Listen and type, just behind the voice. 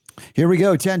Here we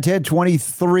go,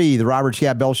 10-10-23. The Robert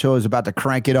Scott Bell Show is about to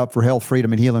crank it up for health,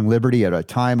 freedom, and healing liberty at a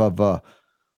time of,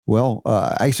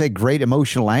 I say great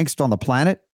emotional angst on the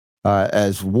planet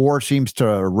as war seems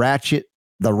to ratchet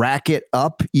the racket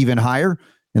up even higher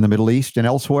in the Middle East and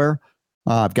elsewhere.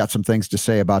 I've got some things to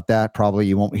say about that. Probably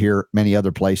you won't hear many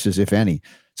other places, if any.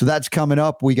 So that's coming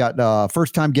up. We got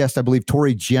first-time guest, I believe,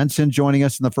 Tori Jensen joining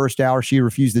us in the first hour. She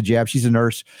refused the jab. She's a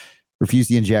nurse, refused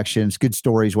the injections. Good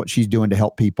stories, what she's doing to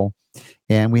help people.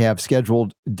 And we have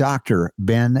scheduled Dr.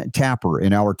 Ben Tapper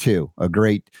in hour 2, a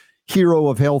great hero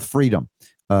of health freedom.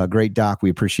 Great doc. We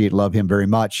appreciate, love him very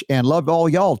much, and love all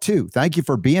y'all too. Thank you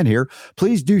for being here.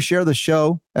 Please do share the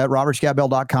show at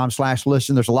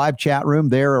robertscottbell.com/listen. There's a live chat room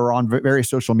there or on various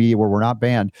social media where we're not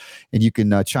banned, and you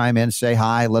can chime in, say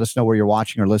hi, let us know where you're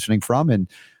watching or listening from, and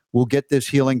we'll get this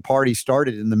healing party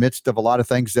started in the midst of a lot of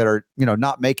things that are,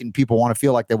 not making people want to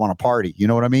feel like they want to party. You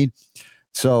know what I mean?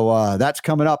 So that's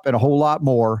coming up and a whole lot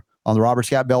more on the Robert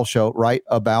Scott Bell Show right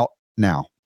about now.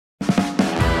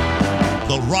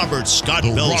 The Robert Scott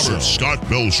Bell Show. Scott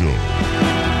Bell Show.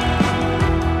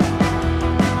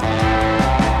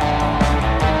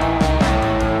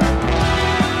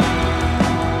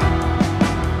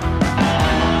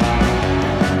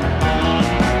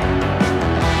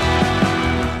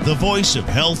 The voice of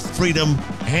health, freedom,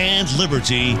 and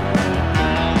liberty.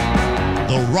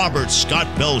 The Robert Scott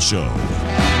Bell Show.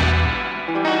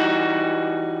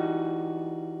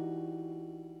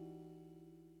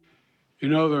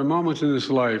 There are moments in this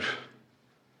life,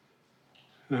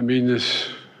 and I mean this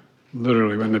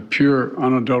literally, when the pure,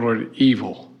 unadulterated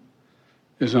evil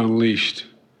is unleashed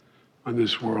on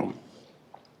this world.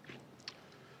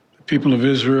 The people of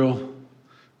Israel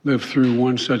lived through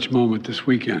one such moment this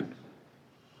weekend.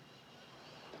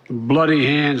 The bloody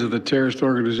hands of the terrorist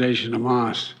organization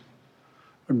Hamas,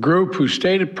 a group whose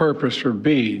stated purpose for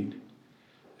being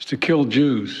is to kill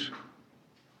Jews.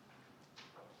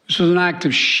 This was an act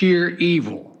of sheer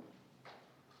evil.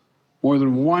 More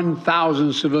than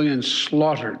 1,000 civilians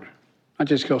slaughtered, not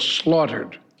just killed,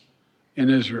 slaughtered in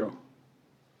Israel.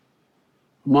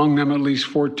 Among them, at least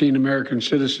 14 American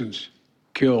citizens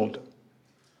killed.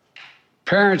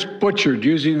 Parents butchered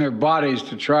using their bodies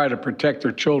to try to protect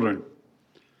their children.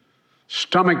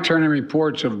 Stomach-turning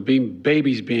reports of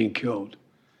babies being killed.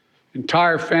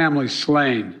 Entire families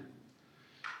slain.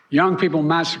 Young people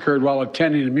massacred while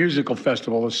attending a musical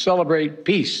festival to celebrate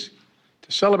peace.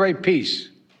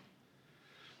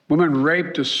 Women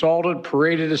raped, assaulted,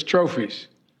 paraded as trophies.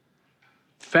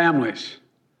 Families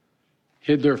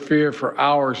hid their fear for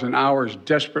hours and hours,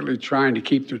 desperately trying to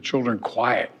keep their children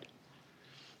quiet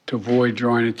to avoid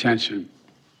drawing attention.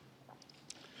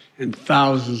 And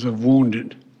thousands of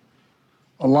wounded,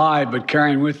 alive but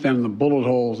carrying with them the bullet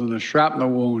holes and the shrapnel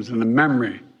wounds and the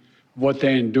memory of what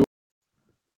they endured.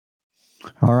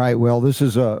 All right. Well, this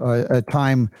is a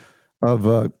time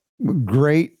of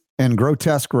great and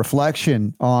grotesque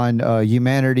reflection on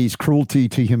humanity's cruelty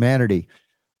to humanity.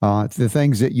 The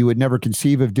things that you would never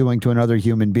conceive of doing to another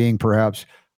human being, perhaps,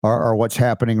 are what's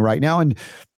happening right now. And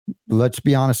let's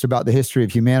be honest about the history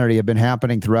of humanity, have been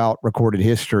happening throughout recorded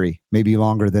history, maybe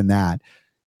longer than that.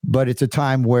 But it's a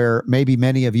time where maybe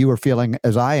many of you are feeling,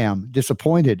 as I am,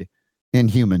 disappointed in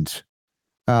humans.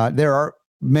 There are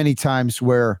many times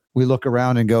where we look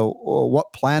around and go, oh,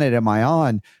 what planet am I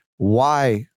on?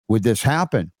 Why would this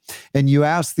happen? And you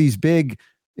ask these big,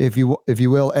 if you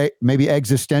will, maybe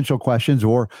existential questions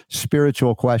or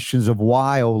spiritual questions of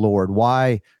why, oh Lord,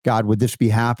 why, God, would this be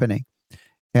happening?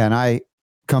 And I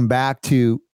come back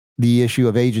to the issue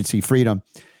of agency freedom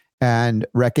and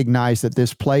recognize that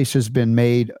this place has been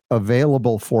made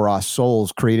available for us,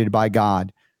 souls created by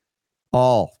God,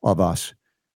 all of us,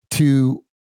 to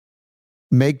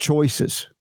make choices,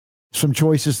 some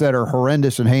choices that are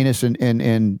horrendous and heinous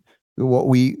and what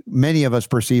many of us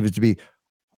perceive as to be,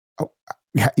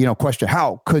 question,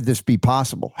 how could this be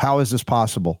possible? How is this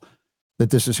possible that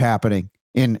this is happening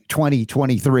in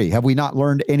 2023? Have we not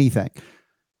learned anything?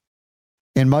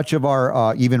 In much of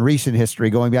our even recent history,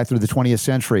 going back through the 20th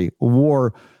century,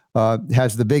 war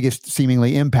has the biggest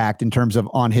seemingly impact in terms of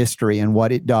on history and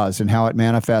what it does and how it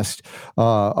manifests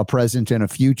a present and a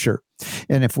future.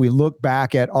 And if we look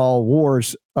back at all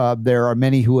wars, there are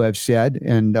many who have said,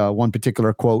 and one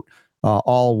particular quote,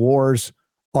 all wars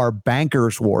are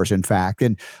bankers' wars, in fact.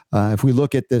 And if we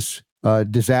look at this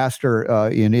disaster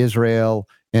in Israel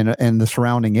and the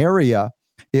surrounding area,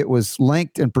 it was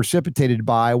linked and precipitated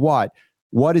by what?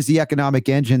 What is the economic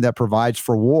engine that provides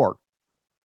for war?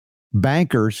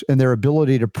 Bankers and their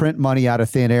ability to print money out of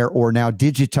thin air or now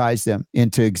digitize them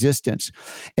into existence.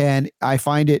 And I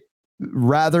find it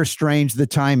rather strange, the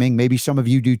timing, maybe some of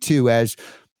you do too, as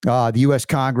the U.S.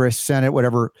 Congress, Senate,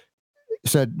 whatever,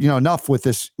 said, enough with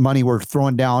this money we're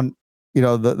throwing down,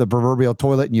 the proverbial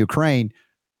toilet in Ukraine.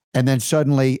 And then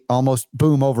suddenly, almost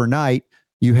boom, overnight,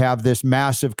 you have this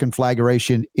massive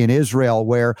conflagration in Israel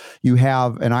where you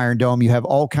have an Iron Dome, you have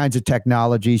all kinds of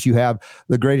technologies, you have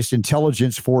the greatest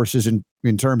intelligence forces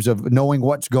in terms of knowing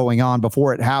what's going on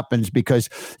before it happens, because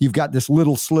you've got this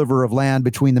little sliver of land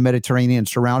between the Mediterranean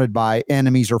surrounded by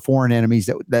enemies or foreign enemies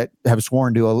that have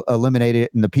sworn to eliminate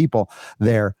it and the people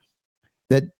there.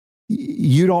 That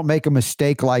you don't make a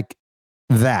mistake like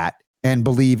that and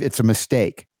believe it's a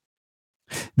mistake.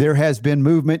 There has been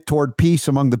movement toward peace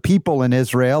among the people in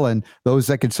Israel and those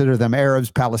that consider them Arabs,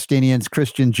 Palestinians,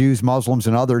 Christians, Jews, Muslims,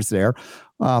 and others there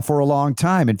for a long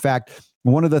time. In fact,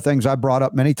 one of the things I brought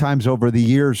up many times over the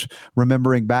years,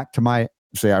 remembering back to I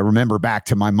remember back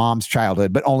to my mom's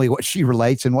childhood, but only what she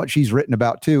relates and what she's written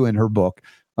about too in her book,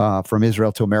 From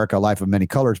Israel to America, A Life of Many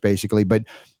Colors, basically. But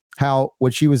how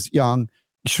when she was young,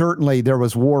 certainly there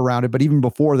was war around it, but even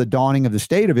before the dawning of the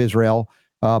state of Israel,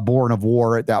 born of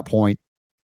war at that point,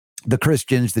 the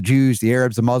Christians, the Jews, the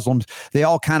Arabs, the Muslims, they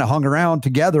all kind of hung around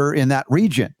together in that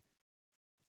region.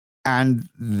 And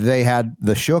they had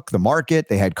the shuk, the market,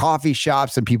 they had coffee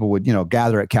shops, and people would,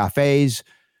 gather at cafes,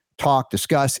 talk,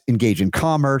 discuss, engage in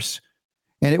commerce.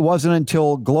 And it wasn't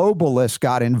until globalists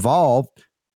got involved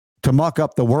to muck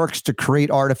up the works to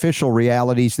create artificial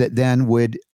realities that then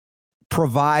would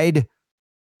provide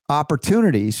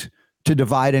opportunities to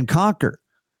divide and conquer,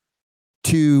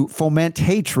 to foment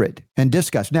hatred and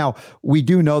disgust. Now, we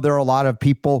do know there are a lot of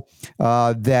people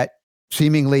that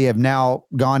seemingly have now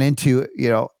gone into,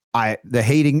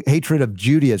 the hatred of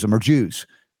Judaism or Jews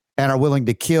and are willing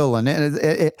to kill.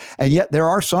 And yet there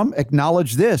are some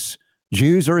acknowledge this,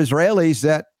 Jews or Israelis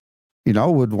that,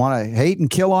 would want to hate and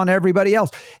kill on everybody else.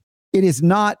 It is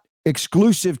not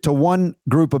exclusive to one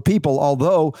group of people,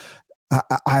 although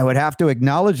I would have to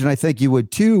acknowledge, and I think you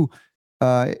would too,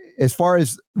 as far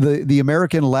as the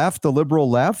American left, the liberal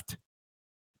left,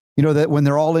 that when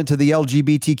they're all into the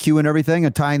LGBTQ and everything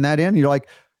and tying that in,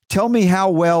 tell me how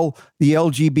well the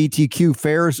LGBTQ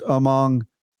fares among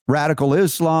radical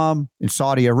Islam in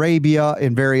Saudi Arabia,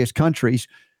 in various countries,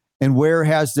 and where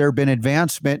has there been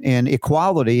advancement in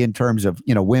equality in terms of,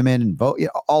 women and vote,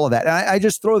 all of that. And I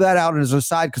just throw that out as an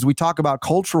aside because we talk about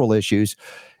cultural issues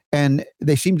and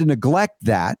they seem to neglect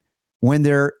that when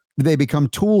they become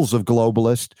tools of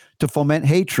globalists to foment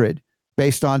hatred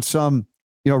based on some,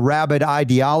 rabid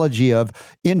ideology of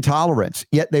intolerance,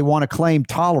 yet they want to claim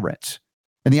tolerance.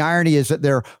 And the irony is that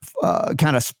they're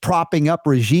kind of propping up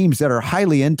regimes that are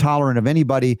highly intolerant of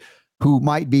anybody who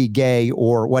might be gay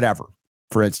or whatever,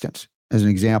 for instance, as an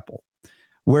example.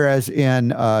 Whereas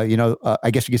in, I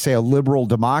guess you could say a liberal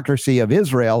democracy of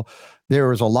Israel,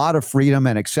 there is a lot of freedom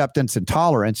and acceptance and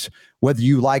tolerance, whether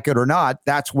you like it or not.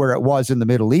 That's where it was in the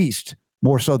Middle East,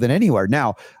 more so than anywhere.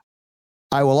 Now,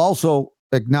 I will also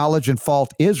acknowledge and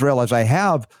fault Israel, as I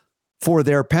have, for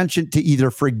their penchant to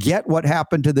either forget what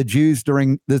happened to the Jews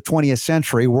during the 20th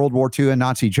century, World War II and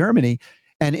Nazi Germany,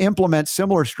 and implement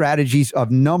similar strategies of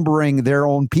numbering their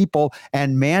own people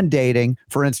and mandating,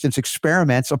 for instance,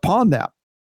 experiments upon them.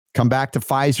 Come back to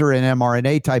Pfizer and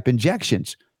mRNA type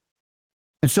injections.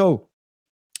 And so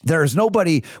there is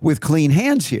nobody with clean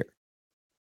hands here.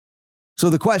 So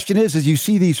the question is, as you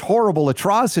see these horrible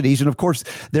atrocities, and of course,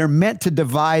 they're meant to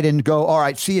divide and go, all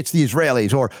right, see, it's the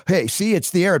Israelis, or hey, see,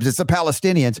 it's the Arabs, it's the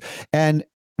Palestinians. And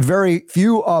very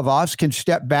few of us can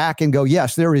step back and go,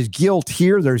 yes, there is guilt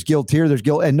here, there's guilt here, there's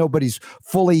guilt, and nobody's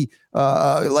fully,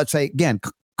 let's say, again,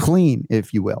 clean,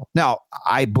 if you will. Now,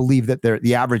 I believe that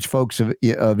the average folks of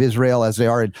Israel, as they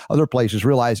are in other places,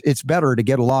 realize it's better to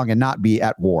get along and not be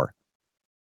at war.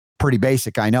 Pretty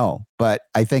basic, I know, but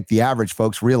I think the average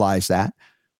folks realize that.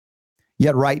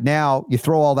 Yet right now, you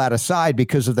throw all that aside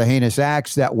because of the heinous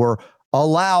acts that were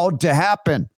allowed to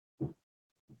happen.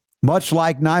 Much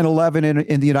like 9/11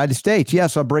 in the United States.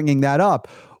 Yes, I'm bringing that up.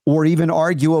 Or even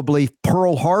arguably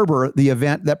Pearl Harbor, the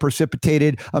event that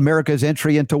precipitated America's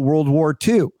entry into World War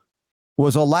II,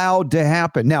 was allowed to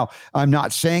happen. Now, I'm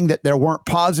not saying that there weren't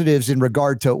positives in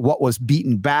regard to what was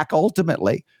beaten back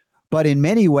ultimately, but in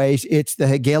many ways, it's the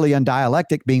Hegelian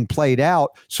dialectic being played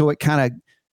out. So it kind of,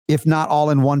 if not all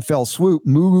in one fell swoop,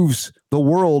 moves the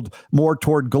world more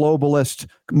toward globalist,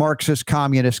 Marxist,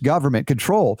 communist government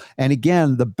control. And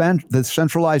again, the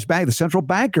centralized bank, the central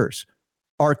bankers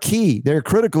are key. They're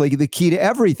critically the key to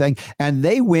everything. And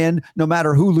they win no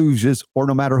matter who loses or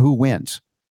no matter who wins.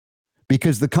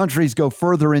 Because the countries go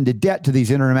further into debt to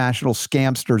these international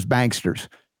scamsters, banksters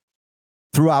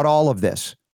throughout all of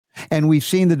this. And we've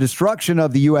seen the destruction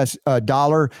of the U.S.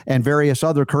 Dollar and various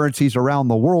other currencies around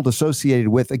the world associated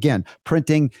with, again,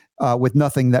 printing with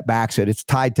nothing that backs it. It's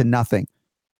tied to nothing.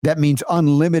 That means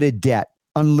unlimited debt,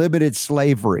 unlimited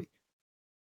slavery.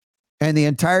 And the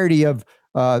entirety of,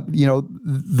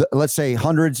 let's say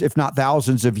hundreds, if not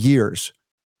thousands of years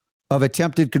of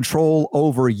attempted control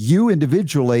over you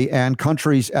individually and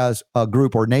countries as a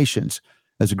group or nations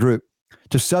as a group,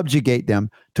 to subjugate them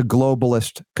to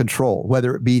globalist control,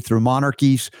 whether it be through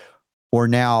monarchies or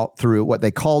now through what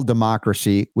they call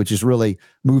democracy, which is really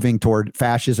moving toward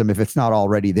fascism if it's not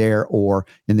already there, or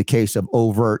in the case of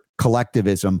overt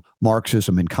collectivism,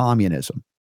 Marxism and communism.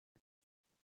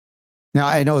 Now,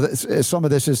 I know that some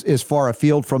of this is far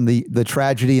afield from the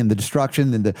tragedy and the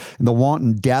destruction and the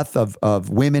wanton death of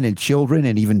women and children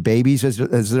and even babies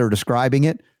as they're describing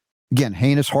it. Again,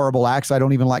 heinous, horrible acts I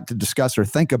don't even like to discuss or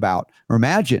think about or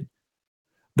imagine.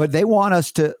 But they want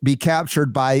us to be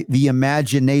captured by the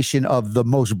imagination of the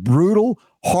most brutal,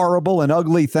 horrible, and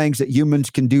ugly things that humans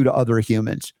can do to other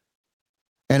humans.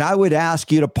 And I would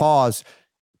ask you to pause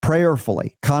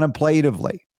prayerfully,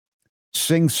 contemplatively,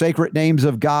 sing sacred names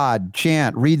of God,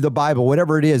 chant, read the Bible,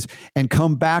 whatever it is, and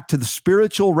come back to the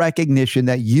spiritual recognition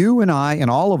that you and I and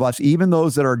all of us, even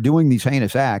those that are doing these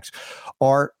heinous acts,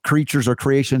 are creatures or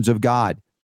creations of God.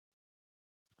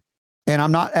 And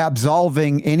I'm not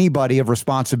absolving anybody of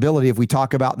responsibility if we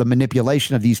talk about the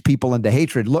manipulation of these people into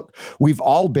hatred. Look, we've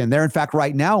all been there. In fact,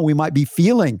 right now, we might be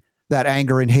feeling that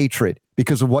anger and hatred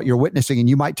because of what you're witnessing, and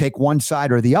you might take one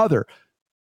side or the other.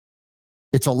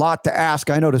 It's a lot to ask,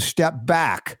 I know, to step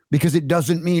back, because it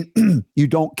doesn't mean you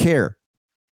don't care.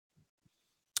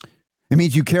 It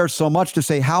means you care so much to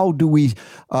say, how do we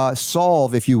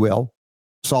solve, if you will?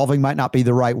 Solving might not be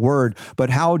the right word,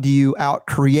 but how do you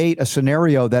create a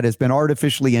scenario that has been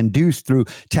artificially induced through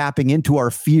tapping into our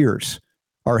fears,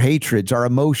 our hatreds, our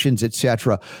emotions,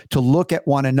 etc., to look at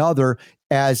one another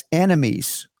as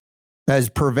enemies, as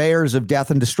purveyors of death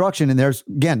and destruction. And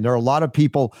there are a lot of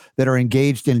people that are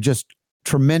engaged in just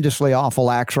tremendously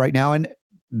awful acts right now. And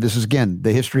this is, again,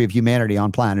 the history of humanity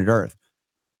on planet Earth.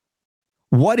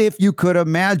 What if you could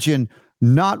imagine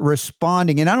not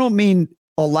responding? And I don't mean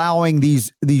allowing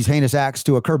these heinous acts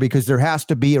to occur, because there has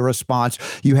to be a response.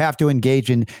 You have to engage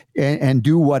in and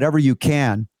do whatever you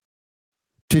can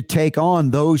to take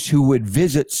on those who would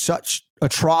visit such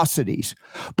atrocities.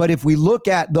 But if we look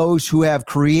at those who have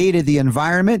created the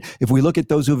environment, if we look at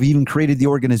those who have even created the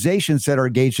organizations that are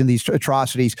engaged in these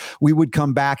atrocities, we would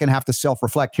come back and have to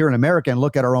self-reflect here in America and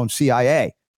look at our own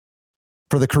CIA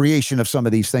for the creation of some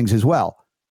of these things as well.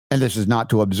 And this is not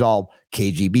to absolve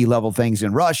KGB level things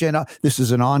in Russia. This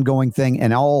is an ongoing thing,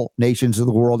 and all nations of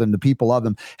the world and the people of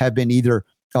them have been either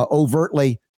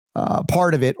overtly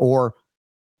part of it or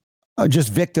just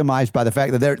victimized by the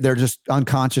fact that they're just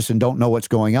unconscious and don't know what's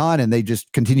going on, and they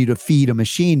just continue to feed a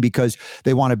machine because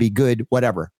they want to be good,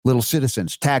 whatever, little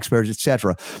citizens, taxpayers,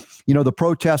 etc. You know, the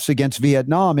protests against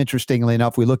Vietnam, interestingly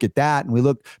enough, we look at that and we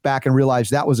look back and realize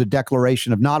that was a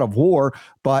declaration of not of war,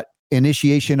 but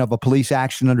initiation of a police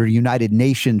action under United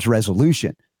Nations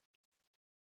resolution.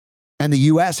 And the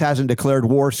U.S. hasn't declared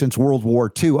war since World War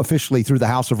II, officially through the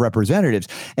House of Representatives.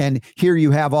 And here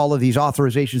you have all of these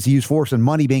authorizations to use force and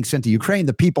money being sent to Ukraine.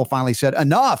 The people finally said,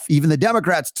 enough, even the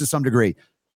Democrats to some degree.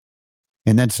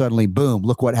 And then suddenly, boom,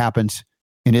 look what happens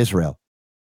in Israel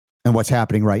and what's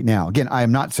happening right now. Again, I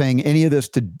am not saying any of this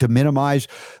to minimize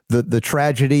the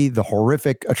tragedy, the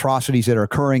horrific atrocities that are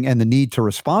occurring and the need to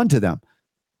respond to them.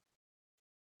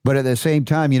 But at the same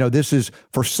time, you know, this is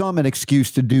for some an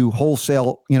excuse to do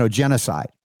wholesale,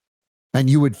 genocide. And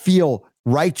you would feel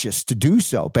righteous to do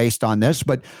so based on this.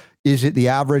 But is it the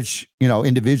average,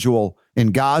 individual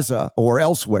in Gaza or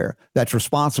elsewhere that's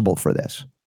responsible for this?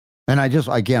 And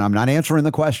I'm not answering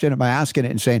the question. I'm asking it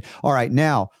and saying, all right,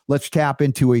 now let's tap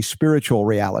into a spiritual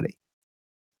reality,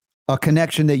 a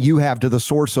connection that you have to the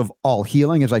source of all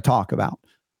healing, as I talk about,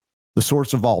 the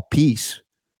source of all peace,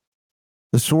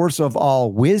 the source of all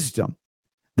wisdom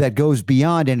that goes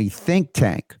beyond any think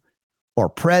tank or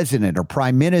president or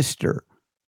prime minister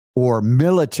or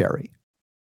military,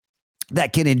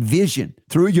 that can envision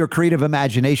through your creative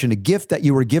imagination, a gift that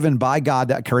you were given by God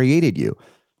that created you,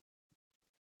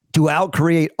 to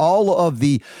outcreate all of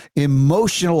the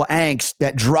emotional angst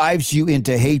that drives you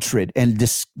into hatred and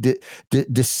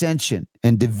dissension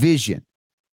and division.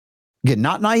 Again,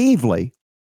 not naively.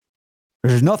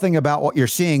 There's nothing about what you're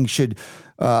seeing should,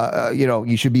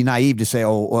 you should be naive to say,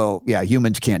 oh, well, yeah,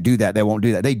 humans can't do that. They won't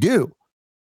do that. They do.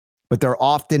 But they're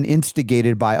often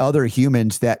instigated by other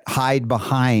humans that hide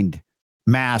behind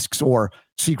masks or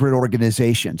secret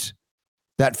organizations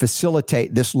that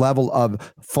facilitate this level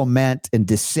of foment and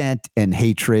dissent and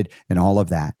hatred and all of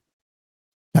that.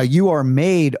 Now, you are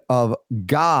made of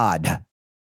God.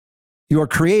 You are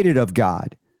created of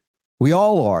God. We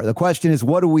all are. The question is,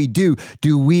 what do we do?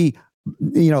 Do we,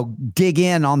 dig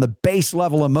in on the base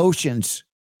level emotions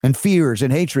and fears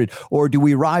and hatred, or do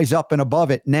we rise up and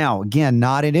above it? Now, again,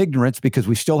 not in ignorance, because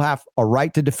we still have a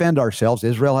right to defend ourselves.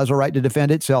 Israel has a right to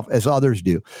defend itself, as others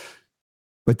do.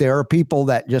 But there are people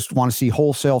that just want to see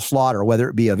wholesale slaughter, whether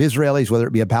it be of Israelis, whether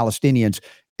it be of Palestinians,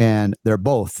 and they're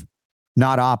both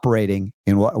not operating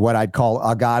in what I'd call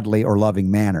a godly or loving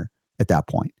manner at that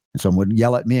point. And someone would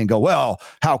yell at me and go, well,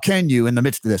 how can you in the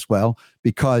midst of this? Well,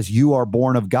 because you are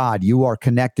born of God. You are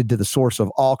connected to the source of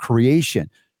all creation.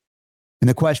 And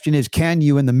the question is, can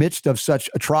you, in the midst of such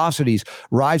atrocities,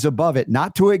 rise above it,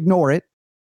 not to ignore it,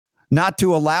 not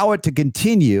to allow it to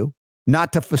continue,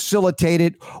 not to facilitate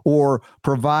it or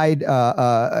provide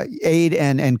aid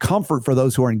and comfort for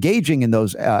those who are engaging in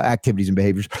those activities and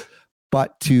behaviors,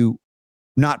 but to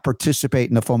not participate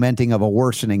in the fomenting of a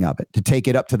worsening of it, to take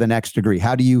it up to the next degree?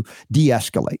 How do you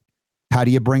de-escalate? How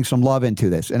do you bring some love into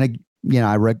this? And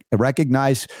I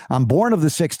recognize I'm born of the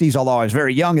 60s, although I was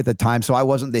very young at the time, so I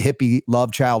wasn't the hippie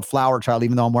love child, flower child,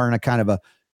 even though I'm wearing a kind of a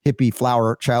hippie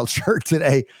flower child shirt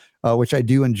today, which I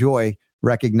do enjoy,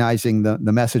 recognizing the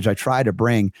message I try to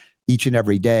bring each and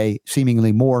every day,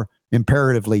 seemingly more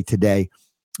imperatively today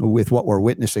with what we're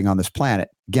witnessing on this planet.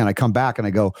 Again, I come back and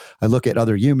I look at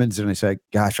other humans and I say,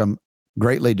 gosh, I'm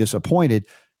greatly disappointed.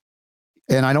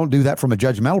 And I don't do that from a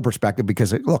judgmental perspective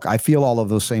because, look, I feel all of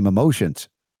those same emotions.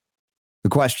 The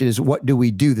question is, what do we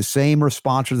do? The same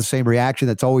response or the same reaction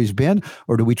that's always been,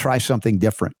 or do we try something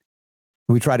different?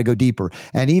 We try to go deeper.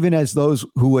 And even as those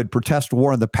who would protest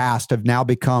war in the past have now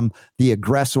become the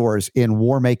aggressors in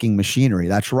war-making machinery.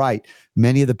 That's right.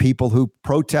 Many of the people who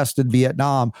protested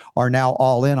Vietnam are now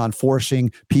all in on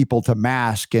forcing people to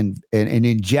mask and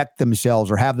inject themselves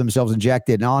or have themselves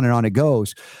injected, and on it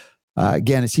goes.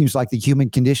 Again, it seems like the human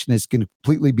condition is going to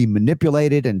completely be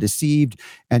manipulated and deceived,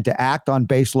 and to act on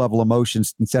base level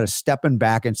emotions instead of stepping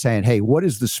back and saying, hey, what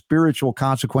is the spiritual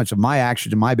consequence of my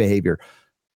actions and my behavior?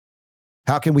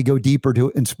 How can we go deeper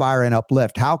to inspire and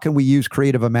uplift? How can we use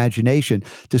creative imagination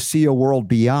to see a world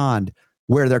beyond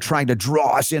where they're trying to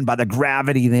draw us in by the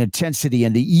gravity, the intensity,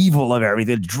 and the evil of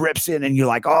everything that drips in, and you're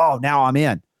like, oh, now I'm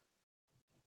in.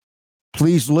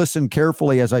 Please listen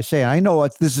carefully as I say. I know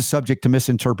this is subject to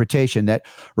misinterpretation, that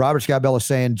Robert Scott Bell is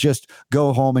saying just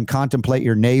go home and contemplate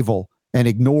your navel and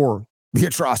ignore the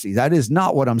atrocity. That is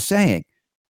not what I'm saying.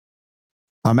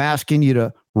 I'm asking you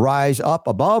to rise up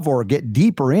above or get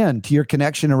deeper into your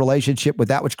connection and relationship with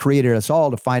that which created us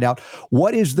all, to find out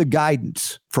what is the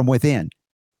guidance from within.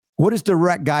 What is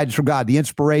direct guidance from God, the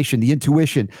inspiration, the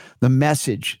intuition, the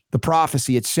message, the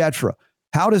prophecy, etc.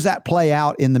 How does that play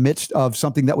out in the midst of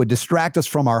something that would distract us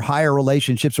from our higher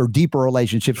relationships or deeper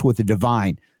relationships with the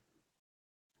divine,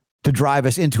 to drive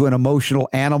us into an emotional,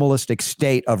 animalistic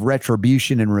state of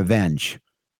retribution and revenge?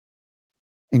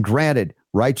 And granted,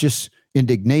 righteous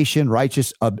indignation,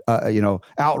 righteous,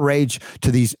 outrage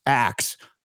to these acts.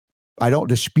 I don't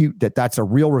dispute that that's a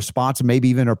real response, maybe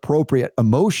even appropriate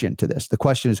emotion to this. The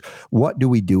question is, what do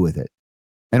we do with it?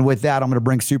 And with that, I'm going to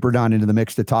bring Super Don into the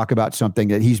mix to talk about something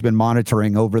that he's been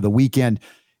monitoring over the weekend.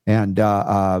 And,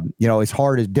 as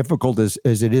hard, as difficult as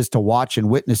it is to watch and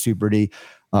witness Super D,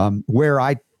 where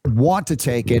I want to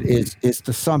take it is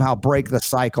to somehow break the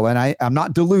cycle. And I'm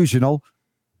not delusional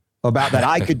about that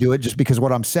I could do it just because of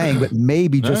what I'm saying, but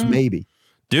maybe, just maybe.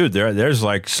 Dude, there's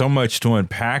like so much to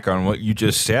unpack on what you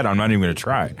just said. I'm not even going to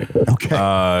try.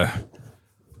 Okay.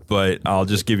 But I'll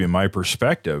just give you my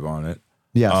perspective on it.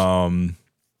 Yes.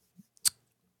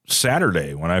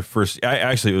 Saturday, when it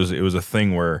was a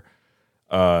thing where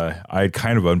I had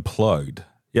kind of unplugged.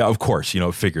 Yeah, of course,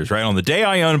 it figures, right? On the day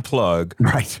I unplug,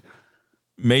 right,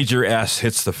 Major S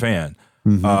hits the fan.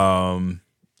 Mm-hmm.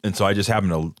 And so I just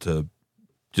happened to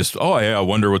just, I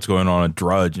wonder what's going on at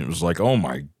Drudge. And it was like, oh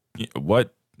my,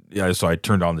 what? Yeah, so I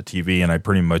turned on the TV and I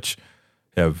pretty much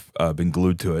have been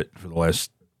glued to it for the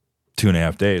last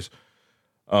 2.5 days.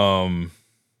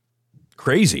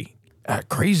 Crazy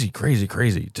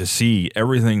to see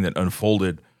everything that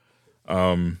unfolded,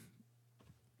 and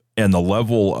the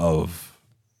level of,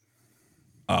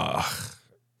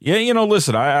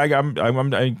 listen,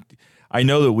 I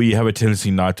know that we have a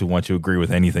tendency not to want to agree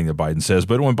with anything that Biden says,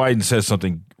 but when Biden says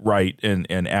something right and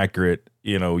accurate,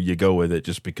 you go with it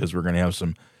just because we're going to have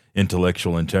some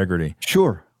intellectual integrity.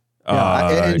 Sure.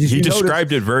 Yeah. He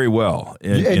described it very well.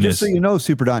 So you know,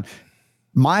 Super Don,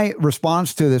 my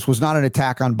response to this was not an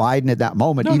attack on Biden at that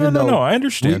moment, No, I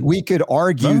understand. We could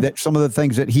argue that some of the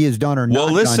things that he has done are not.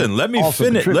 Well, listen, done let me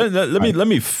finish. Let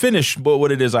me finish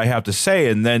what it is I have to say,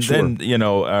 and then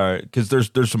because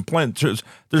there's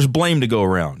blame to go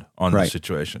around on this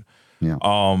situation. Yeah.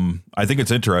 I think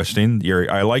it's interesting.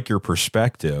 I like your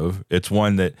perspective. It's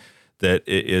one that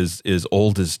is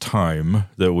old as time,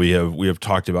 that we have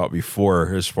talked about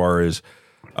before, as far as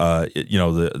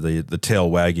the tail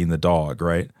wagging the dog,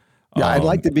 right? Yeah, I'd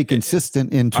like to be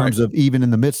consistent in terms of even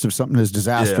in the midst of something as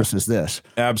disastrous as this.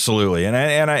 Absolutely, and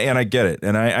I get it,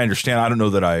 and I understand. I don't know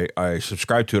that I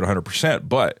subscribe to it 100%,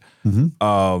 but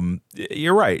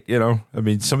you're right. I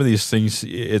mean, some of these things,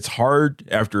 it's hard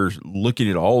after looking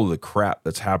at all of the crap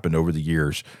that's happened over the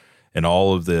years, and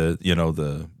all of the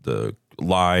the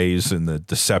lies and the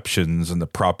deceptions and the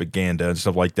propaganda and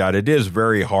stuff like that. It is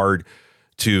very hard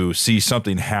to see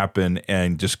something happen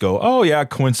and just go, oh yeah,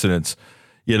 coincidence,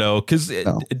 because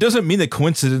it doesn't mean that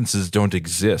coincidences don't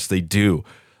exist. They do.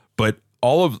 But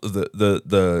all of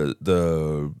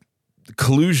the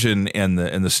collusion and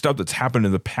the stuff that's happened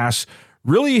in the past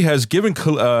really has given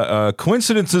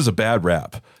coincidences a bad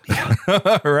rap,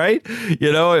 right?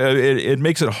 It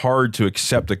makes it hard to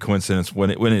accept a coincidence when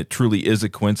it truly is a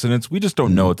coincidence. We just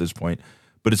don't know at this point,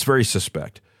 but it's very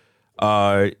suspect.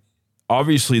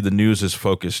 Obviously, the news is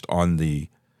focused on the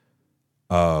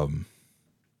how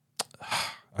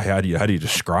do you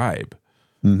describe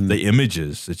the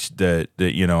images that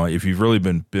if you've really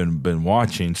been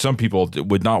watching. Some people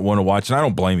would not want to watch, and I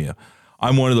don't blame you.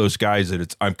 I'm one of those guys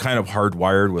that I'm kind of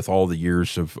hardwired with all the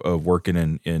years of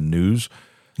working in news.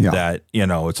 Yeah. That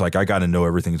it's like I got to know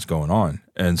everything that's going on,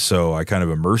 and so I kind of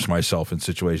immerse myself in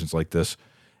situations like this,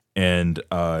 and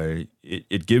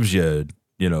it gives you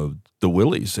the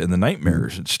willies and the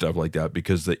nightmares and stuff like that,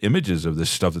 because the images of this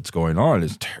stuff that's going on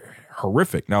is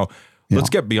horrific. Now,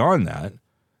 let's get beyond that,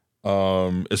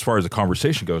 as far as the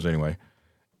conversation goes anyway.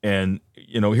 And,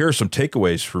 here are some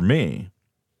takeaways for me.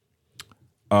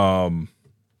 Number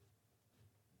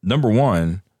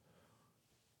one,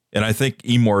 and I think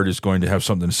Emord is going to have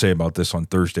something to say about this on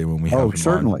Thursday when we have him on.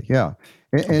 Certainly, yeah.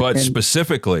 But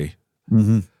specifically,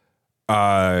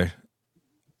 I'm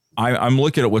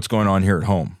looking at what's going on here at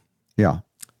home. Yeah.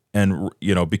 And,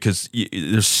 because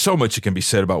there's so much that can be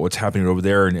said about what's happening over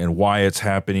there and why it's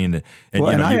happening. And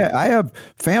I have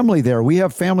family there. We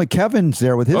have family. Kevin's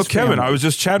there with his family. Kevin, I was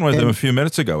just chatting with him a few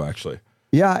minutes ago, actually.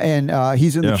 Yeah, and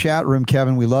he's in the chat room,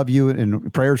 Kevin. We love you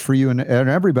and prayers for you and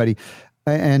everybody.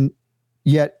 And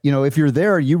yet, if you're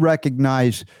there, you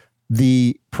recognize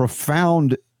the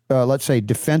profound, let's say,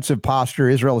 defensive posture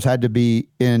Israel has had to be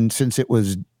in since it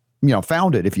was,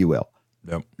 founded, if you will.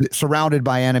 Yep. Surrounded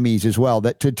by enemies as well,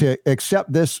 that to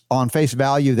accept this on face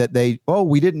value that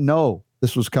we didn't know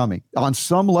this was coming on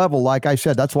some level. Like I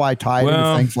said, that's why I tied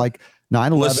into things like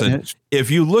 9/11. Listen,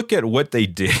 if you look at what they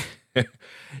did,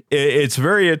 it's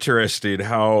very interesting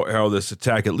how this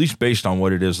attack, at least based on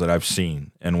what it is that I've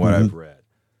seen and what I've read.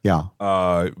 Yeah.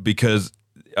 Because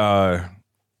the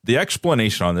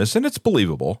explanation on this, and it's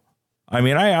believable. I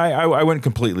mean, I wouldn't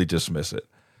completely dismiss it.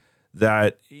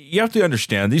 That you have to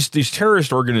understand these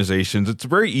terrorist organizations. It's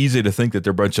very easy to think that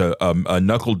they're a bunch of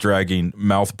knuckle dragging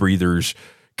mouth breathers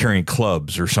carrying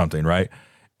clubs or something, right?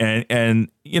 And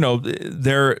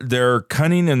they're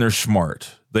cunning and they're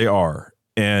smart. They are,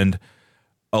 and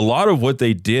a lot of what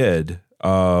they did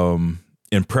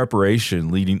in preparation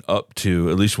leading up to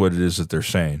at least what it is that they're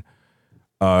saying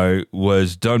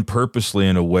was done purposely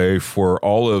in a way for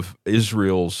all of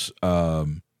Israel's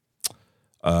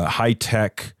high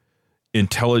tech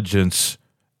intelligence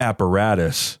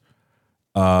apparatus,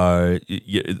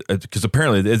 because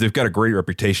apparently they've got a great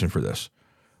reputation for this.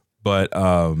 But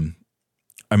I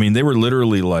mean, they were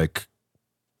literally like,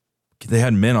 they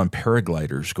had men on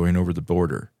paragliders going over the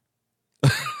border.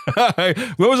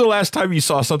 When was the last time you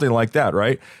saw something like that?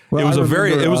 Right? Well, it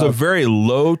was a very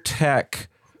low tech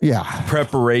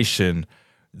preparation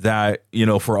that,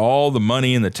 for all the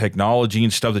money and the technology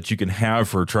and stuff that you can have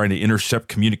for trying to intercept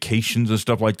communications and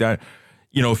stuff like that.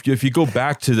 If you go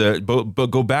back to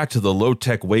the low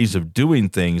tech ways of doing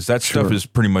things, that stuff is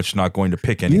pretty much not going to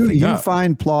pick anything up. You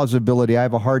find plausibility. I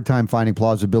have a hard time finding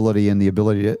plausibility in the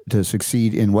ability to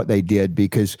succeed in what they did,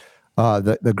 because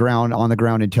the on the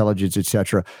ground intelligence,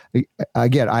 etc.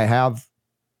 Again, I have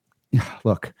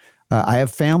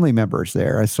family members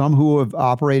there, some who have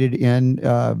operated in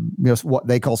what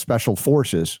they call special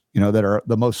forces, that are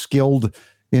the most skilled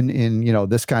in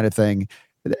this kind of thing.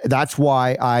 That's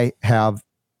why I have,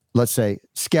 let's say,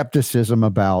 skepticism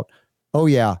about,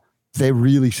 they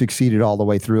really succeeded all the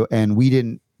way through, and we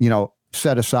didn't,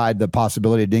 set aside the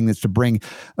possibility of doing this to bring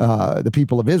the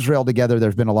people of Israel together.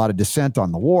 There's been a lot of dissent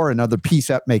on the war and other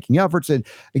peace-making efforts. And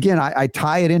again, I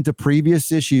tie it into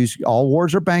previous issues. All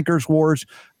wars are bankers' wars.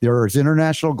 There's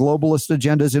international globalist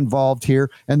agendas involved here.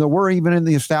 And there were even in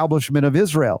the establishment of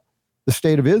Israel, the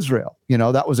state of Israel.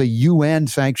 That was a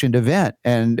UN-sanctioned event.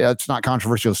 And it's not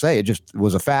controversial to say. It just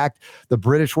was a fact. The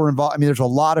British were involved. I mean, there's a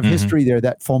lot of history there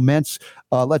that foments,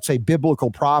 let's say, biblical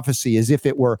prophecy as if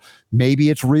it were, maybe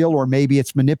it's real or maybe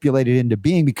it's manipulated into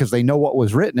being because they know what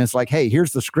was written. It's like, hey,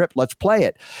 here's the script. Let's play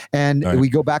it. And we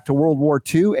go back to World War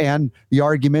II and the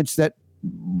arguments that,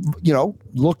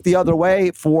 look the other way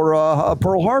for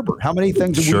Pearl Harbor. How many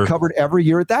things have we covered every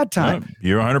year at that time?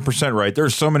 You're 100% right.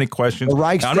 There's so many questions. The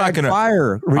Reichstag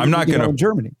fire in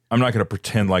Germany. I'm not going to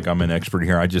pretend like I'm an expert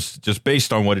here. I just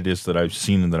based on what it is that I've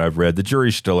seen and that I've read, the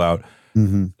jury's still out.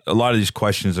 A lot of these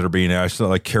questions that are being asked,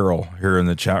 like Carol here in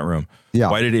the chat room. Yeah.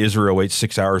 Why did Israel wait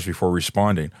 6 hours before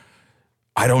responding?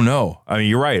 I don't know. I mean,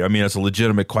 you're right. I mean, it's a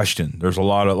legitimate question. There's a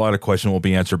lot of questions will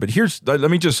be answered. But let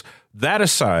me just, that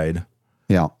aside.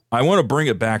 Yeah. I want to bring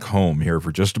it back home here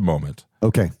for just a moment.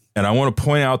 Okay. And I want to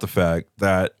point out the fact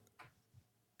that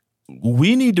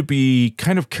we need to be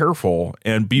kind of careful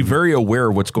and be very aware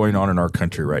of what's going on in our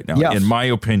country right now, in my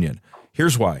opinion.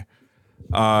 Here's why.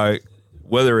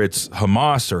 Whether it's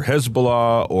Hamas or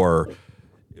Hezbollah or,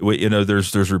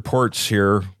 there's reports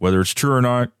here, whether it's true or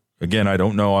not. Again, I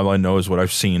don't know. All I know is what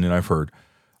I've seen and I've heard.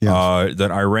 That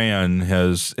Iran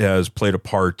has played a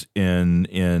part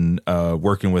in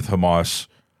working with Hamas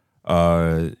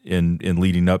in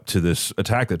leading up to this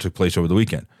attack that took place over the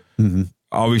weekend.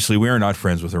 Obviously, we are not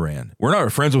friends with Iran. We're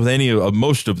not friends with any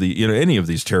of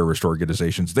these terrorist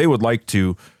organizations. They would like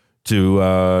to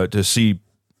see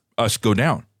us go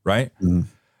down, right?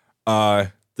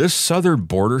 This southern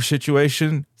border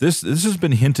situation, this has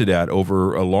been hinted at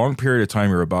over a long period of time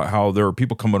here about how there are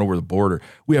people coming over the border.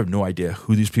 We have no idea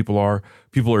who these people are.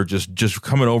 People are just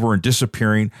coming over and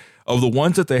disappearing. Of the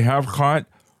ones that they have caught,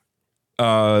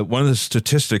 one of the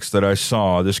statistics that I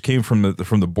saw, this came from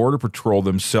the Border Patrol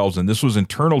themselves, and this was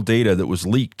internal data that was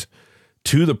leaked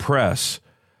to the press,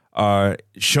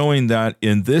 showing that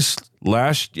in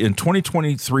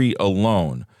 2023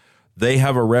 alone, they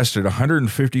have arrested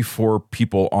 154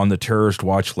 people on the terrorist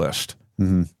watch list.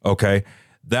 Okay.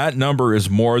 That number is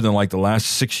more than like the last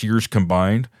 6 years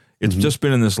combined. It's just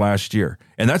been in this last year.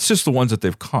 And that's just the ones that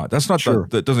they've caught. That's not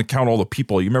that doesn't count all the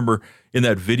people. You remember in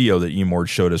that video that Emord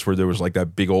showed us where there was like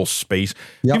that big old space.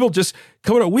 People just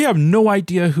coming up. We have no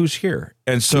idea who's here.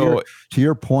 And so to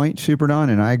your point, Super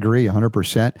Don, and I agree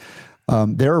 100%.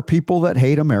 There are people that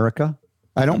hate America.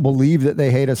 I don't believe that they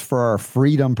hate us for our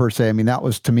freedom per se. I mean, that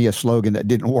was to me a slogan that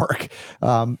didn't work.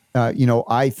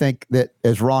 I think that,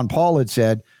 as Ron Paul had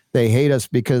said, they hate us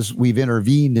because we've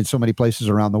intervened in so many places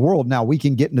around the world. Now, we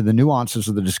can get into the nuances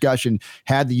of the discussion.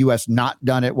 Had the U.S. not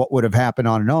done it, what would have happened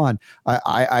on and on?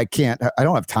 I can't. I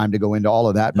don't have time to go into all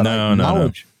of that. But I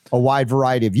acknowledge a wide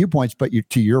variety of viewpoints. But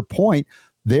to your point,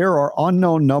 there are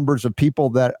unknown numbers of people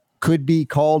that could be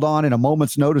called on in a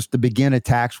moment's notice to begin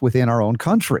attacks within our own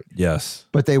country. Yes.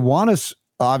 But they want us,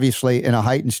 obviously, in a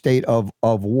heightened state of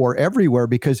war everywhere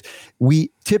because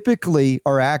we typically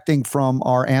are acting from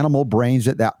our animal brains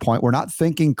at that point. We're not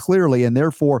thinking clearly, and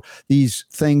therefore these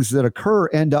things that occur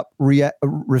end up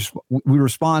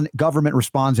government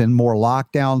responds in more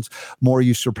lockdowns, more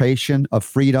usurpation of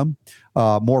freedom,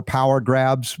 more power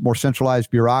grabs, more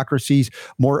centralized bureaucracies,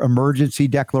 more emergency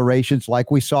declarations like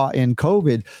we saw in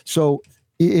COVID. So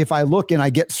if I look and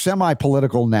I get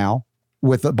semi-political now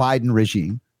with the Biden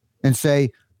regime, and say,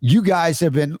 you guys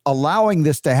have been allowing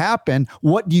this to happen.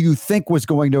 What do you think was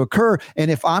going to occur?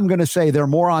 And if I'm going to say they're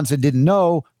morons that didn't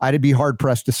know, I'd be hard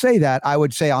pressed to say that. I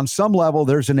would say on some level,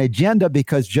 there's an agenda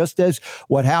because just as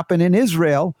what happened in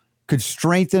Israel could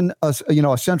strengthen a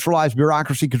centralized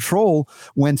bureaucracy control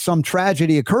when some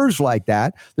tragedy occurs like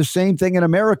that, the same thing in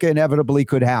America inevitably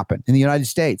could happen in the United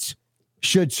States.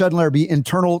 Should suddenly be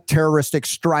internal terroristic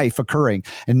strife occurring.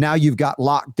 And now you've got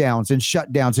lockdowns and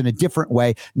shutdowns in a different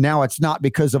way. Now it's not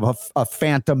because of a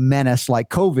phantom menace like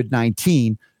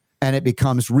COVID-19, and it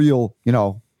becomes real,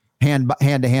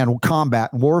 hand-to-hand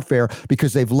combat and warfare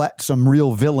because they've let some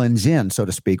real villains in, so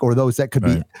to speak, or those that could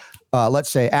be,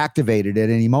 let's say, activated at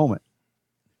any moment.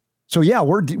 So yeah,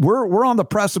 we're on the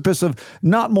precipice of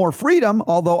not more freedom,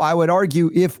 although I would argue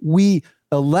if we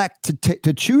elect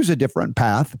to choose a different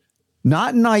path,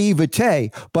 not naivete,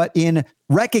 but in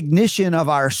recognition of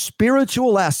our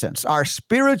spiritual essence, our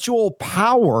spiritual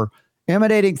power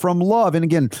emanating from love. And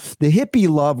again, the hippie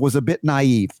love was a bit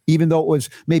naive, even though it was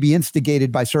maybe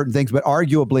instigated by certain things, but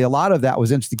arguably a lot of that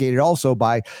was instigated also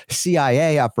by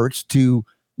CIA efforts to,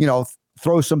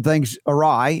 throw some things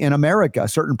awry in America.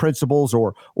 Certain principles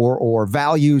or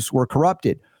values were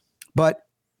corrupted. But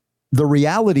the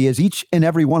reality is each and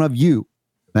every one of you,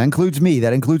 that includes me,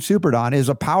 that includes Super Don, is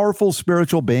a powerful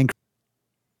spiritual being.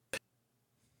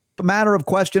 A matter of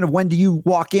question of when do you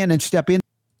walk in and step in,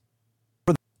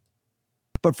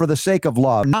 but for the sake of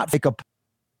love, not for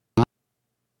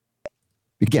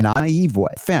again, naive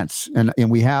way, defense. And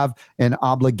we have an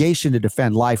obligation to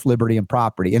defend life, liberty, and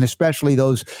property, and especially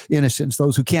those innocents,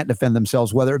 those who can't defend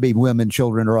themselves, whether it be women,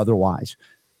 children, or otherwise.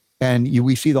 And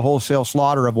we see the wholesale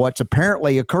slaughter of what's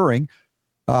apparently occurring,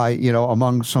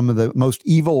 among some of the most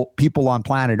evil people on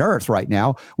planet Earth right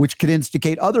now, which could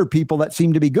instigate other people that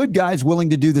seem to be good guys willing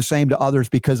to do the same to others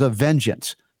because of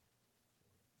vengeance.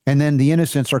 And then the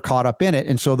innocents are caught up in it.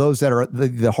 And so those that are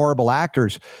the horrible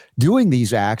actors doing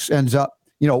these acts ends up,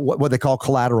 what they call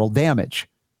collateral damage.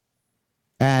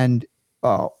 And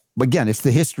again, it's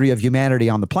the history of humanity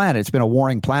on the planet. It's been a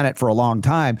warring planet for a long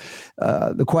time.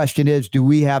 The question is, do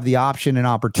we have the option and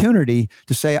opportunity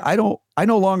to say, I no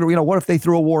longer, what if they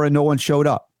threw a war and no one showed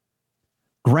up?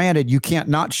 Granted, you can't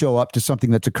not show up to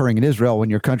something that's occurring in Israel when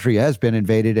your country has been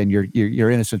invaded and your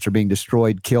innocents are being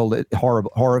destroyed, killed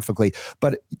horrifically.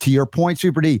 But to your point,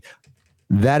 Super D,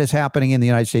 that is happening in the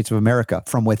United States of America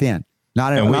from within.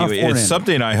 It's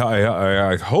something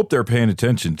I hope they're paying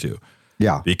attention to.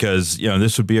 Yeah. Because,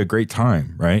 this would be a great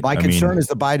time, right? My concern is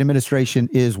the Biden administration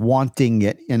is wanting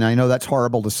it. And I know that's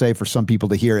horrible to say for some people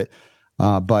to hear it.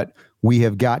 But we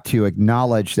have got to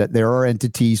acknowledge that there are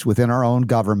entities within our own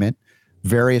government,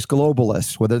 various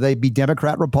globalists, whether they be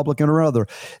Democrat, Republican, or other,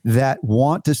 that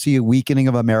want to see a weakening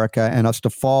of America and us to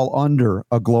fall under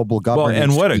a global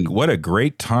government. Well, and what a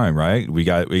great time, right? We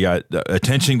got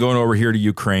attention going over here to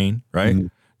Ukraine, right? Mm-hmm.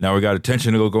 Now we got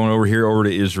attention going over here over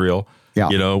to Israel. Yeah.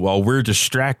 While we're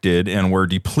distracted and we're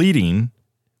depleting,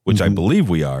 which I believe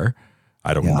we are.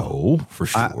 I don't know for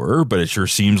sure, but it sure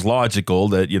seems logical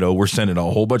that, we're sending a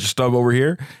whole bunch of stuff over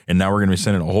here, and now we're going to be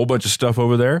sending a whole bunch of stuff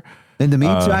over there. In the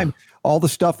meantime, all the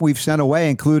stuff we've sent away,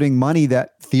 including money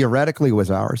that theoretically was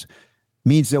ours,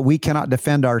 means that we cannot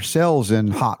defend ourselves in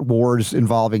hot wars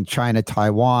involving China,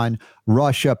 Taiwan,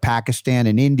 Russia, Pakistan,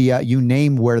 and India. You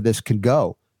name where this can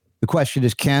go. The question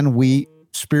is, can we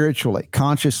spiritually,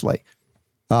 consciously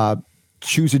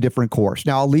choose a different course?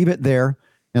 Now, I'll leave it there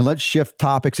and let's shift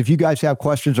topics. If you guys have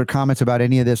questions or comments about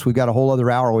any of this, we've got a whole other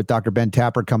hour with Dr. Ben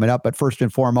Tapper coming up. But first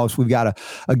and foremost, we've got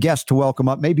a guest to welcome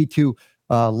up, maybe to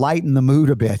lighten the mood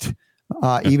a bit.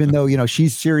 Even though,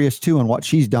 she's serious too in what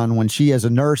she's done. When she as a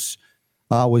nurse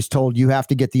was told you have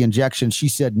to get the injection, she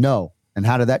said no. And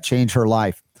how did that change her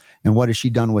life? And what has she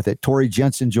done with it? Tori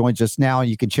Jensen joins us now.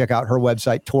 You can check out her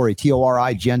website, Tori,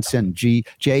 Tori Jensen,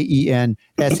 JenSen.org.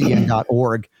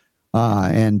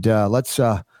 And let's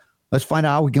find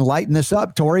out how we can lighten this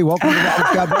up. Tori, welcome to the Robert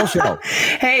Scott Bell Show.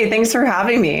 Hey, thanks for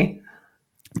having me.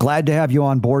 Glad to have you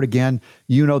on board again.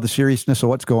 You know the seriousness of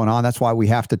what's going on. That's why we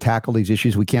have to tackle these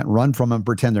issues. We can't run from them,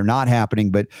 pretend they're not happening.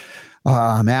 But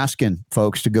I'm asking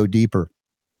folks to go deeper,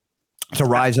 to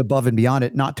rise above and beyond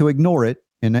it, not to ignore it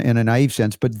in a naive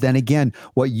sense. But then again,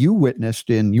 what you witnessed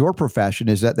in your profession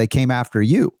is that they came after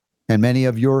you and many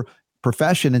of your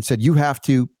profession and said, you have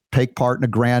to take part in a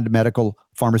grand medical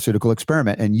pharmaceutical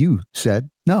experiment. And you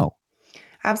said no.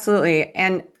 Absolutely.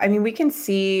 And I mean, we can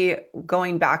see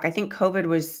going back, I think COVID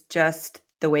was just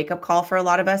the wake up call for a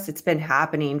lot of us. It's been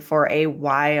happening for a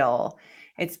while.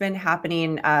 It's been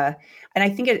happening. And I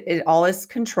think it all is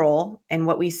control. And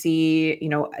what we see,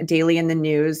 daily in the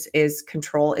news is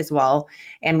control as well.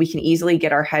 And we can easily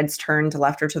get our heads turned to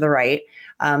left or to the right.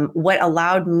 What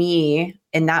allowed me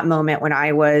in that moment when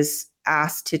I was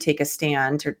asked to take a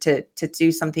stand or to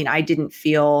do something I didn't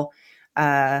feel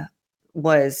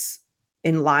was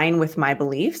in line with my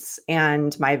beliefs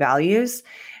and my values,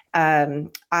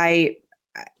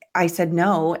 I said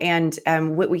no. And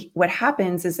what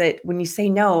happens is that when you say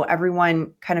no,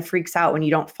 everyone kind of freaks out when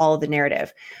you don't follow the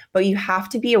narrative. But you have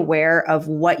to be aware of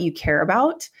what you care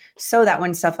about so that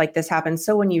when stuff like this happens,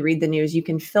 so when you read the news, you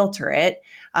can filter it.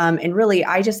 And really,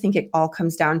 I just think it all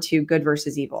comes down to good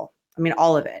versus evil. I mean,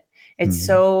 all of it. It's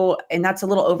and that's a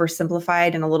little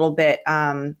oversimplified and a little bit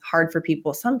hard for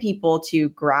some people to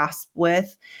grasp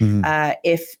with,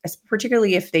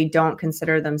 particularly if they don't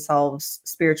consider themselves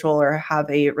spiritual or have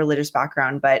a religious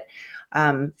background. But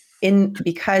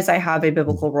because I have a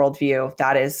biblical worldview,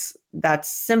 that's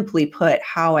simply put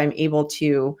how I'm able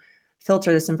to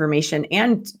filter this information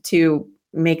and to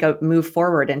make a move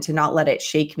forward and to not let it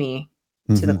shake me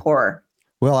to the core.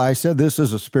 Well, I said this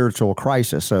is a spiritual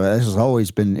crisis. So this has always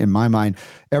been, in my mind,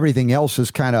 everything else is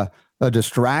kind of a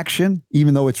distraction,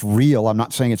 even though it's real. I'm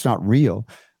not saying it's not real,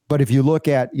 But if you look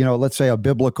at, let's say a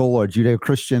biblical or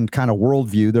Judeo-Christian kind of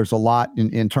worldview, there's a lot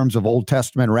in terms of Old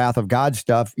Testament wrath of God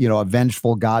stuff, a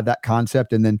vengeful God, that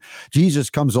concept. And then Jesus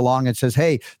comes along and says,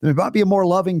 hey, there might be a more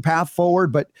loving path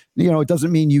forward, but, it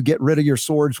doesn't mean you get rid of your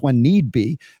swords when need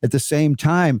be. At the same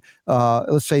time,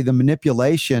 let's say the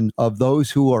manipulation of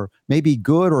those who are maybe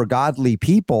good or godly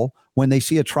people, when they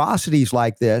see atrocities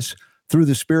like this through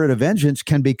the spirit of vengeance,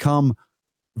 can become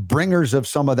bringers of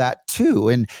some of that too.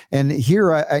 And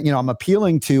here, I'm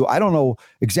appealing to, I don't know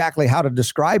exactly how to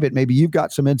describe it. Maybe you've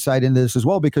got some insight into this as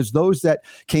well, because those that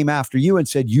came after you and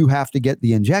said, you have to get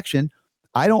the injection,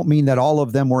 I don't mean that all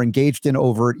of them were engaged in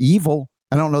overt evil.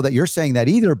 I don't know that you're saying that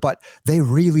either, but they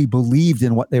really believed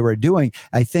in what they were doing.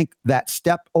 I think that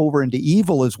step over into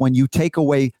evil is when you take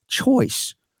away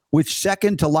choice, which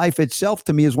second to life itself,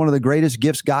 to me, is one of the greatest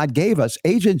gifts God gave us,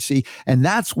 agency. And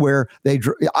that's where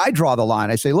I draw the line.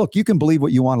 I say, look, you can believe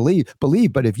what you want to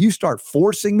believe, but if you start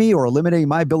forcing me or eliminating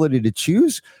my ability to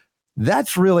choose,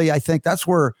 that's really, I think that's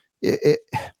where,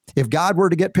 if God were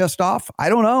to get pissed off, I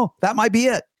don't know, that might be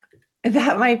it.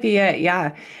 That might be it.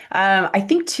 Yeah. I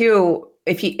think too,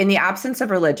 if you, in the absence of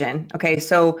religion, okay,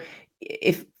 so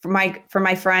if for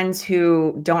my friends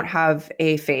who don't have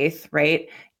a faith, right,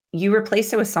 you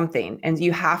replace it with something, and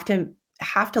you have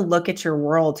to look at your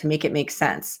world to make it make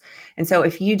sense. And so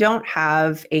if you don't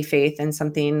have a faith in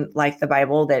something like the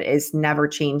Bible that is never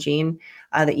changing,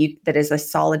 that is a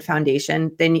solid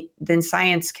foundation, then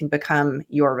science can become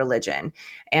your religion.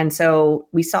 And so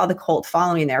we saw the cult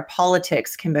following there.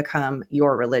 Politics can become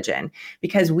your religion,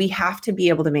 because we have to be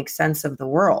able to make sense of the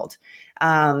world.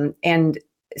 And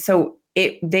so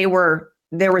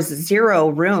there was zero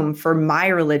room for my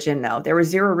religion, though. There was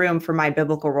zero room for my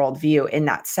biblical worldview in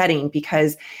that setting,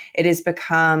 because it has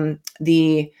become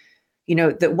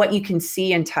what you can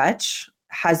see and touch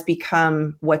has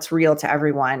become what's real to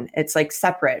everyone. It's like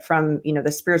separate from,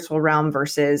 the spiritual realm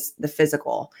versus the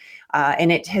physical.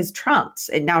 And it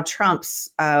now trumps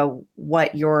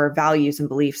what your values and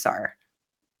beliefs are.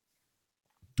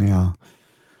 Yeah.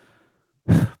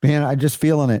 Man, I'm just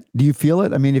feeling it. Do you feel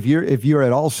it? I mean, if you're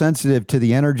at all sensitive to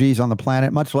the energies on the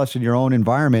planet, much less in your own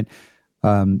environment,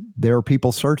 there are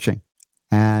people searching.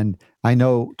 And I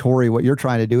know, Tori, what you're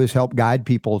trying to do is help guide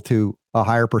people to a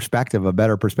higher perspective, a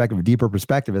better perspective, a deeper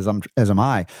perspective, as am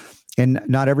I. And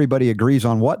not everybody agrees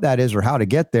on what that is or how to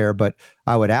get there, but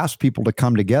I would ask people to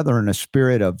come together in a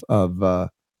spirit of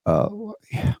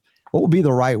what would be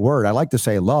the right word? I like to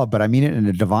say love, but I mean it in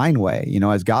a divine way,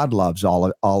 as God loves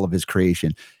all of his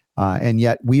creation. And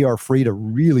yet we are free to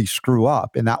really screw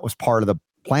up. And that was part of the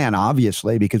plan,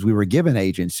 obviously, because we were given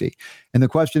agency. And the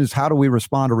question is, how do we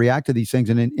respond or react to these things?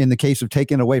 And in the case of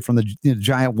taking away from the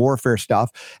giant warfare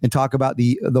stuff and talk about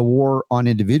the war on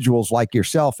individuals like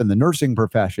yourself in the nursing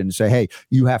profession, say, hey,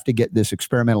 you have to get this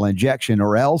experimental injection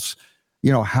or else,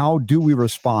 how do we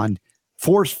respond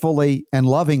forcefully and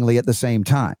lovingly at the same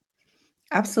time?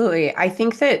 Absolutely. I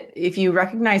think that if you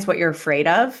recognize what you're afraid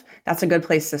of, that's a good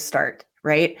place to start,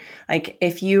 right? Like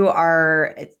if you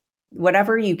are,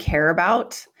 whatever you care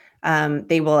about,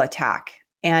 they will attack.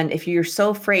 And if you're so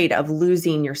afraid of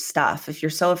losing your stuff, if you're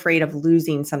so afraid of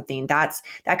losing something, that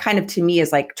kind of to me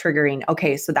is like triggering.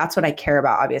 Okay, so that's what I care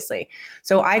about, obviously.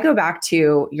 So I go back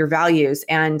to your values,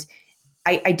 and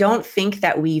I don't think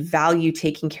that we value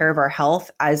taking care of our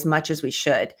health as much as we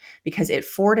should, because it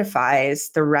fortifies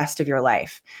the rest of your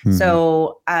life. Mm-hmm.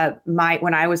 So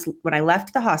when I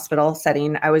left the hospital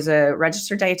setting, I was a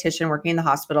registered dietitian working in the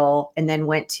hospital, and then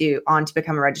went on to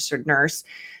become a registered nurse.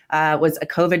 Was a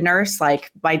COVID nurse. Like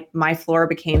my floor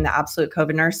became the absolute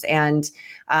COVID nurse. And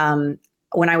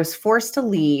when I was forced to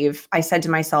leave, I said to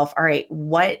myself, all right,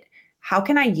 how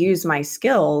can I use my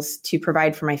skills to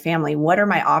provide for my family? What are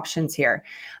my options here?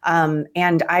 And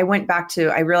I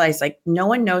realized like no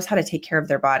one knows how to take care of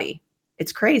their body.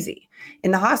 It's crazy.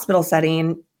 In the hospital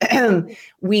setting,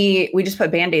 we just put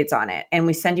Band-Aids on it, and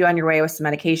we send you on your way with some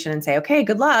medication and say, okay,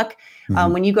 good luck.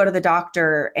 Mm-hmm. When you go to the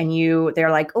doctor and they're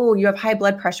like, oh, you have high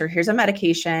blood pressure. Here's a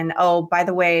medication. Oh, by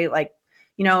the way, like,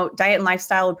 diet and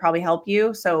lifestyle would probably help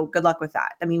you. So good luck with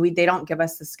that. I mean, they don't give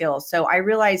us the skills. So I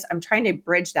realize I'm trying to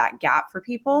bridge that gap for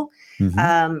people,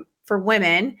 mm-hmm. For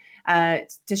women,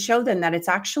 to show them that it's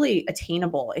actually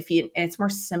attainable. And it's more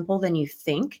simple than you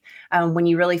think. When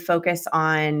you really focus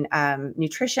on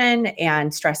nutrition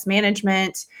and stress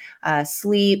management,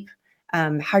 sleep,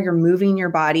 how you're moving your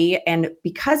body. And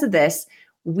because of this,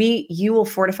 you will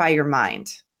fortify your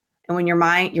mind. And when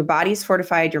your body is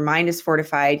fortified, your mind is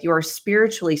fortified, you are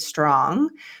spiritually strong,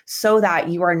 so that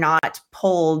you are not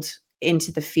pulled into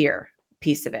the fear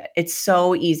piece of it. It's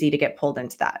so easy to get pulled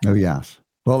into that. Oh, yes.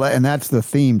 Well, and that's the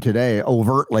theme today,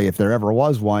 overtly, if there ever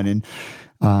was one. And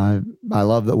I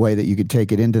love the way that you could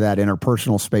take it into that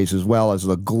interpersonal space as well as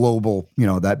the global,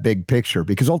 that big picture,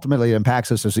 because ultimately it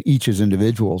impacts us as each as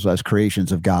individuals, as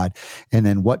creations of God. And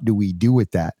then what do we do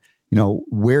with that?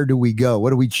 Where do we go? What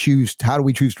do we choose? How do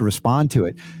we choose to respond to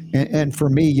it? And for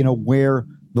me, where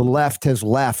the left has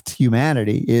left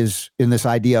humanity is in this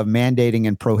idea of mandating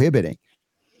and prohibiting.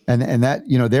 And that,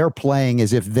 they're playing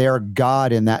as if they're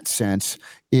God in that sense,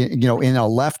 in a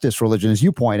leftist religion, as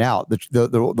you point out,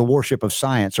 the worship of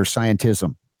science or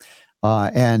scientism.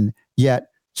 And yet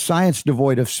science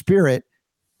devoid of spirit,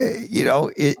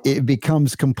 it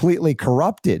becomes completely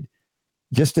corrupted.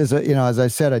 Just as as I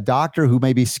said, a doctor who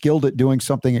may be skilled at doing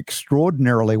something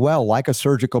extraordinarily well, like a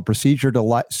surgical procedure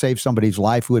to save somebody's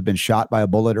life who had been shot by a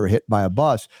bullet or hit by a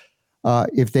bus,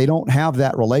 if they don't have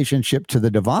that relationship to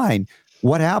the divine,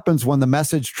 what happens when the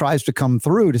message tries to come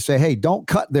through to say, hey, don't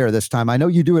cut there this time? I know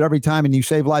you do it every time and you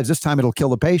save lives. This time it'll kill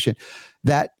the patient.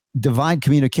 That divine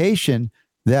communication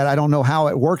that I don't know how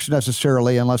it works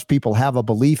necessarily unless people have a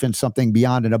belief in something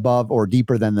beyond and above or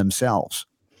deeper than themselves.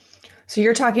 So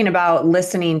you're talking about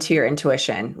listening to your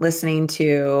intuition, listening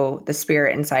to the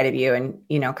spirit inside of you and,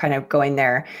 kind of going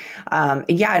there. And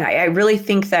I really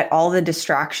think that all the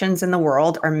distractions in the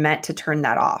world are meant to turn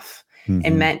that off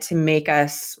and meant to make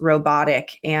us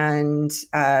robotic and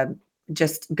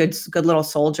just good little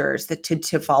soldiers that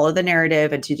to follow the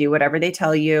narrative and to do whatever they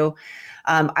tell you.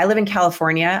 I live in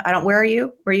California. Where are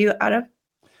you? Where are you out of?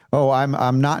 Oh,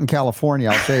 I'm not in California.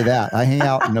 I'll say that. I hang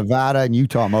out in Nevada and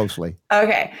Utah mostly.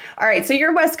 Okay. All right. So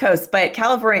you're West Coast, but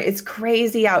California, it's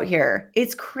crazy out here.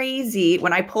 It's crazy.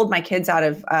 When I pulled my kids out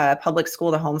of public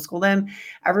school to homeschool them,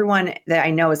 everyone that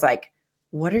I know is like,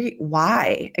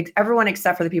 why? Everyone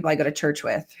except for the people I go to church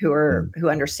with who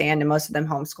understand, and most of them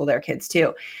homeschool their kids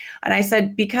too. And I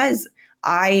said, because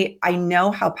I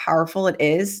know how powerful it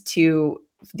is to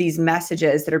these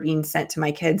messages that are being sent to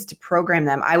my kids to program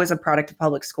them. I was a product of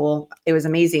public school. It was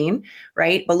amazing,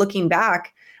 right? But looking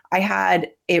back,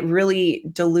 it really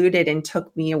diluted and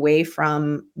took me away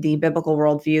from the biblical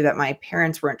worldview that my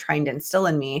parents weren't trying to instill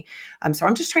in me. So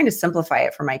I'm just trying to simplify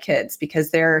it for my kids,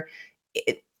 because whoever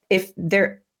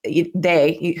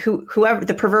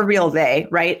the proverbial they,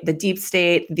 right? The deep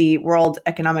state, the World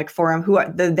Economic Forum,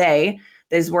 the they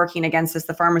is working against us,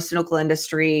 the pharmaceutical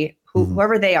industry,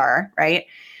 whoever they are, right?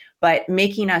 But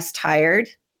making us tired,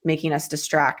 making us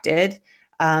distracted,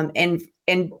 and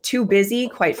too busy,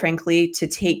 quite frankly, to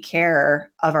take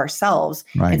care of ourselves.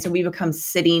 Right. And so we become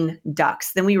sitting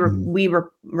ducks. Then we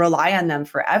rely on them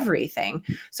for everything.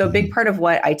 So a big part of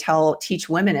what I teach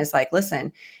women is like,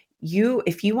 listen,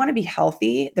 if you want to be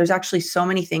healthy, there's actually so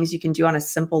many things you can do on a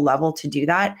simple level to do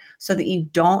that, so that you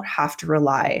don't have to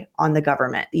rely on the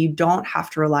government. You don't have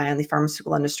to rely on the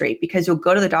pharmaceutical industry, because you'll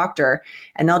go to the doctor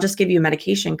and they'll just give you a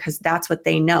medication because that's what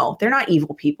they know. They're not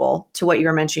evil people, to what you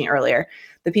were mentioning earlier.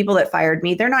 The people that fired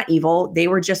me, they're not evil. They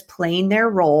were just playing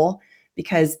their role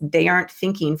because they aren't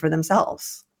thinking for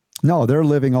themselves. No, they're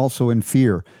living also in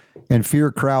fear, and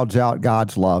fear crowds out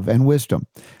God's love and wisdom.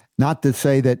 Not to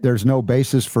say that there's no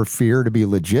basis for fear to be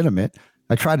legitimate.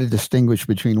 I try to distinguish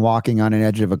between walking on an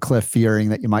edge of a cliff, fearing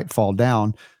that you might fall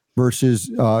down, versus,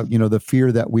 the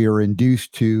fear that we are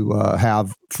induced to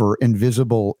have for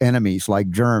invisible enemies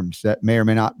like germs that may or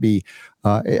may not be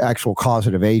actual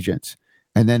causative agents.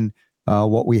 And then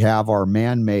what we have are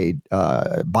man-made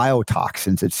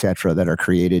biotoxins, et cetera, that are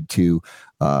created to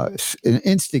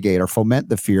instigate or foment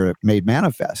the fear made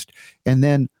manifest. And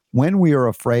then when we are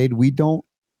afraid, we don't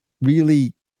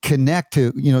really connect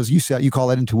to, as you said, you call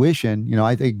it intuition.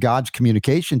 I think God's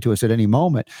communication to us at any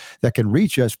moment that can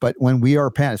reach us. But when we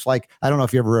are panicked, it's like, I don't know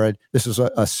if you ever read, this is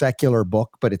a secular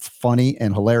book, but it's funny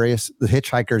and hilarious, The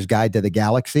Hitchhiker's Guide to the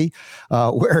Galaxy,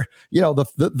 where,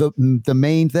 the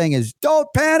main thing is don't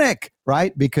panic,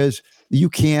 right? Because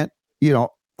you can't,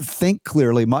 think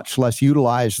clearly, much less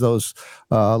utilize those,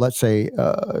 let's say,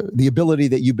 the ability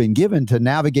that you've been given to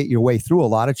navigate your way through a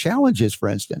lot of challenges, for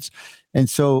instance. And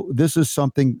so this is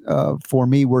something for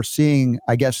me, we're seeing,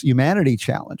 I guess, humanity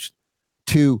challenged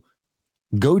to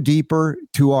go deeper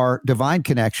to our divine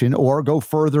connection or go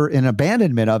further in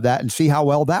abandonment of that and see how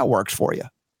well that works for you.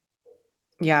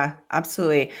 Yeah,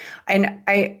 absolutely. And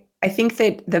I think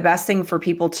that the best thing for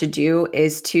people to do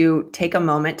is to take a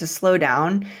moment to slow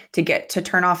down, to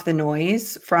turn off the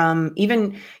noise from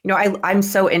even, I'm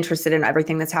so interested in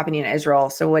everything that's happening in Israel.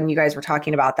 So when you guys were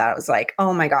talking about that, it was like,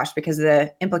 oh my gosh, because of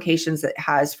the implications it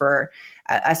has for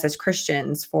us as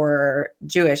Christians, for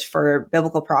Jewish, for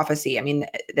biblical prophecy. I mean,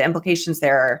 the implications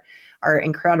there are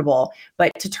incredible.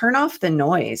 But to turn off the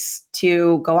noise,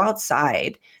 to go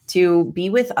outside, to be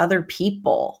with other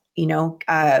people,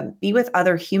 be with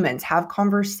other humans, have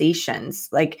conversations.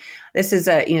 Like this is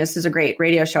a great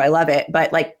radio show. I love it.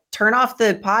 But like turn off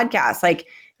the podcast, like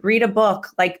read a book,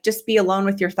 like just be alone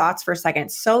with your thoughts for a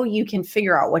second so you can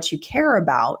figure out what you care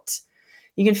about.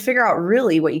 You can figure out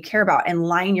really what you care about and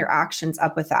line your actions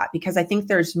up with that, because I think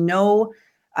there's no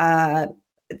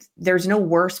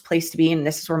worse place to be. And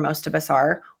this is where most of us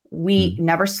are. We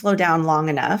never slow down long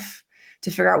enough to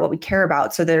figure out what we care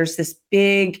about. So there's this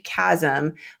big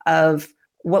chasm of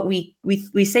what we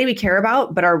say we care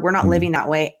about, but we're not living that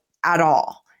way at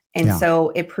all. And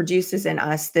so it produces in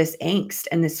us this angst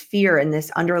and this fear and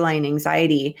this underlying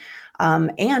anxiety.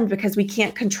 And because we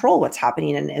can't control what's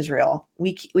happening in Israel,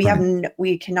 we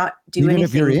cannot do anything. Even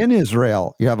if you're in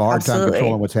Israel, you have a hard time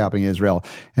controlling what's happening in Israel.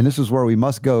 And this is where we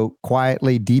must go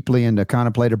quietly, deeply into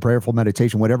contemplative, prayerful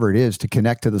meditation, whatever it is, to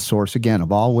connect to the source again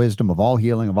of all wisdom, of all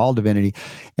healing, of all divinity,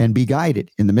 and be guided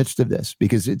in the midst of this,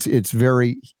 because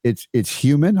it's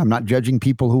human. I'm not judging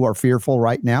people who are fearful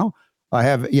right now. I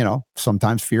have,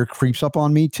 sometimes fear creeps up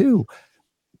on me too.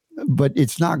 But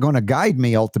it's not going to guide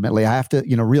me ultimately. I have to,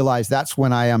 realize that's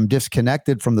when I am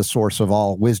disconnected from the source of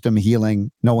all wisdom, healing,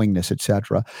 knowingness,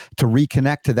 etc. To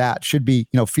reconnect to that should be,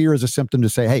 fear is a symptom to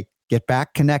say, hey, get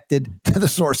back connected to the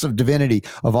source of divinity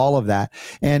of all of that.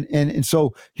 And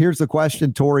so here's the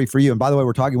question, Tori, for you. And by the way,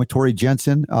 we're talking with Tori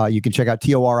Jensen. You can check out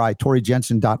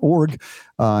torijensen.org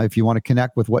if you want to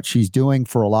connect with what she's doing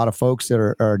for a lot of folks that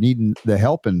are needing the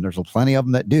help. And there's plenty of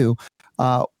them that do.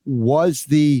 Was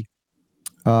the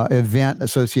event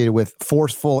associated with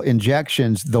forceful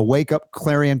injections the wake-up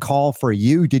clarion call for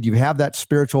you? Did you have that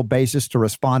spiritual basis to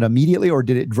respond immediately, or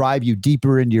did it drive you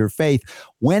deeper into your faith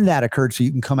when that occurred so you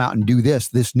can come out and do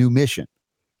this new mission?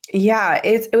 Yeah,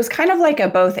 it was kind of like a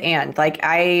both and. Like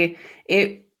I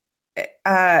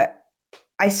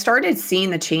started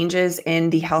seeing the changes in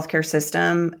the healthcare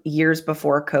system years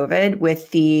before COVID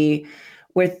with the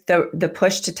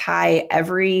push to tie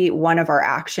every one of our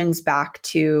actions back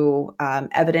to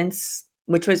evidence,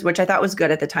 which I thought was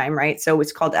good at the time, right? So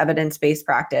it's called evidence-based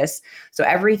practice. So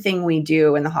everything we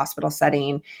do in the hospital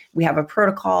setting, we have a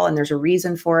protocol and there's a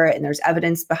reason for it and there's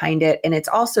evidence behind it. And it's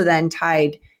also then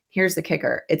tied, here's the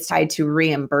kicker, it's tied to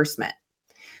reimbursement.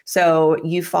 So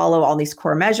you follow all these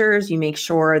core measures, you make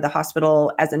sure the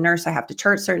hospital, as a nurse, I have to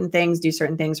chart certain things, do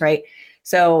certain things, right?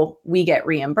 So we get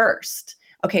reimbursed.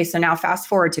 Okay, so now fast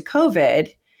forward to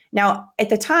COVID. Now, at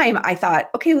the time, I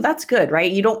thought, okay, well, that's good,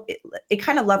 right? It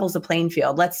kind of levels the playing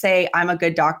field. Let's say I'm a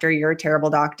good doctor, you're a terrible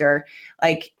doctor.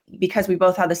 Like, because we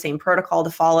both have the same protocol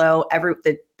to follow,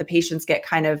 the patients get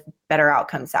kind of better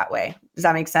outcomes that way. Does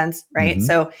that make sense, right? Mm-hmm.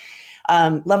 So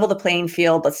level the playing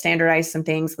field, let's standardize some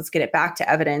things, let's get it back to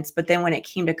evidence. But then when it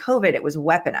came to COVID, it was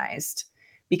weaponized.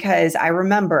 Because I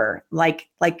remember, I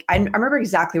remember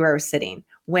exactly where I was sitting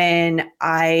when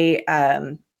I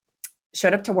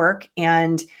showed up to work,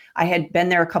 and I had been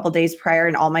there a couple of days prior,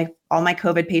 and all my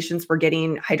COVID patients were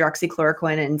getting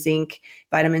hydroxychloroquine and zinc,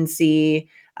 vitamin C.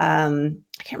 I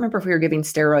can't remember if we were giving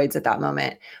steroids at that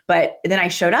moment, but then I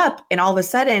showed up, and all of a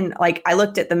sudden, I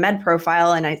looked at the med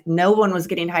profile, and no one was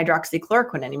getting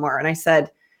hydroxychloroquine anymore, and I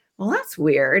said, well, that's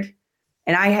weird.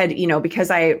 And I had,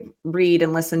 because I read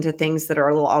and listen to things that are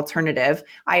a little alternative,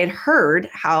 I had heard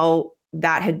how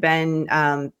that had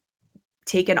been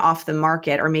taken off the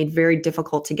market or made very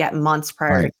difficult to get months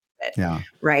prior to it. Yeah.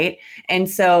 Right. And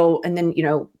then,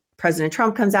 President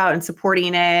Trump comes out and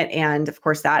supporting it. And of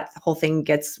course, that whole thing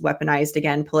gets weaponized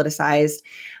again, politicized.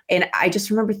 And I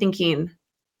just remember thinking,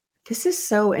 this is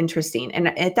so interesting.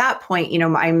 And at that point,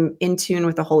 I'm in tune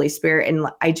with the Holy Spirit, and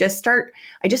I just start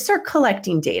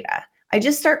collecting data. I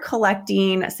just start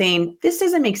collecting, saying, this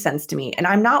doesn't make sense to me. And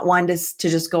I'm not one to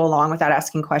just go along without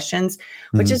asking questions,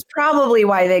 which is probably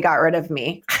why they got rid of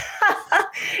me.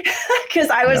 Because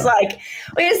I was like,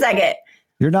 wait a second.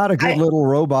 You're not a good little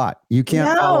robot. You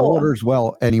can't follow orders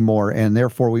well anymore. And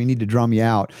therefore, we need to drum you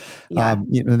out. Yeah.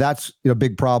 That's a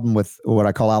big problem with what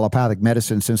I call allopathic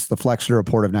medicine since the Flexner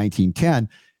Report of 1910.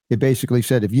 It basically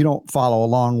said, if you don't follow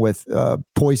along with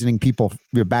poisoning people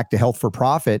back to health for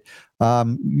profit,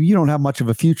 you don't have much of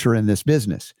a future in this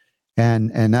business.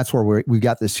 And that's where we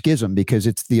got this schism, because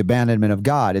it's the abandonment of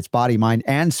God. It's body, mind,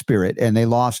 and spirit. And they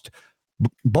lost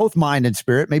both mind and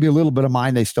spirit. Maybe a little bit of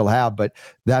mind they still have, but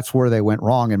that's where they went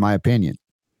wrong, in my opinion.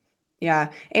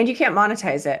 Yeah. And you can't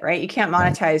monetize it, right? You can't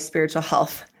monetize spiritual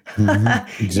health.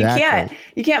 Mm-hmm. Exactly.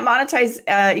 You can't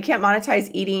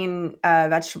monetize eating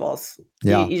vegetables.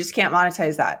 Yeah. You just can't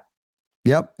monetize that.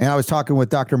 Yep. And I was talking with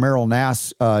Dr. Merrill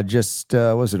Nass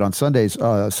was it on Sundays,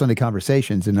 Sunday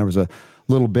Conversations, and there was a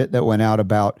little bit that went out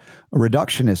about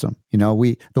reductionism.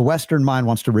 The Western mind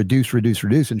wants to reduce.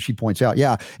 And she points out,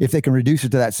 if they can reduce it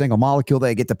to that single molecule,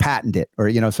 they get to patent it or,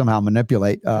 somehow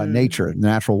manipulate nature, the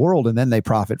natural world, and then they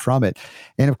profit from it.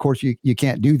 And of course, you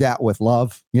can't do that with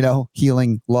love,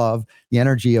 healing love, the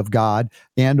energy of God,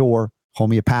 and or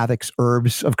homeopathics,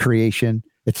 herbs of creation,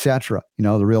 etc.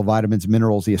 The real vitamins,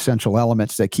 minerals, the essential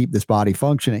elements that keep this body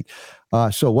functioning.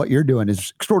 So what you're doing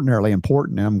is extraordinarily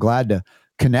important, and I'm glad to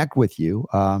connect with you.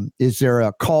 Is there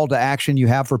a call to action you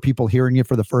have for people hearing you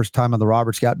for the first time on the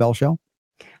Robert Scott Bell Show?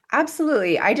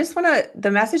 Absolutely.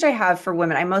 The message I have for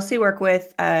women, I mostly work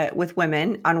with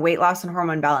women on weight loss and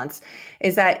hormone balance,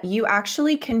 is that you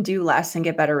actually can do less and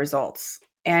get better results.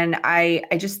 And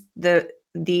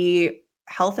the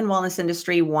health and wellness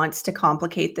industry wants to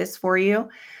complicate this for you.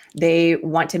 They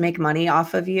want to make money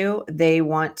off of you. They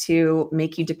want to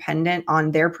make you dependent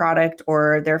on their product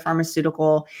or their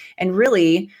pharmaceutical. And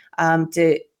really,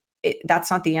 that's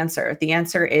not the answer. The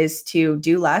answer is to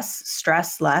do less,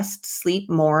 stress less, sleep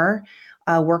more,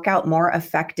 work out more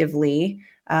effectively,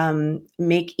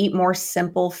 eat more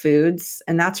simple foods.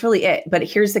 And that's really it. But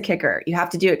here's the kicker. You have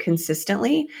to do it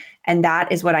consistently. And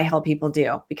that is what I help people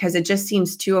do, because it just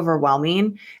seems too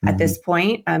overwhelming at this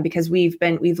point, because we've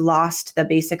lost the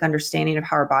basic understanding of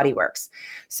how our body works.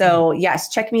 So yes,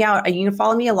 check me out. You can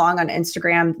follow me along on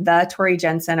Instagram, the Tori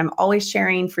Jensen. I'm always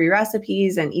sharing free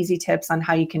recipes and easy tips on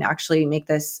how you can actually make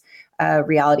this a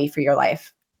reality for your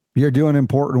life. You're doing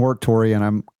important work, Tori, and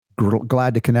I'm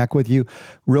glad to connect with you.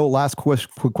 Real last quick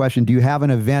question. Do you have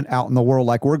an event out in the world?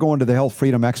 Like, we're going to the Health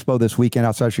Freedom Expo this weekend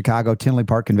outside Chicago, Tinley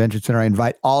Park Convention Center. I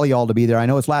invite all of y'all to be there. I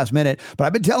know it's last minute, but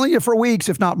I've been telling you for weeks,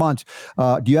 if not months.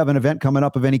 Do you have an event coming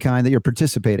up of any kind that you're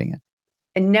participating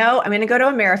in? No, I'm going to go to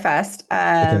AmeriFest,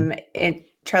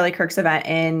 Charlie Kirk's event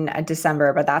in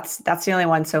December, but that's the only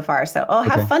one so far. So,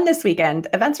 have fun this weekend.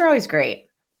 Events are always great.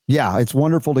 Yeah, it's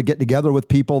wonderful to get together with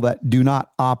people that do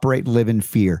not live in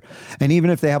fear. And even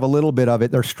if they have a little bit of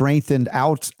it, they're strengthened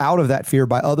out of that fear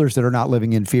by others that are not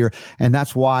living in fear. And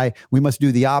that's why we must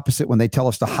do the opposite when they tell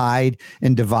us to hide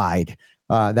and divide.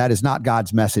 That is not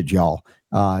God's message, y'all.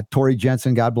 Tori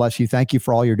Jensen, God bless you. Thank you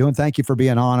for all you're doing. Thank you for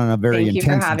being on a very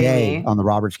intense day on the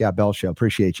Robert Scott Bell Show.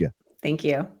 Appreciate you. Thank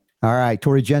you. All right,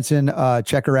 Tori Jensen,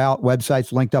 check her out.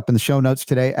 Website's linked up in the show notes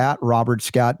today at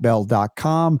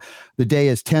robertscottbell.com. The day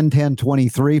is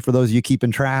 10/10/23. For those of you keeping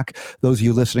track, those of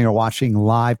you listening or watching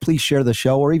live, please share the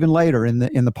show, or even later in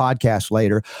the podcast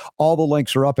later. All the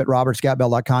links are up at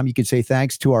robertscottbell.com. You can say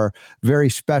thanks to our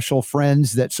very special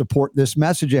friends that support this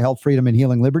message of health, freedom, and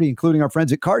healing liberty, including our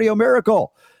friends at Cardio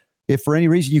Miracle. If for any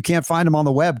reason you can't find them on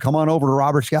the web, come on over to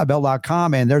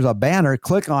robertscottbell.com, and there's a banner.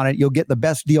 Click on it. You'll get the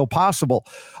best deal possible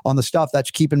on the stuff that's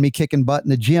keeping me kicking butt in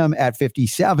the gym at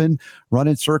 57,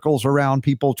 running circles around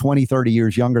people 20, 30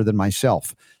 years younger than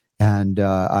myself. And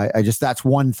that's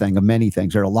one thing of many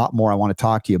things. There are a lot more I want to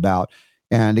talk to you about.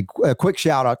 And a quick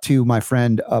shout out to my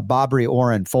friend Bobri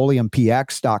Oren,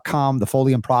 FoliumPX.com, the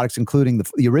Folium products, including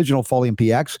the original Folium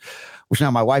PX, which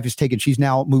now my wife has taken. She's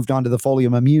now moved on to the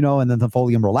Folium Immuno and then the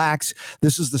Folium Relax.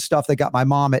 This is the stuff that got my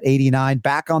mom at 89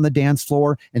 back on the dance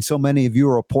floor. And so many of you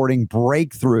are reporting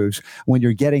breakthroughs when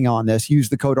you're getting on this. Use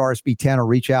the code RSB10 or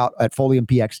reach out at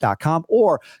FoliumPX.com,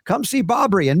 or come see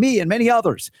Bobri and me and many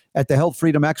others at the Health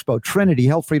Freedom Expo, Trinity,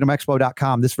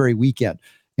 HealthFreedomExpo.com this very weekend.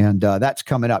 And that's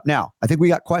coming up. Now, I think we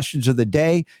got questions of the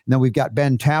day. And then we've got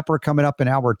Ben Tapper coming up in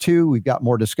hour 2. We've got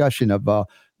more discussion of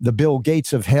the Bill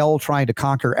Gates of hell trying to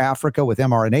conquer Africa with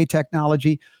mRNA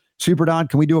technology. Super Don,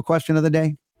 can we do a question of the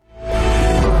day?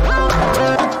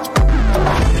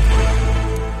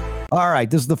 All right.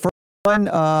 This is the first one.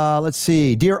 Let's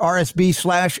see. Dear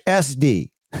RSB/SD.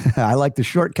 I like the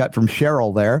shortcut from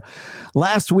Cheryl there.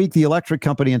 Last week, the electric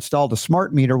company installed a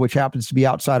smart meter, which happens to be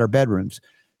outside our bedrooms.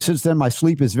 Since then, my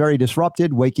sleep is very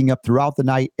disrupted, waking up throughout the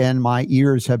night, and my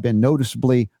ears have been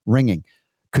noticeably ringing.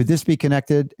 Could this be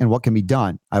connected, and what can be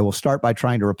done? I will start by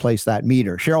trying to replace that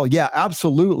meter. Cheryl, yeah,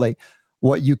 absolutely.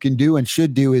 What you can do and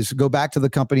should do is go back to the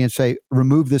company and say,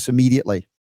 remove this immediately.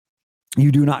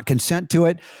 You do not consent to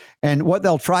it. And what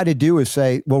they'll try to do is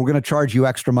say, well, we're going to charge you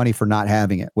extra money for not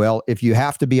having it. Well, if you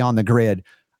have to be on the grid,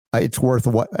 it's worth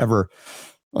whatever,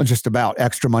 just about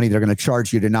extra money they're going to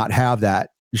charge you to not have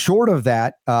that. Short of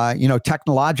that,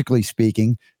 technologically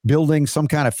speaking, building some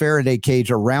kind of Faraday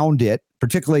cage around it,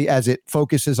 particularly as it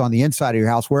focuses on the inside of your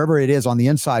house, wherever it is on the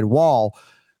inside wall,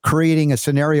 creating a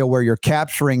scenario where you're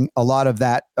capturing a lot of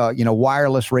that,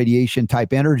 wireless radiation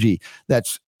type energy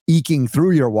that's eking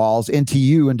through your walls into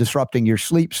you and disrupting your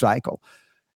sleep cycle.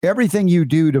 everything you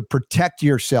do to protect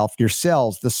yourself, your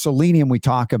cells, the selenium we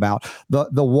talk about,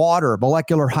 the water,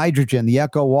 molecular hydrogen, the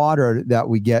eco water that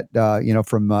we get,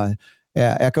 from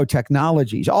Eco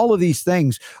Technologies, all of these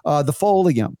things, the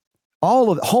folium,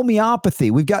 all of homeopathy.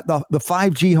 We've got the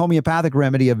 5G homeopathic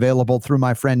remedy available through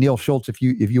my friend Neil Schultz. If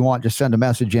you want, just send a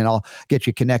message in. I'll get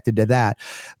you connected to that.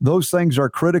 Those things are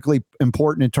critically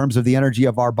important in terms of the energy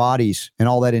of our bodies and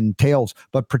all that entails.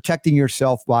 But protecting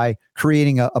yourself by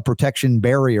creating a protection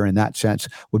barrier in that sense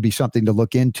would be something to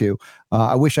look into.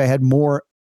 I wish I had more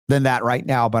than that right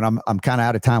now, but I'm kind of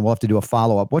out of time. We'll have to do a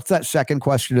follow-up. What's that second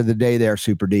question of the day there,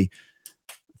 Super D?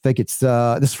 I think it's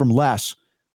this is from Les.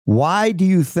 Why do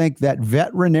you think that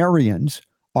veterinarians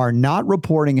are not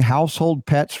reporting household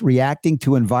pets reacting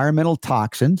to environmental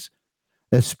toxins,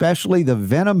 especially the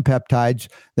venom peptides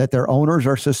that their owners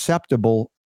are susceptible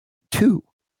to?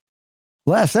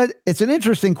 Les, it's an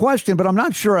interesting question, but I'm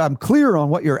not sure I'm clear on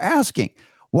what you're asking.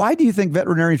 Why do you think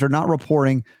veterinarians are not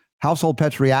reporting household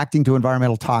pets reacting to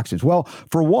environmental toxins? Well,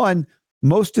 for one,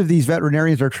 most of these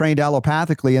veterinarians are trained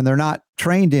allopathically, and they're not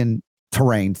trained in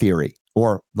terrain theory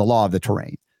or the law of the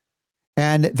terrain.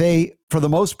 And they, for the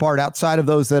most part, outside of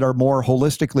those that are more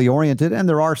holistically oriented, and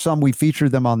there are some, we feature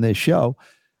them on this show,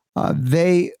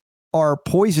 they are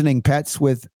poisoning pets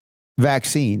with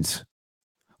vaccines,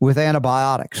 with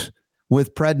antibiotics,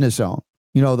 with prednisone,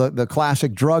 the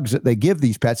classic drugs that they give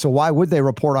these pets. So why would they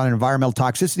report on environmental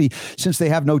toxicity since they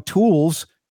have no tools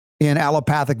in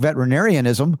allopathic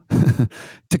veterinarianism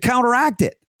to counteract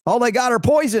it? All they got are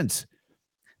poisons.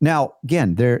 Now,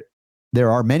 again, there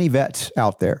are many vets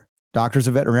out there, doctors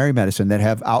of veterinary medicine, that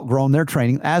have outgrown their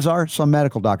training, as are some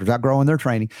medical doctors outgrowing their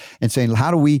training, and saying,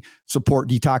 how do we support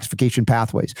detoxification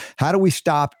pathways? How do we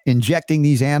stop injecting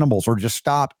these animals or just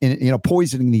stop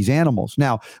poisoning these animals?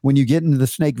 Now, when you get into the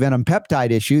snake venom peptide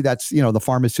issue, that's the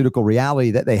pharmaceutical reality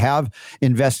that they have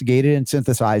investigated and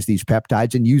synthesized these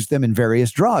peptides and used them in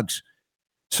various drugs.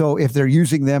 So if they're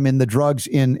using them in the drugs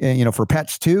for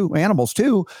pets too, animals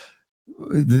too,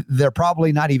 they're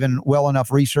probably not even well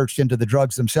enough researched into the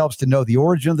drugs themselves to know the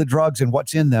origin of the drugs and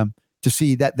what's in them to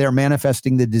see that they're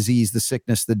manifesting the disease, the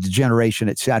sickness, the degeneration,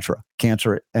 etc.,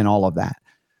 cancer, and all of that.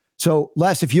 So,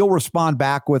 Les, if you'll respond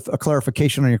back with a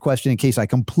clarification on your question in case I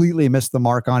completely missed the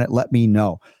mark on it, let me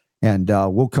know. And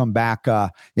we'll come back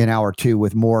in hour two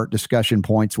with more discussion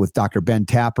points with Dr. Ben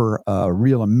Tapper, a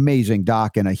real amazing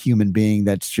doc and a human being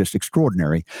that's just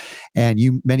extraordinary.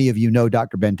 And many of you know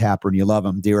Dr. Ben Tapper and you love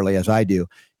him dearly, as I do,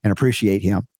 and appreciate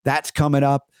him. That's coming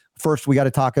up. First, we got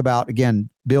to talk about, again,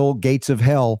 Bill Gates of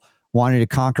Hell wanting to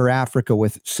conquer Africa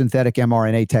with synthetic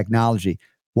mRNA technology.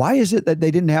 Why is it that they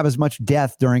didn't have as much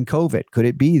death during COVID? Could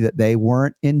it be that they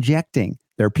weren't injecting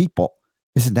their people?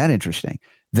 Isn't that interesting?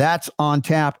 That's on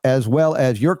tap, as well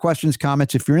as your questions,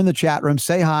 comments. If you're in the chat room,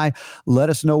 say hi. Let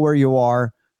us know where you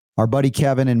are. Our buddy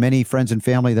Kevin and many friends and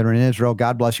family that are in Israel,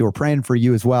 God bless you. We're praying for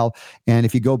you as well. And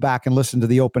if you go back and listen to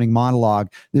the opening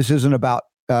monologue, this isn't about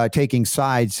taking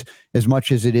sides as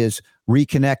much as it is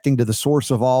reconnecting to the source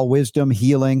of all wisdom,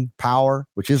 healing, power,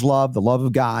 which is love, the love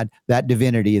of God. That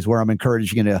divinity is where I'm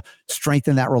encouraging you to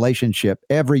strengthen that relationship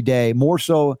every day, more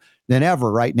so than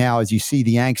ever right now, as you see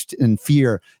the angst and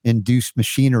fear-induced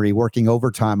machinery working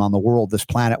overtime on the world, this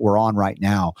planet we're on right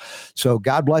now. So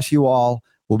God bless you all.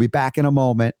 We'll be back in a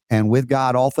moment. And with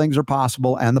God, all things are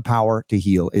possible, and the power to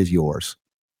heal is yours.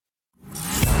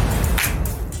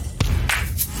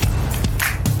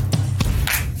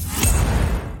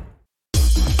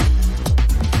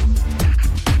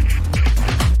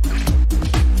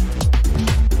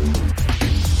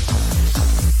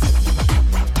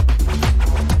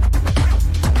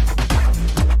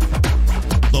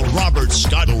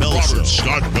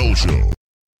 Scott Bell Show.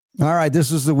 All right,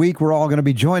 this is the week we're all going to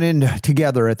be joining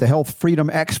together at the Health Freedom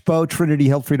Expo,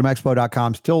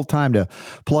 TrinityHealthFreedomExpo.com. Still time to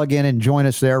plug in and join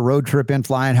us there. Road trip, in,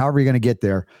 flying, however you're going to get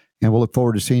there. And we'll look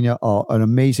forward to seeing you an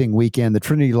amazing weekend. The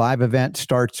Trinity Live event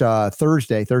starts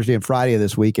Thursday and Friday of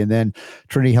this week. And then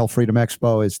Trinity Health Freedom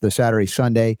Expo is the Saturday,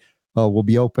 Sunday. We'll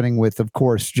be opening with, of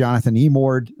course, Jonathan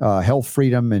Emord, Health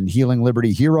Freedom and Healing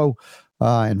Liberty hero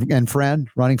and friend,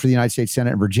 running for the United States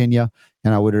Senate in Virginia.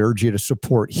 And I would urge you to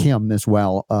support him as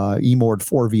well.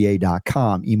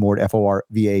 emord4va.com,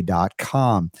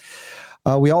 emord4va.com.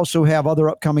 We also have other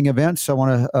upcoming events. I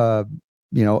want to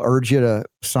urge you to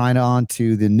sign on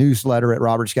to the newsletter at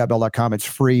robertscottbell.com. It's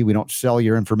free. We don't sell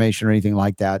your information or anything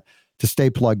like that, to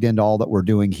stay plugged into all that we're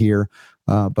doing here.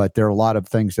 But there are a lot of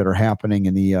things that are happening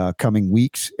in the coming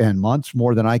weeks and months,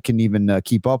 more than I can even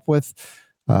keep up with.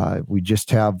 We just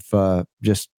have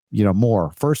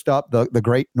more. First up, the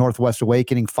Great Northwest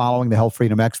Awakening following the Health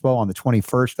Freedom Expo on the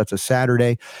 21st. That's a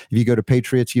Saturday. If you go to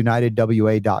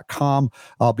patriotsunitedwa.com,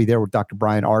 I'll be there with Dr.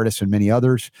 Brian Ardis and many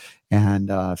others,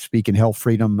 and speaking health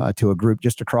freedom to a group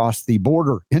just across the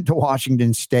border into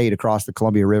Washington State, across the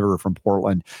Columbia River from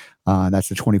Portland. That's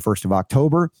the 21st of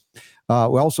October. We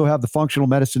also have the Functional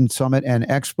Medicine Summit and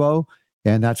Expo,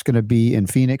 and that's going to be in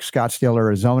Phoenix, Scottsdale,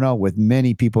 Arizona, with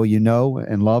many people you know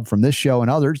and love from this show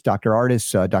and others, Dr.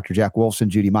 Ardis, Dr. Jack Wolfson,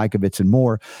 Judy Mikovits, and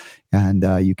more. And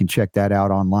you can check that out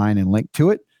online and link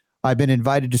to it. I've been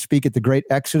invited to speak at the Great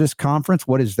Exodus Conference.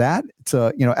 What is that? It's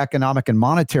a economic and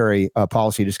monetary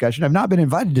policy discussion. I've not been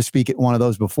invited to speak at one of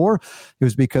those before. It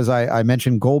was because I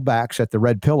mentioned goldbacks at the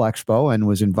Red Pill Expo and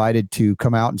was invited to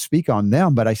come out and speak on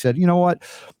them. But I said, you know what?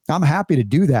 I'm happy to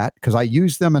do that because I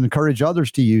use them and encourage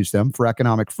others to use them for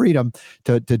economic freedom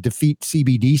to defeat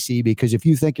CBDC. Because if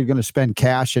you think you're going to spend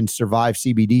cash and survive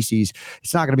CBDCs,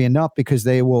 it's not going to be enough because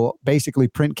they will basically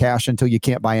print cash until you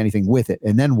can't buy anything with it.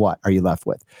 And then what are you left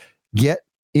with? Get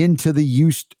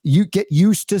used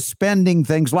to spending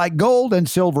things like gold and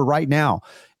silver right now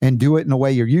and do it in the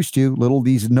way you're used to.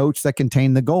 These notes that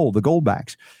contain the gold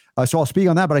backs. So I'll speak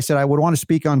on that, but I said I would want to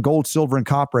speak on gold, silver, and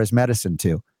copper as medicine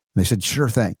too. And they said, sure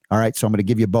thing. All right. So I'm going to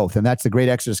give you both. And that's the Great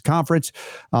Exodus Conference,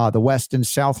 the West and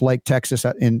South Lake, Texas,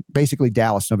 in basically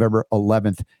Dallas, November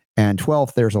 11th and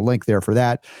 12th. There's a link there for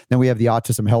that. Then we have the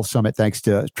Autism Health Summit, thanks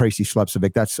to Tracy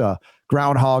Slepcevic. That's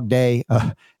Groundhog Day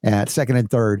at 2nd and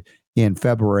 3rd in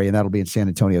February, and that'll be in San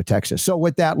Antonio, Texas. So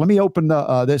with that, let me open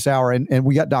this hour, and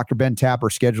we got Dr. Ben Tapper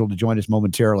scheduled to join us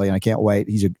momentarily, and I can't wait.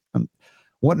 He's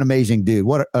what an amazing dude.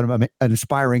 What an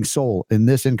inspiring soul in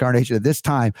this incarnation at this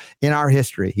time in our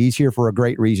history. He's here for a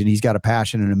great reason. He's got a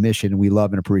passion and a mission we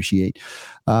love and appreciate.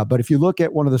 But if you look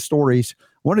at one of the stories,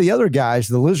 one of the other guys,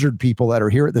 the lizard people that are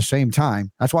here at the same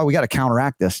time, that's why we got to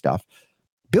counteract this stuff.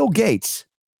 Bill Gates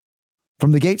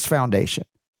from the Gates Foundation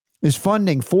is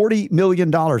funding $40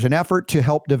 million, an effort to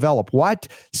help develop what?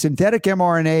 Synthetic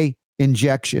mRNA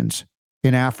injections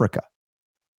in Africa.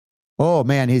 Oh,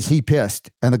 man, is he pissed.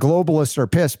 And the globalists are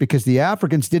pissed because the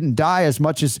Africans didn't die as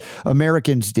much as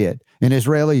Americans did and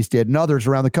Israelis did and others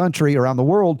around the country, around the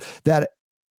world that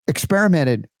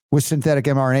experimented with synthetic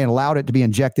mRNA and allowed it to be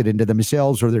injected into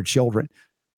themselves or their children.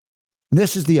 And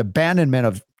this is the abandonment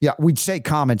of, we'd say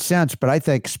common sense, but I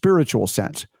think spiritual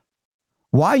sense.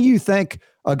 Why you think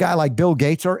a guy like Bill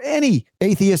Gates or any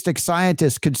atheistic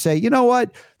scientist could say, you know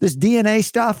what, this DNA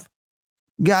stuff,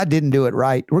 God didn't do it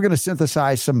right. We're going to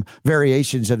synthesize some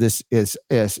variations of this is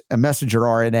a messenger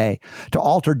RNA to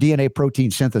alter DNA protein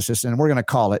synthesis, and we're going to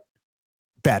call it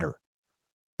better.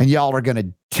 And y'all are going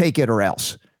to take it or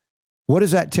else. What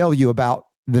does that tell you about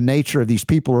the nature of these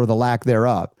people or the lack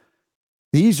thereof?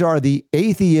 These are the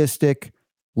atheistic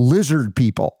lizard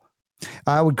people.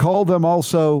 I would call them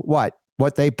also what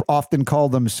they often call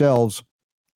themselves,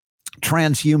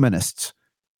 transhumanists,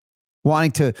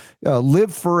 wanting to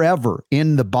live forever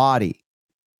in the body.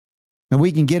 And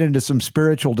we can get into some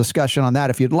spiritual discussion on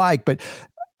that if you'd like, but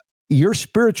your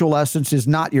spiritual essence is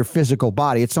not your physical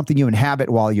body. It's something you inhabit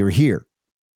while you're here.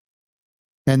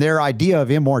 And their idea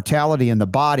of immortality in the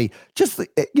body, just,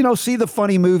 see the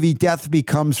funny movie Death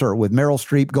Becomes Her with Meryl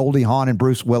Streep, Goldie Hawn, and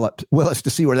Bruce Willis to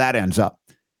see where that ends up.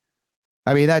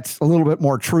 I mean, that's a little bit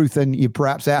more truth than you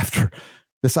perhaps after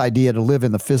this idea to live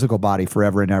in the physical body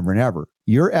forever and ever and ever.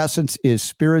 Your essence is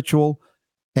spiritual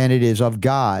and it is of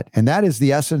God. And that is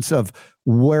the essence of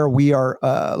where we are,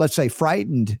 let's say,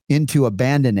 frightened into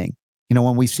abandoning,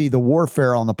 when we see the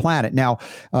warfare on the planet. Now,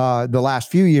 the last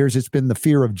few years, it's been the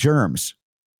fear of germs,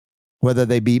 whether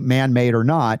they be man-made or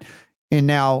not. And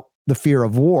now the fear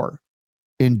of war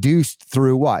induced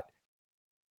through what?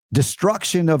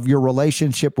 Destruction of your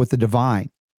relationship with the divine,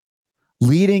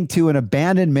 leading to an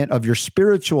abandonment of your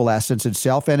spiritual essence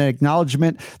itself and an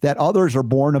acknowledgement that others are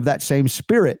born of that same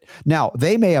spirit. Now,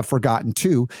 they may have forgotten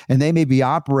too, and they may be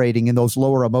operating in those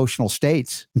lower emotional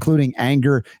states, including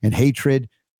anger and hatred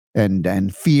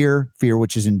and fear,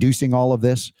 which is inducing all of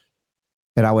this.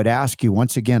 And I would ask you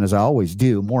once again, as I always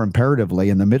do, more imperatively,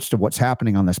 in the midst of what's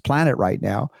happening on this planet right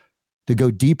now, to go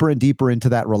deeper and deeper into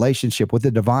that relationship with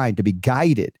the divine, to be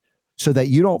guided so that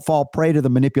you don't fall prey to the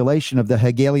manipulation of the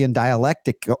Hegelian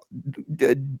dialectic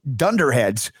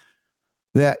dunderheads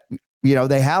that,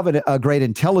 they have a great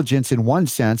intelligence in one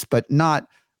sense, but not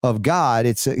of God.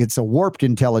 It's a warped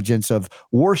intelligence of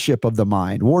worship of the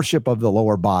mind, worship of the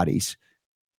lower bodies,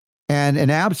 and an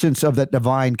absence of that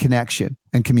divine connection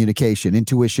and communication,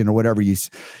 intuition, or whatever you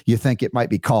think it might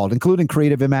be called, including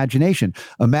creative imagination.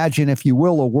 Imagine, if you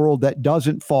will, a world that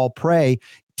doesn't fall prey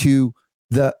to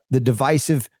the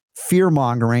divisive fear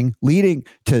mongering, leading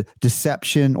to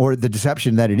deception, or the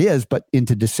deception that it is, but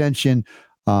into dissension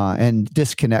and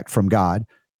disconnect from God.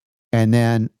 And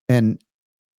then,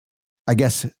 I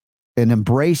guess, an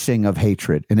embracing of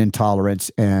hatred and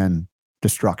intolerance and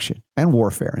destruction and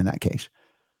warfare in that case.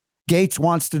 Gates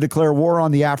wants to declare war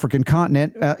on the African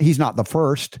continent. He's not the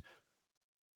first.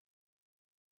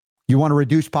 You want to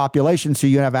reduce population so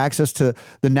you have access to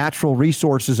the natural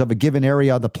resources of a given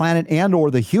area of the planet and or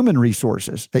the human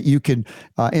resources that you can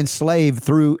enslave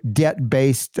through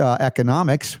debt-based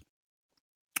economics.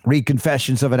 Read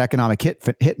Confessions of an Economic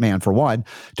Hitman, for one,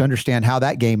 to understand how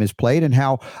that game is played and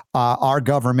how our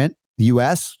government, the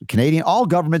U.S., Canadian, all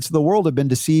governments of the world have been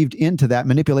deceived into that,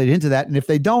 manipulated into that. And if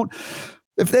they don't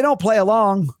play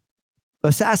along,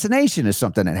 assassination is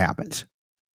something that happens.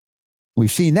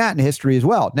 We've seen that in history as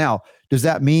well. Now, does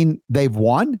that mean they've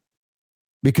won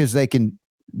because they can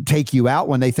take you out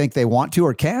when they think they want to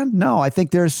or can? No, I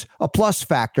think there's a plus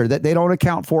factor that they don't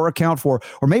account for,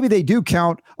 or maybe they do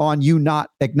count on you not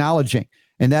acknowledging.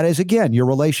 And that is, again, your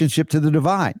relationship to the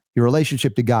divine, your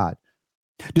relationship to God.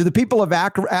 Do the people of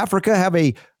Africa have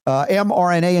a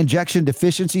mRNA injection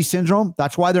deficiency syndrome?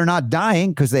 That's why they're not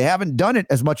dying, because they haven't done it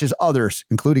as much as others,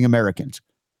 including Americans.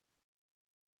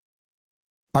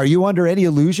 Are you under any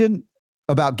illusion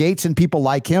about Gates and people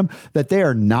like him that they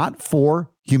are not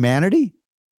for humanity?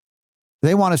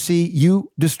 They want to see you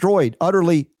destroyed,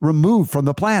 utterly removed from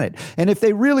the planet. And if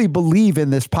they really believe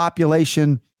in this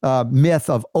population myth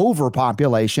of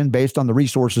overpopulation based on the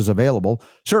resources available,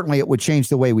 certainly it would change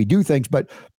the way we do things. But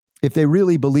if they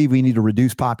really believe we need to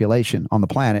reduce population on the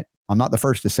planet, I'm not the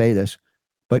first to say this,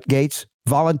 but Gates,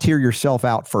 volunteer yourself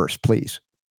out first, please.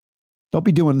 Don't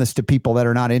be doing this to people that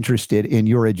are not interested in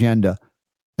your agenda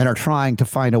and are trying to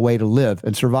find a way to live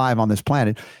and survive on this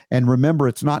planet. And remember,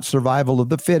 it's not survival of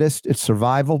the fittest, it's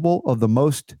survival of the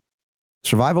most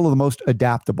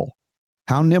adaptable.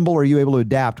 How nimble are you able to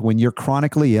adapt when you're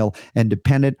chronically ill and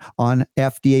dependent on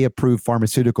FDA-approved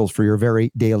pharmaceuticals for your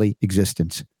very daily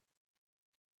existence?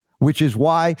 Which is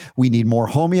why we need more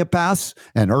homeopaths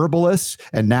and herbalists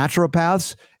and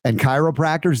naturopaths and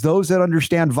chiropractors, those that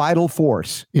understand vital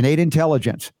force, innate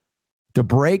intelligence, to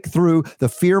break through the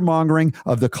fear-mongering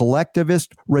of the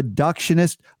collectivist,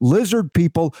 reductionist, lizard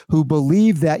people who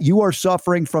believe that you are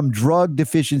suffering from drug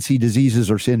deficiency diseases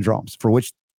or syndromes, for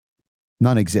which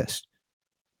none exist.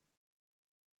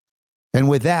 And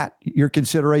with that, your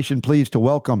consideration, please, to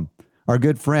welcome our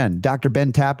good friend, Dr.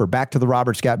 Ben Tapper, back to the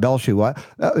Robert Scott Bell Show.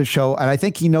 And I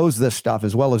think he knows this stuff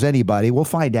as well as anybody. We'll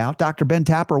find out. Dr. Ben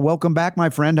Tapper, welcome back, my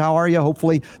friend. How are you?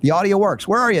 Hopefully the audio works.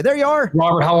 Where are you? There you are.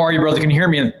 Robert, how are you, brother? Can you hear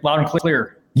me loud and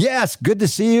clear? Yes, good to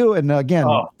see you. And again,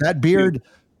 that beard,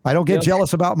 I don't get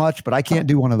jealous about much, but I can't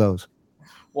do one of those.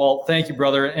 Well, thank you,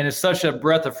 brother. And it's such a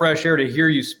breath of fresh air to hear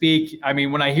you speak. I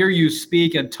mean, when I hear you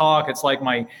speak and talk, it's like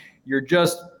you're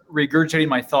just regurgitating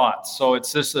my thoughts. So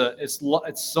it's just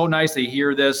it's so nice to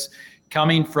hear this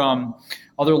coming from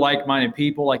other like-minded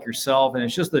people like yourself. And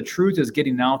it's just the truth is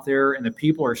getting out there and the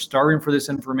people are starving for this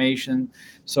information.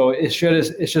 So it's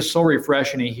just so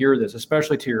refreshing to hear this,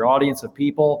 especially to your audience of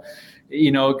people,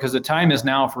 because the time is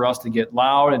now for us to get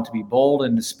loud and to be bold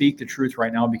and to speak the truth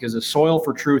right now, because the soil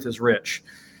for truth is rich.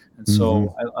 And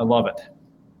so I love it.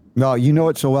 No, you know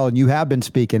it so well, and you have been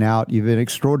speaking out. You've been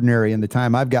extraordinary in the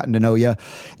time I've gotten to know you,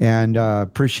 and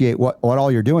appreciate what all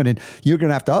you're doing. And you're going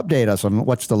to have to update us on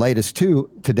what's the latest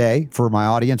today for my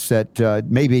audience that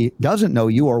maybe doesn't know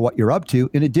you or what you're up to,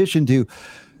 in addition to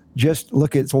just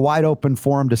look, it's a wide open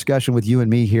forum discussion with you and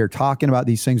me here talking about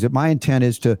these things. That my intent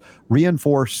is to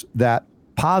reinforce that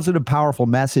positive, powerful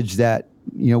message that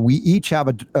we each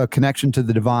have a connection to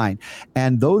the divine,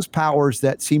 and those powers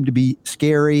that seem to be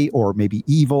scary or maybe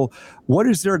evil, what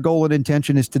is their goal and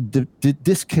intention is to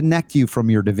disconnect you from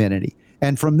your divinity.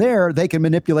 And from there, they can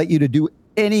manipulate you to do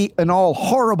any and all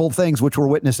horrible things, which we're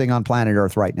witnessing on planet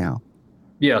Earth right now.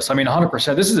 Yes, I mean,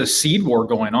 100%. This is a seed war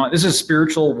going on. This is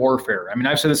spiritual warfare. I mean,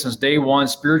 I've said this since day one,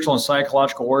 spiritual and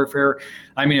psychological warfare.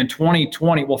 I mean, in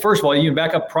 2020, well, first of all, you can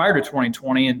back up prior to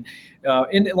 2020, and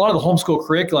in a lot of the homeschool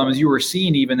curriculum, as you were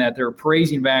seeing even that they're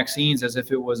praising vaccines as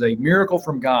if it was a miracle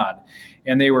from God.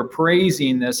 And they were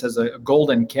praising this as a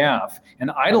golden calf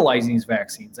and idolizing these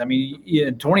vaccines. I mean,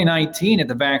 in 2019 at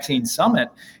the Vaccine Summit,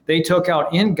 they took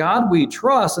out "In God We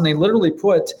Trust," and they literally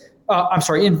put,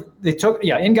 in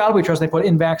God We Trust, they put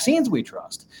 "In vaccines we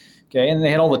trust." Okay, and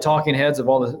they had all the talking heads of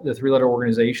all the three-letter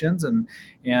organizations, and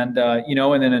then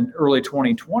in early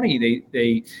 2020,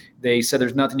 they said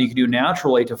there's nothing you can do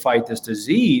naturally to fight this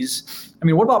disease. I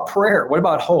mean, what about prayer? What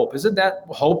about hope? Isn't that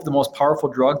hope the most powerful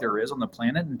drug there is on the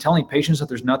planet? And telling patients that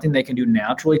there's nothing they can do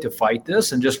naturally to fight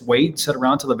this and just wait and sit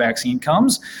around till the vaccine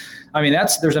comes. I mean,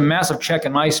 there's a massive check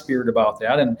in my spirit about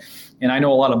that, and I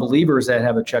know a lot of believers that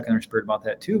have a check in their spirit about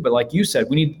that too. But like you said,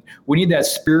 we need that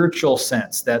spiritual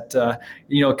sense that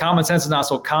common sense is not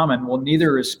so common. Well,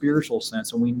 neither is spiritual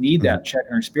sense, and we need that check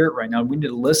in our spirit right now. We need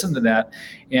to listen to that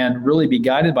and really be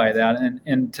guided by that, and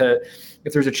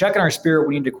if there's a check in our spirit,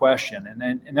 we need to question,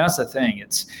 and that's the thing.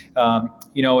 It's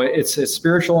it's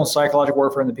spiritual and psychological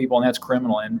warfare in the people, and that's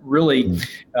criminal. And really,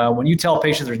 when you tell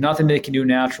patients there's nothing they can do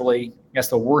naturally, that's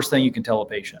the worst thing you can tell a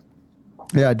patient.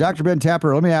 Yeah, Dr. Ben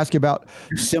Tapper, let me ask you about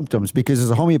symptoms, because as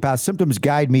a homeopath, symptoms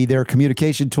guide me. They're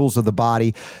communication tools of the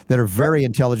body that are very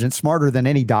intelligent, smarter than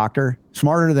any doctor,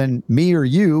 smarter than me or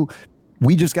you.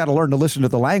 We just got to learn to listen to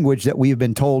the language that we have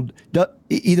been told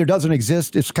either doesn't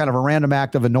exist. It's kind of a random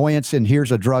act of annoyance, and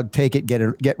here's a drug, take it,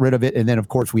 get rid of it. And then, of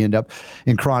course, we end up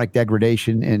in chronic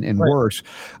degradation and worse.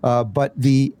 But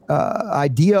the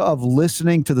idea of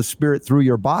listening to the spirit through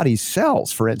your body's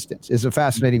cells, for instance, is a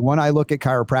fascinating one. I look at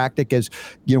chiropractic as,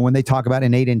 when they talk about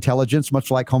innate intelligence,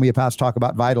 much like homeopaths talk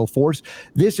about vital force.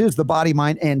 This is the body,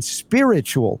 mind, and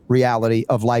spiritual reality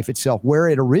of life itself, where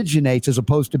it originates, as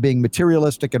opposed to being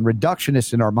materialistic and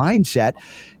reductionist in our mindset.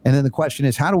 And then the question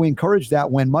is, how do we encourage that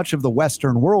when much of the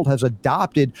Western world has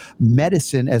adopted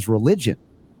medicine as religion?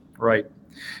 Right.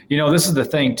 This is the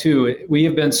thing, too. We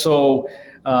have been so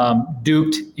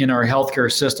duped in our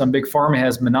healthcare system. Big Pharma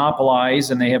has monopolized,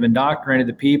 and they have indoctrinated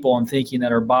the people in thinking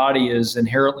that our body is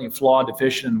inherently flawed,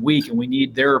 deficient, and weak, and we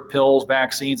need their pills,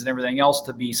 vaccines, and everything else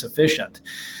to be sufficient.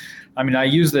 I mean, I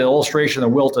use the illustration of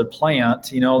the wilted plant.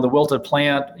 The wilted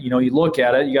plant, you look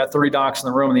at it, you got 30 docs in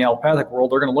the room in the allopathic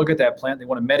world. They're going to look at that plant. They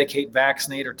want to medicate,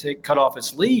 vaccinate, or cut off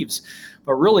its leaves.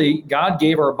 But really, God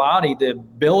gave our body the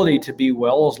ability to be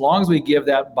well as long as we give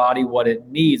that body what it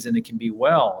needs, and it can be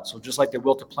well. So just like the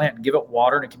wilted plant, give it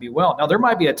water and it can be well. Now, there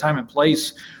might be a time and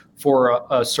place for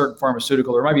a certain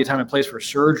pharmaceutical. There might be a time and place for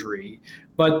surgery,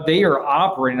 but they are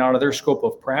operating out of their scope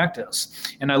of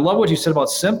practice. And I love what you said about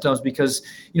symptoms, because,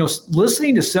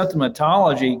 listening to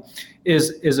symptomatology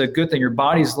is a good thing. Your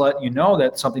body's letting you know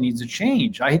that something needs to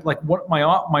change. My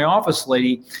office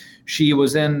lady, she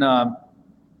was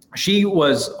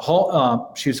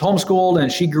homeschooled,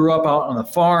 and she grew up out on the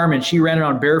farm, and she ran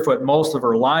around barefoot most of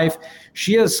her life.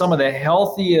 She has some of the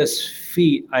healthiest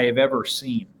feet I have ever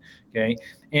seen. Okay.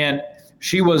 And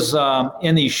she was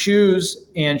in these shoes,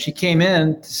 and she came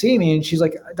in to see me, and she's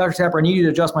like, Dr. Tapper, I need you to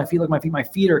adjust my feet. Like, my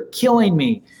feet are killing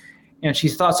me. And she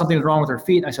thought something was wrong with her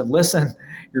feet. And I said, listen,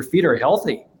 your feet are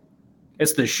healthy.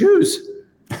 It's the shoes.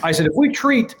 I said, if we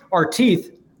treat our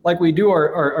teeth like we do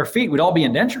our feet, we'd all be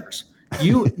indentures.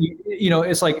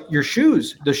 It's like your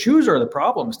shoes. The shoes are the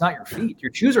problem. It's not your feet.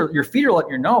 Your feet are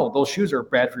letting you know those shoes are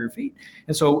bad for your feet.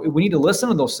 And so we need to listen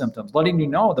to those symptoms, letting you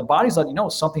know, the body's letting you know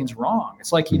something's wrong.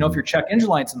 It's like, if your check engine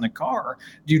light's in the car,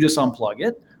 do you just unplug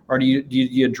it? Or do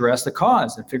you address the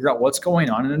cause and figure out what's going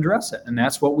on and address it? And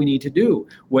that's what we need to do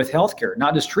with healthcare,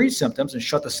 not just treat symptoms and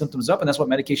shut the symptoms up. And that's what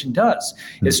medication does.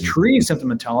 It's treating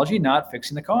symptomatology, not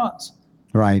fixing the cause.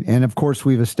 Right. And of course,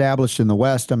 we've established in the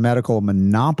West a medical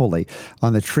monopoly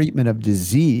on the treatment of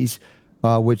disease,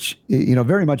 which,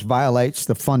 very much violates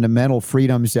the fundamental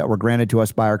freedoms that were granted to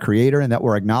us by our Creator and that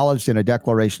were acknowledged in a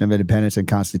Declaration of Independence and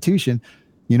Constitution.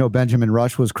 Benjamin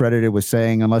Rush was credited with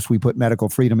saying, unless we put medical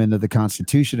freedom into the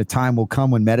Constitution, a time will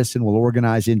come when medicine will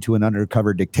organize into an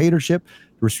undercover dictatorship,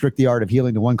 restrict the art of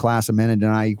healing to one class of men and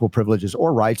deny equal privileges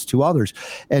or rights to others.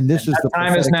 And this is the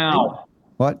time is now.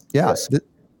 What? Yeah. Yes.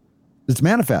 It's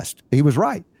manifest. He was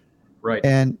right. Right.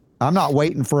 And I'm not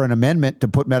waiting for an amendment to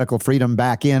put medical freedom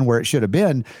back in where it should have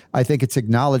been. I think it's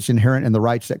acknowledged inherent in the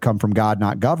rights that come from God,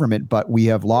 not government. But we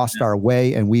have lost our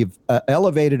way, and we've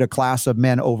elevated a class of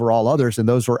men over all others. And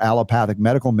those were allopathic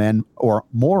medical men or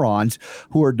morons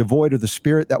who are devoid of the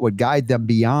spirit that would guide them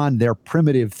beyond their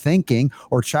primitive thinking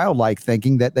or childlike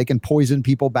thinking that they can poison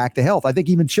people back to health. I think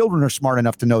even children are smart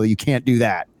enough to know that you can't do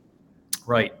that.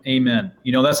 Right. Amen.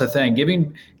 That's the thing,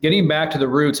 getting back to the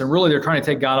roots, and really they're trying to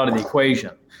take God out of the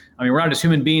equation. I mean, we're not just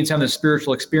human beings having this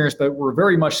spiritual experience, but we're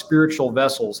very much spiritual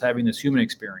vessels having this human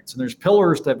experience. And there's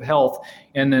pillars to health.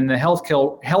 And in the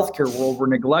healthcare world, we're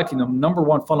neglecting the number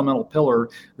one fundamental pillar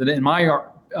that, in my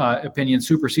opinion,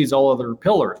 supersedes all other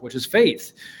pillars, which is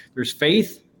faith. There's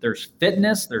faith, there's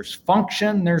fitness, there's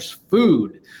function, there's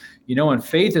food. And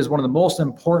faith is one of the most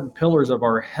important pillars of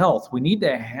our health. We need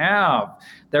to have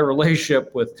that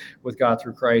relationship with God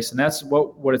through Christ. And that's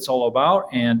what it's all about.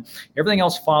 And everything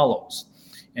else follows.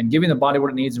 And giving the body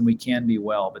what it needs, and we can be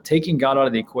well. But taking God out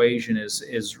of the equation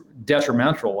is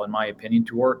detrimental, in my opinion,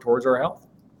 towards our health.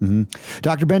 Mm-hmm.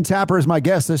 Dr. Ben Tapper is my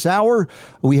guest this hour.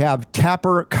 We have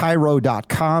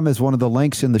tapperchiro.com as one of the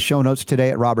links in the show notes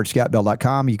today at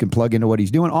robertscottbell.com. You can plug into what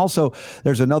he's doing. Also,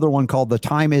 there's another one called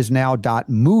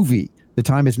thetimeisnow.movie.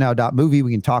 Thetimeisnow.movie.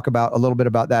 We can talk about a little bit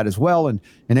about that as well. And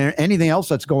anything else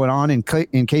that's going on in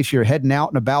case you're heading out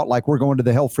and about, like we're going to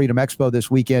the Health Freedom Expo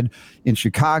this weekend in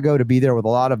Chicago to be there with a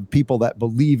lot of people that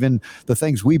believe in the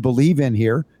things we believe in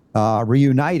here,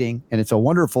 reuniting. And it's a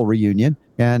wonderful reunion.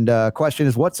 And question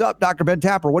is, what's up, Dr. Ben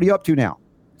Tapper? What are you up to now?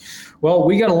 Well,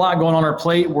 we got a lot going on our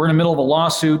plate. We're in the middle of a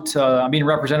lawsuit. I'm being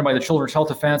represented by the Children's Health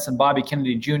Defense and Bobby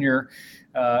Kennedy Jr.,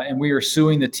 and we are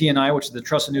suing the TNI, which is the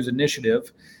Trusted News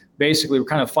Initiative. Basically, we're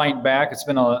kind of fighting back. It's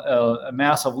been a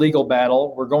massive legal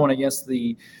battle. We're going against some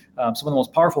of the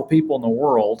most powerful people in the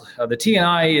world. The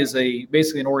TNI is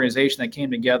basically an organization that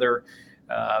came together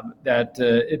that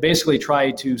it basically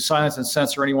tried to silence and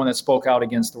censor anyone that spoke out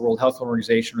against the World Health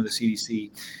Organization or the CDC.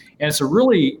 And it's a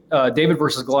really David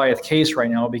versus Goliath case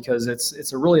right now, because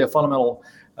it's really a fundamental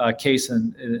case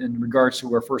in regards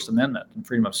to our First Amendment and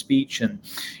freedom of speech, and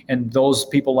those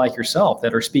people like yourself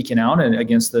that are speaking out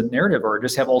against the narrative or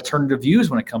just have alternative views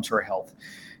when it comes to our health.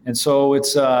 And so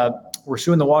we're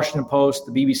suing the Washington Post,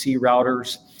 the BBC,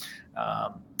 Reuters,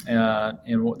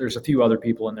 and there's a few other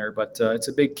people in there, but it's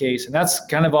a big case, and that's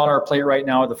kind of on our plate right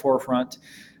now at the forefront.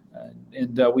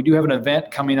 And we do have an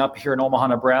event coming up here in Omaha,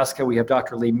 Nebraska. We have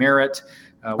Dr. Lee Merritt.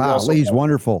 Lee's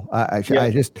wonderful. I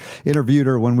just interviewed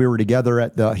her when we were together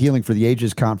at the Healing for the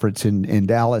Ages conference in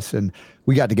Dallas, and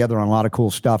we got together on a lot of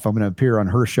cool stuff. I'm going to appear on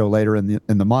her show later in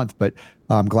the month, but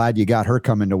I'm glad you got her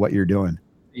coming to what you're doing.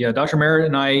 Yeah, Dr. Merritt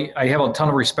and I have a ton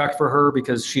of respect for her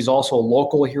because she's also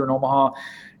local here in Omaha,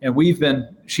 and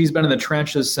she's been in the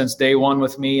trenches since day one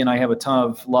with me, and I have a ton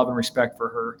of love and respect for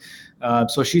her.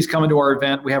 So she's coming to our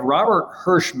event. We have Robert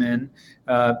Hirschman.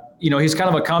 He's kind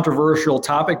of a controversial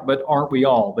topic, but aren't we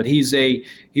all? But he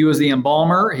was the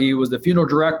embalmer. He was the funeral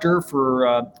director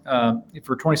for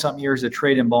 20-something years, a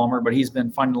trade embalmer, but he's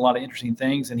been finding a lot of interesting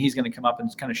things, and he's going to come up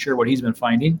and kind of share what he's been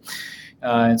finding.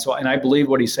 And I believe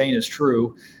what he's saying is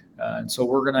true. And so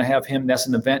we're going to have him. That's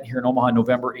an event here in Omaha,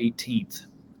 November 18th.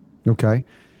 Okay.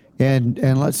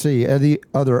 And let's see, the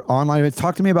other online,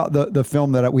 talk to me about the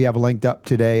film that we have linked up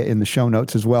today in the show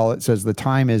notes as well. It says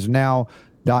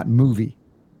thetimeisnow.movie.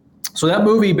 So that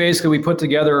movie basically we put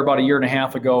together about a year and a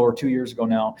half ago or 2 years ago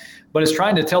now, but it's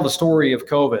trying to tell the story of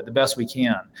COVID the best we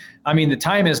can. I mean, the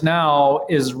time is now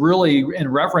is really in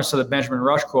reference to the Benjamin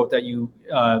Rush quote that you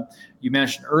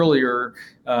mentioned earlier.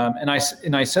 And I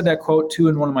said that quote too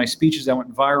in one of my speeches that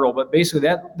went viral, but basically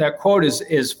that quote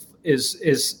is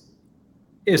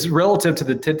relative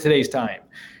to today's time.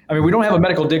 I mean, we don't have a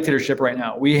medical dictatorship right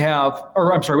now. We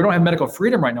don't have medical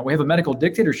freedom right now. We have a medical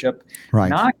dictatorship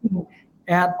knocking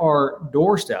at our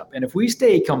doorstep. And if we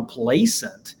stay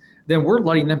complacent, then we're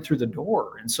letting them through the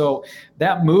door. And so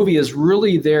that movie is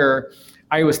really there.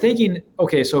 I was thinking,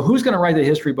 okay, so who's going to write the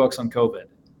history books on COVID?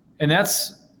 And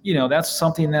that's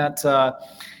something that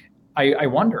I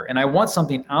wonder, and I want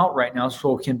something out right now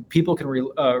so people can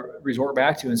resort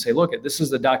back to and say, look, this is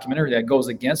the documentary that goes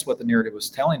against what the narrative was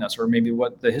telling us, or maybe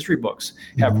what the history books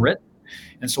have written.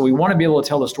 And so we want to be able to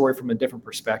tell the story from a different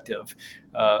perspective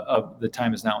of the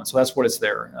time is now. And so that's what it's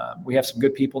there. We have some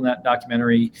good people in that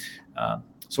documentary.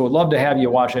 So we'd love to have you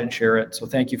watch it and share it. So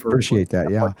thank you for appreciate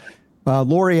that. Yeah.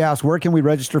 Lori asked, where can we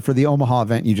register for the Omaha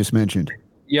event you just mentioned?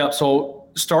 Yeah. So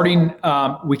starting,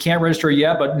 we can't register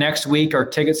yet, but next week our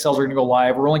ticket sales are going to go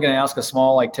live. We're only going to ask a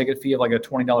small ticket fee of a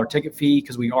 $20 ticket fee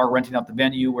because we are renting out the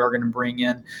venue. We're going to bring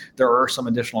in, there are some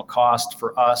additional costs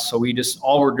for us. So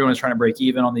all we're doing is trying to break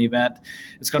even on the event.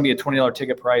 It's going to be a $20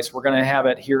 ticket price. We're going to have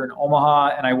it here in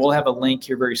Omaha, and I will have a link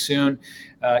here very soon.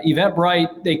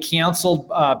 Eventbrite, they canceled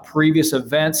previous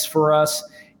events for us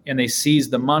and they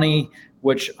seized the money,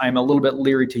 which I'm a little bit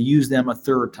leery to use them a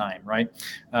third time, right?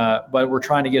 But we're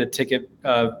trying to get a ticket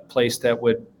place that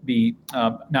would be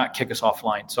not kick us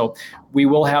offline. So we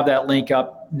will have that link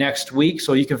up next week.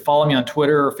 So you can follow me on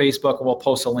Twitter or Facebook, and we'll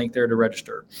post a link there to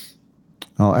register.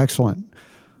 Oh, excellent.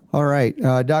 All right.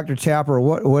 Dr. Tapper,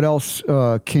 what else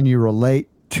can you relate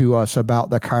to us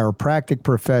about the chiropractic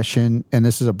profession? And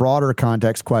this is a broader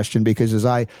context question because as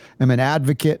I am an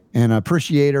advocate and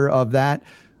appreciator of that,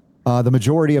 the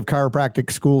majority of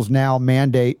chiropractic schools now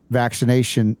mandate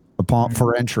vaccination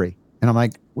for entry. And I'm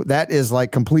like, that is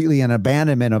completely an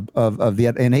abandonment of the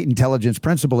innate intelligence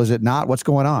principle, is it not? What's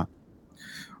going on?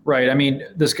 Right. I mean,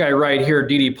 this guy right here,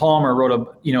 D.D. Palmer,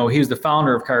 wrote he's the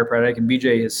founder of chiropractic, and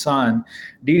BJ, his son.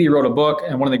 D.D. wrote a book,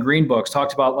 and one of the green books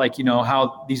talked about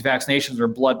how these vaccinations are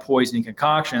blood poisoning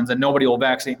concoctions, and nobody will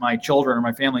vaccinate my children or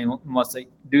my family unless they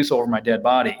do so over my dead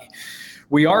body.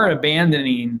 We are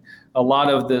abandoning a lot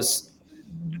of this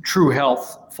true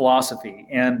health philosophy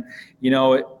and,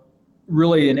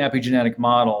 really an epigenetic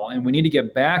model. And we need to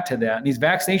get back to that. And these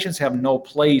vaccinations have no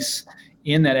place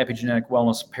in that epigenetic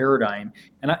wellness paradigm.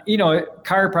 And,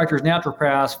 chiropractors,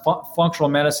 naturopaths, functional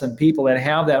medicine people that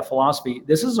have that philosophy,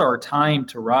 this is our time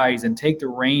to rise and take the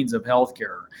reins of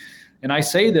healthcare. And I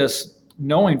say this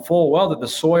knowing full well that the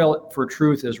soil for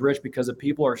truth is rich because the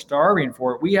people are starving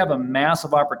for it. We have a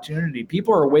massive opportunity.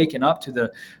 People are waking up to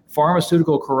the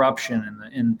pharmaceutical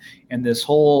corruption and this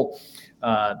whole,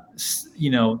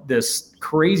 this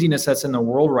craziness that's in the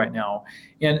world right now.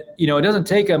 And, it doesn't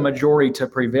take a majority to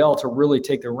prevail to really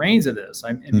take the reins of this.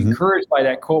 I'm encouraged by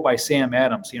that quote by Sam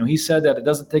Adams. He said that it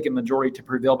doesn't take a majority to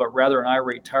prevail, but rather an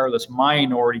irate, tireless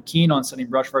minority keen on sending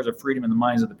brush fires of freedom in the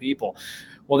minds of the people.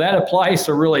 Well, that applies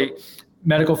to really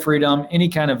medical freedom, any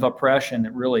kind of oppression,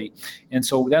 really. And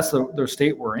so that's the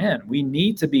state we're in. We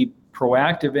need to be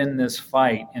proactive in this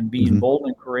fight and being bold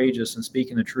and courageous and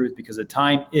speaking the truth, because the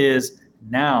time is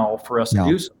now for us to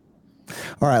do so.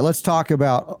 All right, let's talk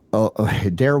about,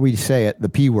 dare we say it, the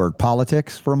P word,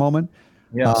 politics for a moment.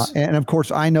 Yes. And of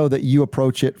course, I know that you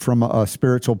approach it from a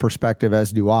spiritual perspective,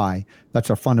 as do I. That's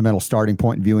our fundamental starting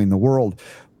point in viewing the world.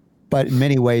 But in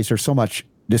many ways, there's so much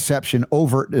deception,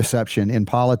 overt deception in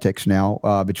politics now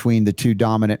between the two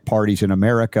dominant parties in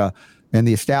America. And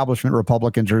the establishment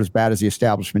Republicans are as bad as the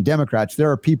establishment Democrats.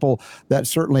 There are people that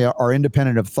certainly are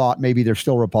independent of thought. Maybe they're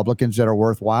still Republicans that are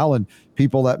worthwhile, and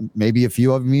people that maybe a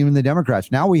few of them, even the Democrats.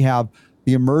 Now we have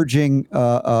the emerging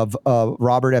of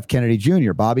Robert F. Kennedy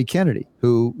Jr., Bobby Kennedy,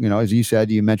 who, as you said,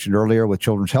 you mentioned earlier with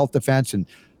Children's Health Defense, and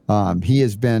he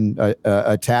has been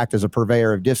attacked as a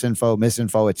purveyor of disinfo,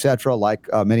 misinfo, et cetera, like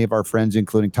many of our friends,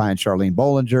 including Ty and Charlene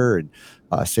Bollinger and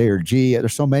Sayer G.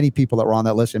 There's so many people that were on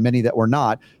that list and many that were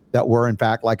not, that were, in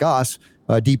fact, like us,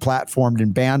 deplatformed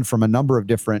and banned from a number of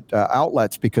different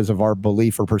outlets because of our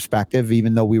belief or perspective,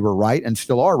 even though we were right and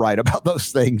still are right about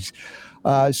those things.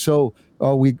 So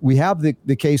we have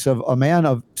the case of a man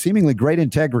of seemingly great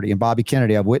integrity in Bobby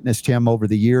Kennedy. I've witnessed him over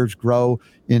the years grow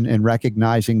in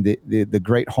recognizing the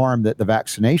great harm that the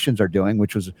vaccinations are doing,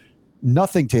 which was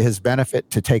nothing to his benefit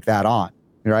to take that on,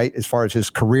 right? As far as his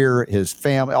career, his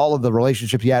family, all of the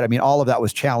relationships he had, all of that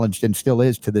was challenged and still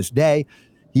is to this day.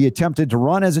 He attempted to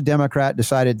run as a Democrat,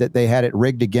 decided that they had it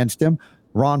rigged against him.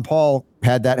 Ron Paul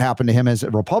had that happen to him as a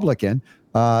Republican.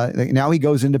 Now he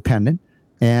goes independent.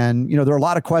 And, there are a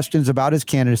lot of questions about his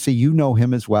candidacy. You know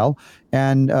him as well.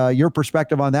 And your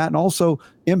perspective on that, and also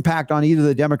impact on either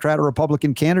the Democrat or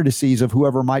Republican candidacies of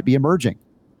whoever might be emerging.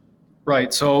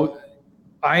 Right. So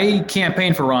I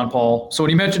campaigned for Ron Paul. So when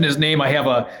you mentioned his name, I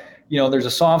have there's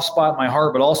a soft spot in my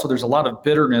heart, but also there's a lot of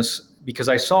bitterness because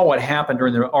I saw what happened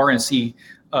during the RNC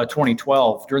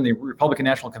 2012, during the Republican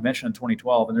National Convention in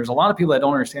 2012. And there's a lot of people that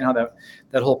don't understand how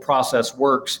that whole process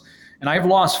works. And I've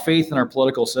lost faith in our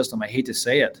political system. I hate to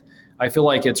say it. I feel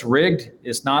like it's rigged.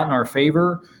 It's not in our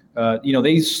favor.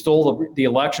 They stole the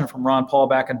election from Ron Paul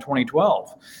back in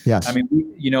 2012. Yes.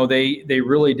 They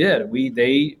really did.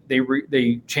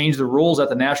 They changed the rules at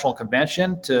the National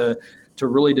Convention to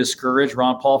really discourage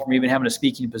Ron Paul from even having a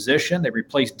speaking position. They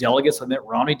replaced delegates with Mitt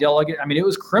Romney delegate. It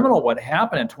was criminal what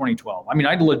happened in 2012.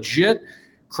 I legit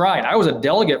cried. I was a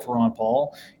delegate for Ron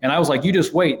Paul, and I was like, you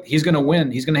just wait. He's going to win.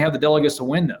 He's going to have the delegates to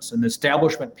win this. And the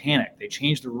establishment panicked. They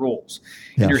changed the rules.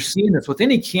 Yes. And you're seeing this with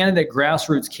any candidate,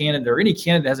 grassroots candidate, or any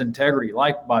candidate that has integrity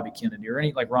like Bobby Kennedy or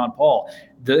any like Ron Paul.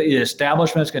 The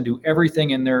establishment is going to do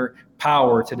everything in their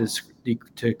power to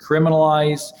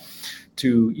criminalize,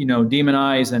 to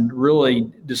demonize, and really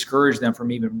discourage them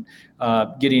from even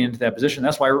getting into that position.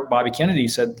 That's why Bobby Kennedy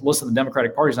said, listen, the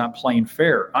Democratic Party is not playing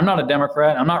fair. I'm not a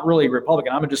Democrat. I'm not really a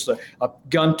Republican. I'm just a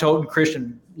gun-toting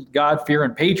Christian,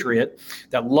 God-fearing patriot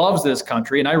that loves this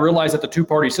country. And I realize that the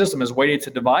two-party system is waiting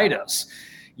to divide us.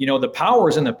 The power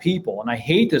is in the people. And I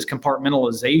hate this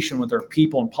compartmentalization with our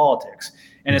people in politics.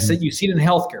 And it's that you see it in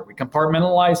healthcare. We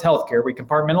compartmentalize healthcare. We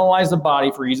compartmentalize the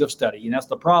body for ease of study. And that's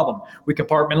the problem. We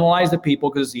compartmentalize the people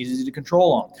because it's easy to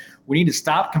control them. We need to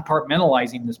stop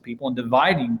compartmentalizing these people and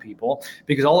dividing people,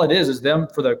 because all it is them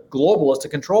for the globalists to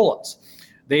control us.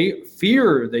 They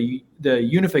fear the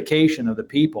unification of the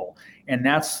people. And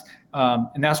that's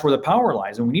where the power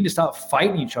lies. And we need to stop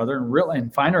fighting each other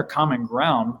and find our common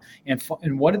ground.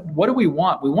 And what do we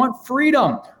want? We want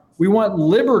freedom. We want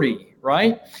liberty.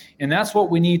 right? And that's what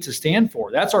we need to stand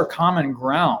for. That's our common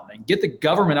ground, and get the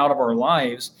government out of our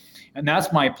lives. And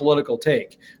that's my political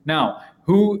take. Now,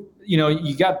 when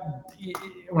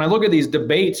I look at these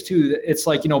debates too, it's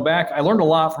like, I learned a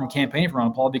lot from campaigning for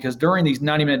Ron Paul, because during these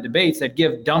 90-minute debates, they'd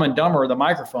give Dumb and Dumber the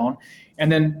microphone,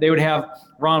 and then they would have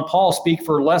Ron Paul speak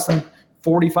for less than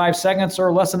 45 seconds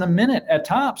or less than a minute at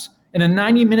tops in a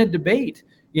 90-minute debate.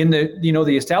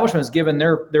 The establishment has given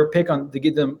their pick on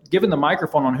given the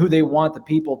microphone on who they want the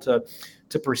people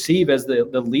to perceive as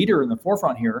the leader in the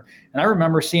forefront here. And I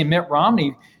remember seeing Mitt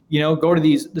Romney, go to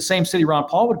the same city Ron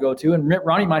Paul would go to, and Mitt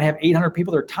Romney might have 800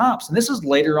 people there tops. And this is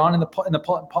later on in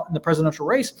the presidential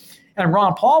race, and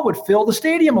Ron Paul would fill the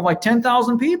stadium of like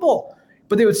 10,000 people.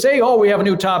 But they would say, "Oh, we have a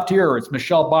new top tier. It's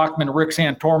Michelle Bachmann, Rick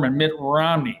Santorum, and Mitt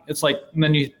Romney." It's like, and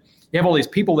then you have all these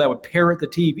people that would parrot the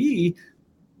TV.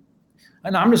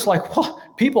 And I'm just like, well,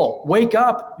 people, wake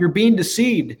up. You're being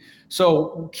deceived.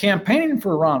 So campaigning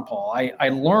for Ron Paul, I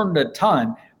learned a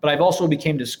ton, but I've also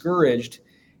became discouraged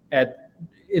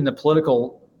in the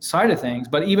political side of things.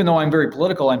 But even though I'm very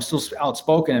political, I'm still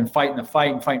outspoken and fighting the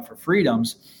fight and fighting for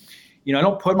freedoms. I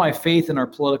don't put my faith in our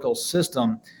political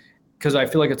system because I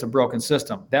feel like it's a broken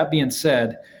system. That being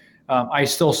said, I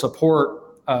still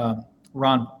support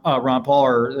Ron Paul,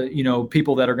 or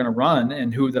people that are going to run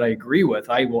and who that I agree with.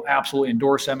 I will absolutely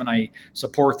endorse them, and I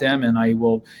support them, and I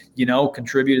will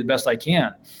contribute the best I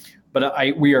can.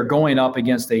 But we are going up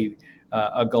against a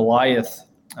Goliath,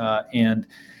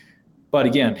 but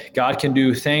again, God can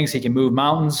do things. He can move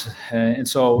mountains, and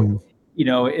so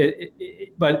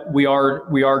but we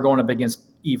are going up against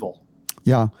evil.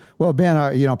 Yeah. Well, Ben,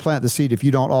 plant the seed. If you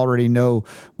don't already know,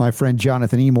 my friend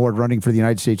Jonathan E. Moore, running for the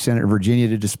United States Senate in Virginia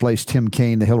to displace Tim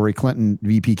Kaine, the Hillary Clinton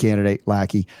VP candidate,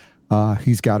 lackey.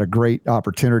 He's got a great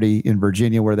opportunity in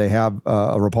Virginia where they have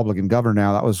a Republican governor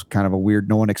now. That was kind of a weird,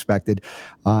 no one expected.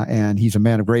 And he's a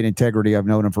man of great integrity. I've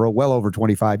known him for well over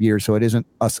 25 years. So it isn't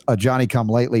a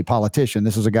Johnny-come-lately politician.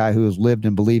 This is a guy who has lived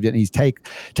and believed it. And he's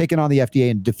taken on the FDA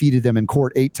and defeated them in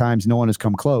court 8 times. No one has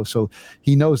come close. So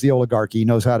he knows the oligarchy. He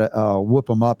knows how to whoop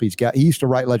them up. He used to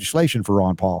write legislation for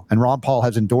Ron Paul, and Ron Paul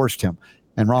has endorsed him.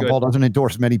 And Ron Paul doesn't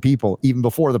endorse many people, even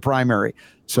before the primary.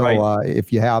 So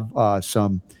if you have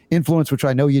some influence, which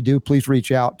I know you do, please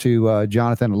reach out to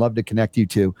Jonathan. I'd love to connect you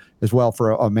to as well,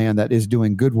 for a man that is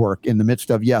doing good work in the midst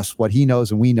of, yes, what he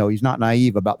knows and we know. He's not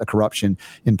naive about the corruption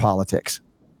in politics.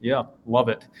 Yeah, love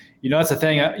it. That's the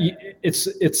thing. It's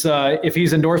if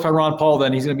he's endorsed by Ron Paul,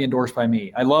 then he's going to be endorsed by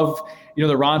me. I love,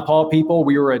 the Ron Paul people.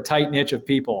 We were a tight niche of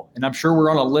people, and I'm sure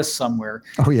we're on a list somewhere.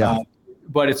 Oh, yeah.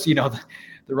 But it's,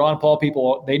 the Ron Paul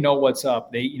people, they know what's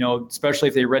up. They, especially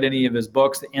if they read any of his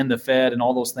books, The End the Fed and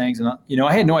all those things. And,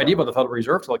 I had no idea about the Federal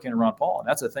Reserve till I came to Ron Paul. And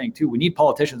that's the thing, too. We need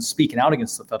politicians speaking out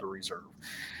against the Federal Reserve.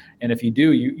 And if you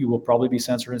do, you will probably be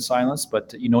censored and silenced,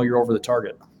 but you're over the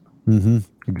target. Mm-hmm.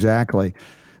 Exactly.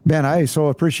 Ben, I so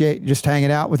appreciate just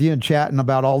hanging out with you and chatting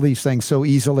about all these things so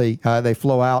easily. They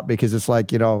flow out because it's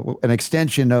like, an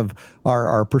extension of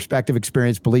our perspective,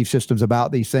 experience, belief systems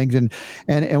about these things. And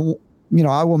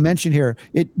I will mention here,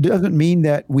 it doesn't mean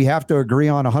that we have to agree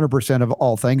on 100% of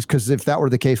all things, because if that were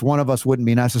the case, one of us wouldn't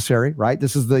be necessary, right?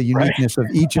 This is the uniqueness of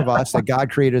each of us, that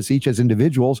God created us each as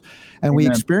individuals, and we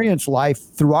experience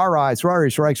life through our eyes, through our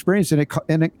experience, and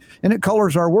it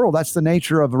colors our world. That's the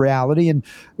nature of reality. And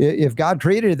if God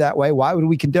created it that way, why would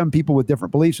we condemn people with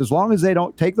different beliefs? As long as they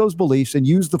don't take those beliefs and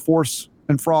use the force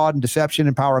and fraud and deception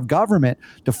and power of government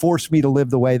to force me to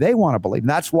live the way they want to believe. And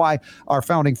that's why our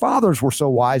founding fathers were so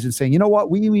wise in saying, you know what,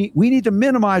 we need to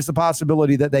minimize the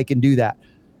possibility that they can do that.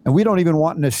 And we don't even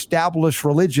want an established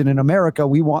religion in America.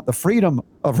 We want the freedom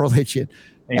of religion.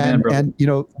 Amen, and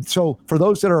so for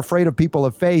those that are afraid of people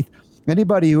of faith,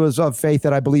 anybody who is of faith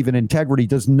that I believe in integrity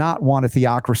does not want a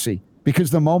theocracy.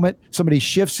 Because the moment somebody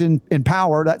shifts in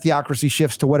power, that theocracy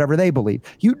shifts to whatever they believe.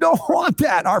 You don't want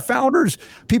that. Our founders,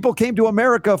 people came to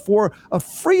America for a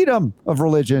freedom of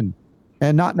religion,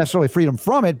 and not necessarily freedom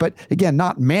from it, but again,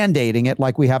 not mandating it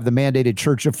like we have the mandated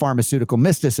Church of Pharmaceutical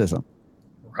Mysticism.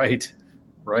 Right.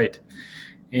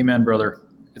 Amen, brother.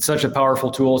 It's such a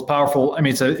powerful tool. It's powerful. I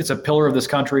mean, it's a pillar of this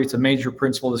country. It's a major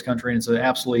principle of this country, and it's an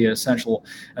absolutely essential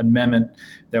amendment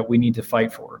that we need to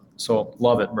fight for. So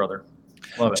love it, brother.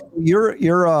 Love it. Your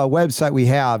website we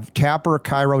have,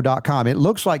 tappercairo.com. It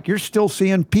looks like you're still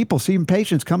seeing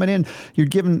patients coming in. You're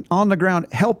giving on the ground,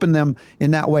 helping them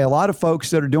in that way. A lot of folks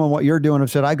that are doing what you're doing have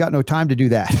said, I've got no time to do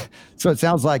that. So it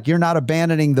sounds like you're not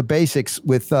abandoning the basics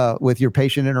with your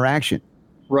patient interaction.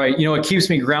 Right. It keeps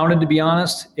me grounded, to be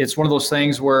honest. It's one of those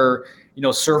things where,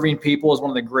 serving people is one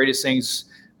of the greatest things,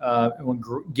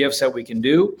 gifts that we can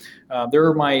do. There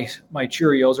are my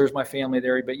Cheerios. There's my family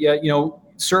there. But yeah,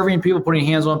 serving people, putting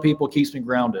hands on people keeps me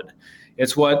grounded.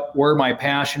 It's where my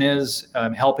passion is,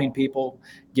 helping people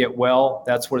get well.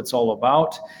 That's what it's all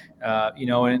about.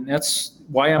 And that's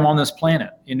why I'm on this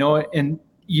planet,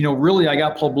 really I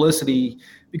got publicity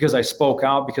because I spoke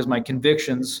out, because my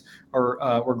convictions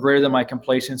were greater than my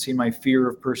complacency, my fear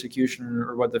of persecution,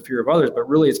 or what the fear of others. But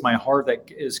really, it's my heart that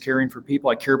is caring for people.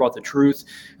 I care about the truth,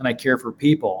 and I care for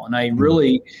people. And I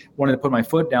really wanted to put my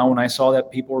foot down when I saw that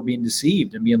people were being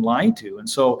deceived and being lied to. And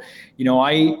so,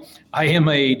 I am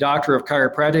a doctor of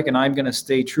chiropractic, and I'm going to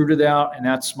stay true to that. And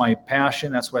that's my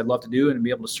passion. That's what I'd love to do, and be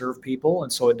able to serve people.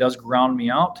 And so it does ground me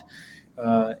out,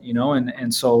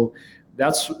 and so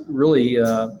that's really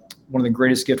one of the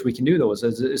greatest gifts we can do, though,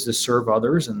 is to serve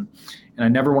others. And I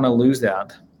never want to lose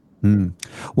that.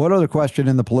 One other question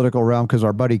in the political realm, because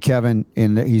our buddy Kevin,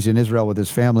 he's in Israel with his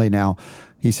family now.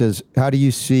 He says, how do you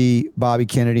see Bobby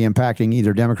Kennedy impacting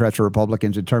either Democrats or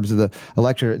Republicans in terms of the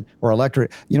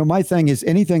electorate? My thing is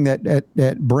anything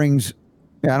that brings,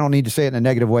 I don't need to say it in a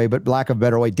negative way, but lack of a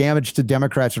better way, damage to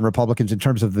Democrats and Republicans in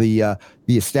terms of the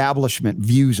establishment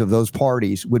views of those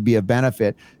parties would be a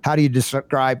benefit. How do you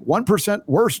describe 1%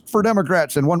 worse for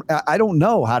Democrats and one? I don't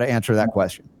know how to answer that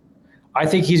question. I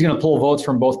think he's going to pull votes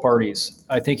from both parties.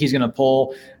 I think he's going to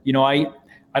pull,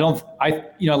 I'd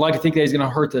like to think that he's going to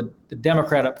hurt the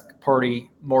Democratic Party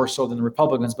more so than the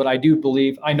Republicans, but I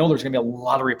know there's going to be a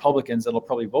lot of Republicans that'll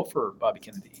probably vote for Bobby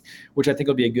Kennedy, which I think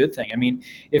will be a good thing. I mean,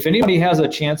 if anybody has a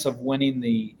chance of winning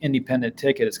the independent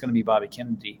ticket, it's going to be Bobby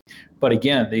Kennedy. But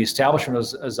again, the establishment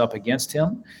is up against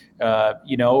him,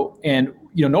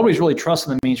 nobody's really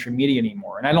trusting the mainstream media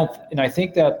anymore. And I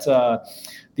think that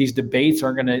these debates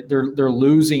they're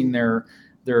losing their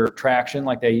traction.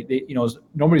 Like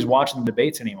nobody's watching the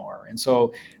debates anymore. And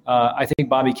so I think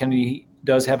Bobby Kennedy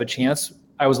does have a chance.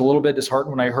 I was a little bit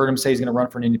disheartened when I heard him say he's going to run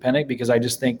for an independent, because I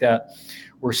just think that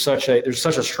there's such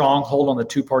a stronghold on the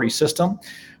two-party system.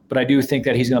 But I do think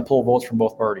that he's going to pull votes from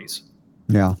both parties.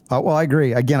 Yeah. Well, I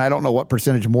agree. Again, I don't know what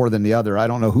percentage more than the other. I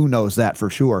don't know who knows that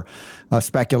for sure.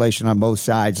 Speculation on both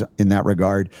sides in that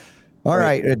regard. All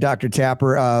right, Dr.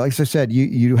 Tapper, like I said,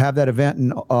 you have that event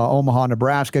in Omaha,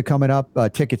 Nebraska coming up,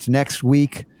 tickets next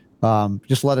week.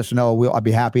 Just let us know. I'll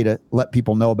be happy to let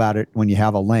people know about it when you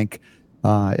have a link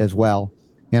as well.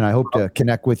 And I hope to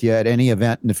connect with you at any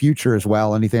event in the future as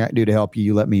well. Anything I can do to help you,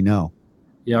 you let me know.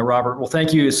 Yeah, Robert. Well,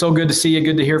 thank you. It's so good to see you.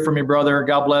 Good to hear from you, brother.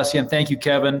 God bless you. And thank you,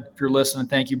 Kevin, if you're listening.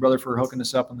 Thank you, brother, for hooking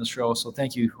us up on the show. So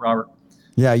thank you, Robert.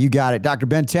 Yeah, you got it. Dr.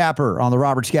 Ben Tapper on the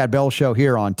Robert Scott Bell Show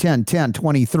here on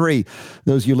 10/10/23.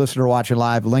 Those of you listening or watching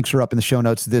live, links are up in the show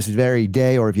notes this very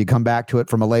day, or if you come back to it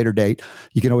from a later date,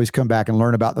 you can always come back and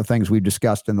learn about the things we've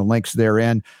discussed and the links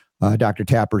therein. Dr.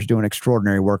 Tapper's doing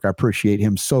extraordinary work. I appreciate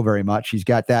him so very much. He's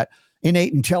got that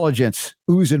innate intelligence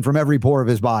oozing from every pore of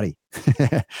his body.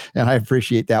 And I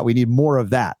appreciate that. We need more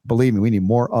of that. Believe me, we need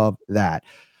more of that.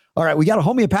 All right, we got a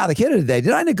homeopathic hitter today.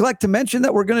 Did I neglect to mention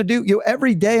that we're going to do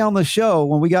every day on the show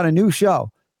when we got a new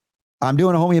show? I'm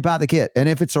doing a homeopathic hit. And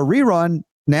if it's a rerun,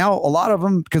 now a lot of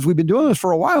them, because we've been doing this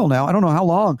for a while now, I don't know how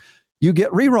long, you get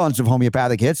reruns of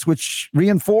homeopathic hits, which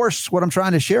reinforce what I'm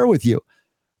trying to share with you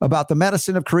about the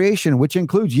medicine of creation, which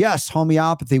includes, yes,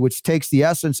 homeopathy, which takes the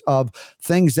essence of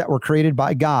things that were created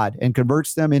by God and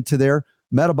converts them into their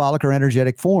metabolic or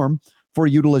energetic form for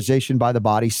utilization by the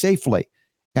body safely.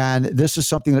 And this is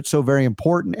something that's so very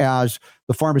important as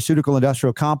the pharmaceutical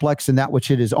industrial complex and that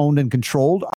which it is owned and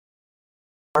controlled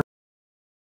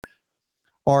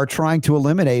are trying to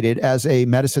eliminate it as a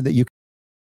medicine that you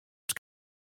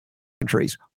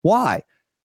countries. Why?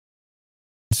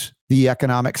 It's the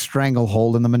economic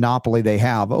stranglehold and the monopoly they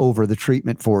have over the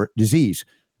treatment for disease.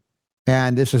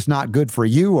 And this is not good for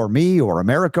you or me or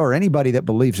America or anybody that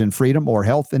believes in freedom or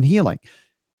health and healing.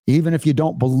 Even if you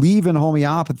don't believe in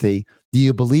homeopathy, do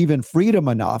you believe in freedom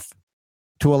enough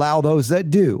to allow those that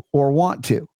do or want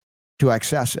to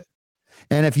access it?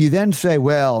 And if you then say,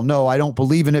 well, no, I don't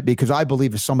believe in it because I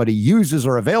believe if somebody uses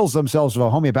or avails themselves of a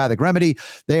homeopathic remedy,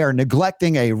 they are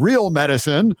neglecting a real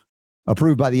medicine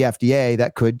approved by the FDA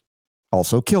that could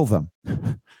also kill them.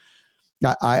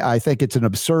 I think it's an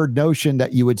absurd notion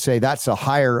that you would say that's a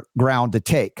higher ground to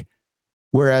take.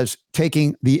 Whereas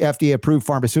taking the FDA-approved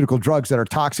pharmaceutical drugs that are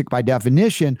toxic by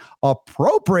definition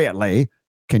appropriately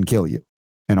can kill you,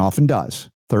 and often does.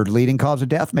 Third leading cause of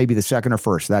death, maybe the second or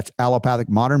first. That's allopathic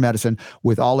modern medicine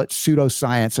with all its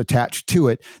pseudoscience attached to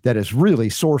it that is really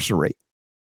sorcery,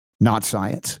 not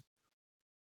science.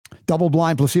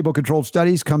 Double-blind placebo-controlled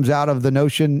studies comes out of the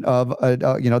notion of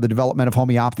the development of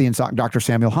homeopathy and Dr.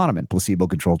 Samuel Hahnemann,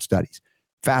 placebo-controlled studies.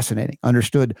 Fascinating.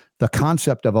 Understood the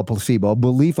concept of a placebo, a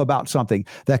belief about something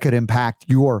that could impact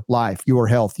your life, your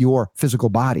health, your physical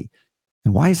body.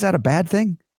 And why is that a bad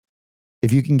thing?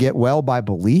 If you can get well by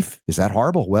belief, is that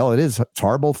horrible? Well, it is. It's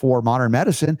horrible for modern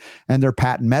medicine and their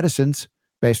patent medicines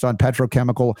based on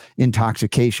petrochemical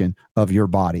intoxication of your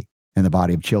body and the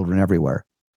body of children everywhere.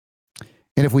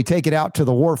 And if we take it out to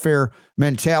the warfare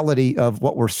mentality of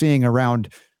what we're seeing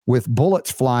around with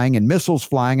bullets flying and missiles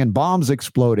flying and bombs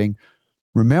exploding,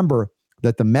 remember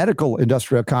that the medical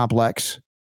industrial complex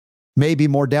may be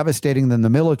more devastating than the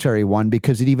military one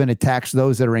because it even attacks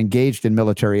those that are engaged in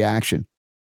military action.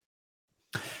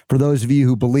 For those of you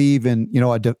who believe in,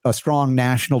 a strong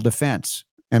national defense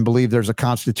and believe there's a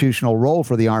constitutional role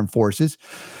for the armed forces,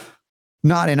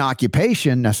 not in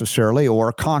occupation necessarily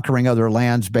or conquering other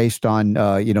lands based on,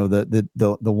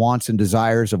 the wants and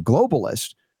desires of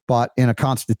globalists, but in a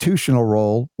constitutional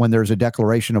role when there's a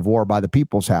declaration of war by the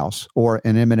People's House or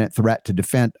an imminent threat to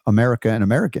defend America and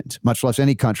Americans, much less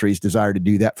any country's desire to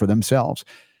do that for themselves.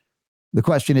 The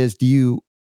question is, do you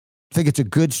think it's a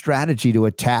good strategy to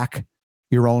attack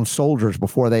your own soldiers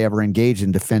before they ever engage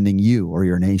in defending you or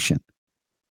your nation?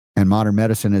 And modern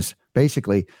medicine is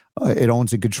basically, it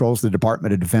owns and controls the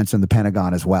Department of Defense and the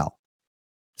Pentagon as well.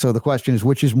 So the question is,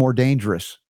 which is more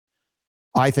dangerous?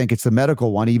 I think it's the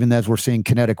medical one, even as we're seeing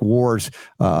kinetic wars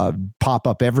pop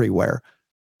up everywhere,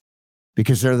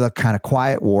 because they're the kind of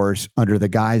quiet wars under the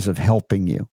guise of helping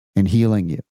you and healing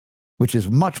you, which is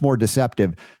much more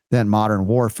deceptive than modern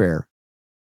warfare.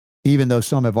 Even though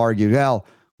some have argued, well,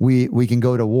 we can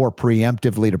go to war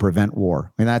preemptively to prevent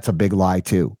war. I mean, that's a big lie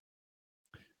too.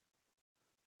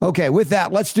 Okay, with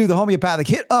that, let's do the homeopathic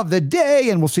hit of the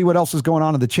day, and we'll see what else is going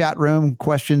on in the chat room.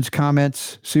 Questions,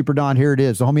 comments. Super Don, here it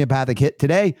is. The homeopathic hit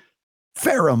today,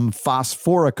 ferrum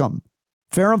phosphoricum.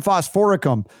 Ferrum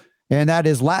phosphoricum, and that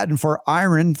is Latin for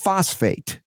iron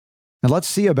phosphate. And let's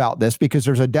see about this, because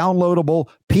there's a downloadable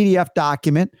PDF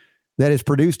document that is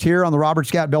produced here on the Robert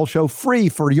Scott Bell Show, free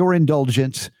for your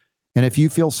indulgence. And if you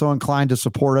feel so inclined to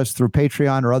support us through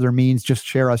Patreon or other means, just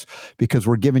share us, because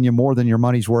we're giving you more than your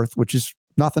money's worth, which is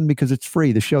nothing, because it's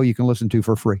free. The show you can listen to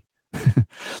for free.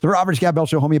 The Robert Scott Bell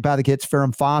Show homeopathic hits,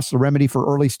 ferrum phos, the remedy for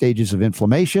early stages of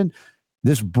inflammation.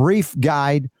 This brief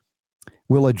guide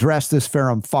will address this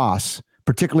ferrum phos,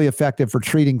 particularly effective for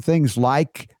treating things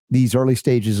like these early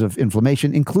stages of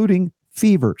inflammation, including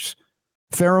fevers.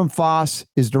 Ferrum phos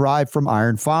is derived from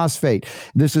iron phosphate.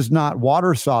 This is not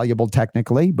water soluble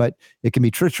technically, but it can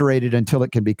be triturated until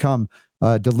it can become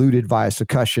diluted via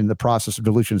succussion, the process of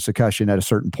dilution and succussion at a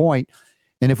certain point.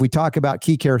 And if we talk about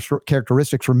key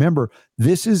characteristics, remember,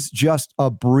 this is just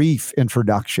a brief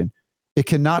introduction. It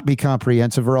cannot be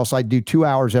comprehensive, or else I'd do 2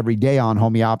 hours every day on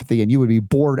homeopathy and you would be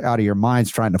bored out of your minds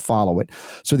trying to follow it.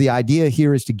 So the idea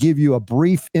here is to give you a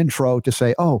brief intro to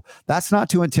say, oh, that's not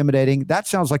too intimidating. That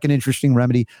sounds like an interesting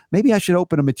remedy. Maybe I should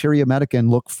open a Materia Medica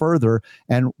and look further,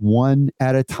 and one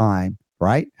at a time,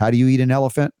 right? How do you eat an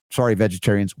elephant? Sorry,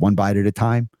 vegetarians, one bite at a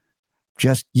time.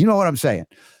 Just, you know what I'm saying.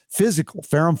 Physical,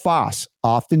 ferrum phos,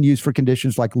 often used for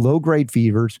conditions like low-grade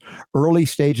fevers, early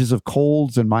stages of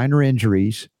colds and minor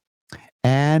injuries,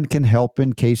 and can help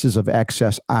in cases of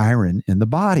excess iron in the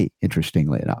body,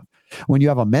 interestingly enough. When you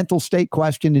have a mental state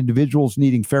question, individuals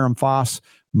needing ferrum phos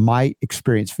might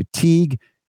experience fatigue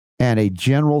and a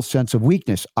general sense of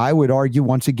weakness. I would argue,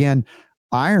 once again,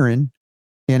 iron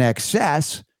in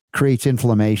excess creates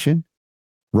inflammation,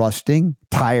 rusting,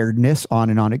 tiredness, on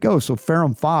and on it goes. So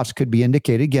ferrum phos could be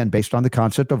indicated, again, based on the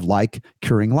concept of like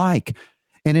curing like.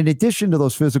 And in addition to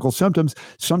those physical symptoms,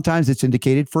 sometimes it's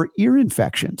indicated for ear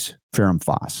infections, ferrum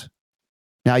phos.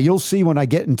 Now, you'll see when I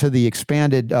get into the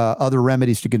expanded other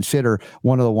remedies to consider,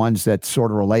 one of the ones that's sort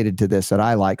of related to this that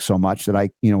I like so much that I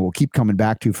will keep coming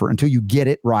back to for until you get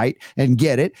it right and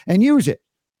get it and use it.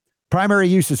 Primary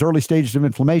use is early stages of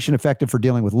inflammation, effective for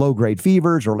dealing with low-grade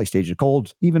fevers, early stages of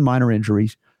colds, even minor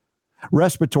injuries.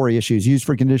 Respiratory issues, used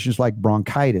for conditions like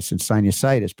bronchitis and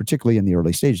sinusitis, particularly in the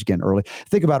early stages. Again, early.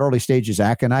 Think about early stages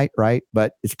aconite, right?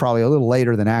 But it's probably a little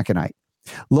later than aconite.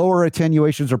 Lower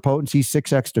attenuations or potency,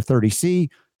 6x to 30C,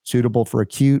 suitable for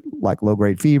acute, like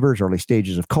low-grade fevers, early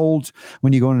stages of colds.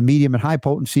 When you go into medium and high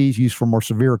potencies, used for more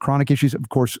severe chronic issues, of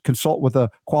course, consult with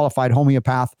a qualified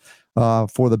homeopath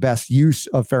for the best use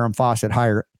of ferrum phos at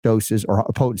higher doses or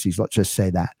potencies, let's just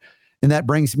say that. And that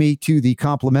brings me to the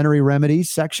complementary remedies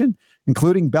section,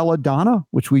 including belladonna,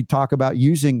 which we talk about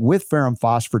using with ferrum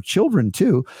phos for children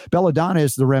too. Belladonna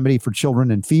is the remedy for children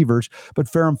and fevers, but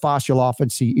ferrum phos, you'll often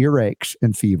see earaches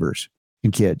and fevers in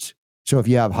kids. So if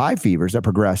you have high fevers that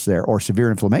progress there or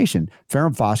severe inflammation,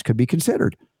 ferrum phos could be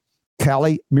considered.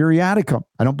 Kali muriaticum.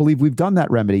 I don't believe we've done that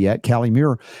remedy yet, Kali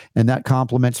mur, and that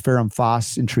complements ferrum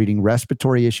phos in treating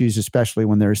respiratory issues, especially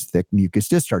when there's thick mucus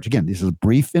discharge. Again, this is a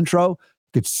brief intro.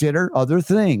 Consider other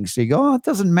things. So you go, oh, it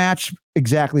doesn't match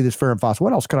exactly this ferrum phos.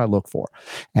 What else can I look for?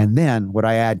 And then what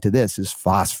I add to this is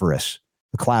phosphorus,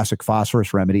 the classic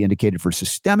phosphorus remedy indicated for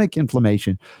systemic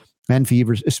inflammation and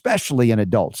fevers, especially in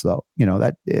adults, though.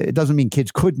 That it doesn't mean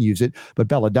kids couldn't use it, but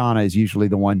belladonna is usually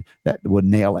the one that would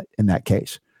nail it in that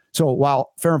case. So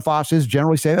while ferrum phos is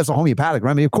generally safe as a homeopathic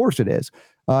remedy, of course it is.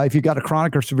 If you've got a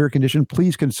chronic or severe condition,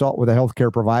 please consult with a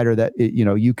healthcare provider that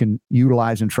you can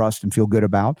utilize and trust and feel good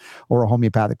about, or a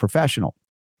homeopathic professional.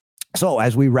 So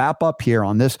as we wrap up here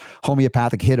on this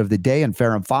homeopathic hit of the day in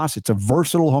ferrum phos, it's a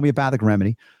versatile homeopathic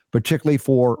remedy, particularly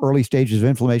for early stages of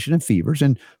inflammation and fevers.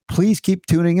 And please keep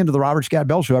tuning into the Robert Scott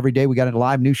Bell Show every day. We got a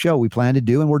live new show we plan to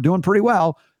do, and we're doing pretty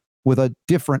well with a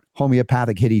different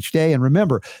homeopathic hit each day. And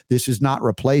remember, this is not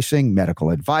replacing medical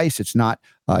advice. It's not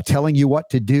telling you what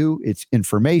to do. It's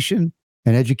information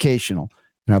and educational.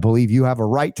 And I believe you have a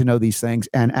right to know these things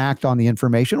and act on the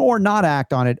information or not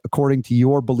act on it according to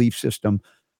your belief system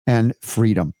and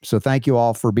freedom. So thank you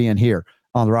all for being here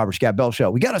on the Robert Scott Bell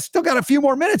Show. We still got a few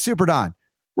more minutes, Super Don.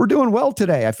 We're doing well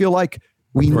today. I feel like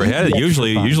we're ahead.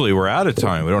 Usually we're out of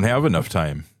time. We don't have enough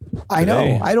time. I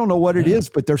know. I don't know what it is,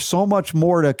 but there's so much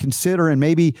more to consider. And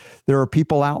maybe there are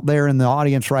people out there in the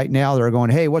audience right now that are going,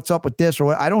 hey, what's up with this? Or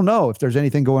what? I don't know if there's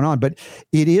anything going on, but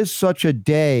it is such a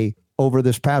day over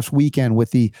this past weekend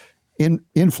with the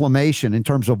inflammation in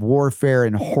terms of warfare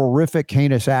and horrific,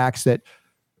 heinous acts that,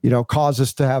 cause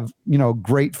us to have,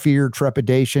 great fear,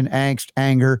 trepidation, angst,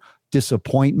 anger,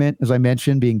 disappointment, as I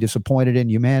mentioned, being disappointed in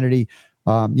humanity.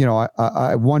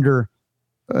 I wonder,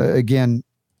 again,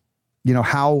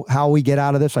 how we get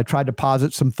out of this. I tried to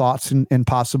posit some thoughts and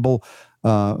possible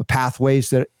pathways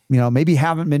that, maybe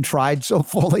haven't been tried so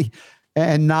fully,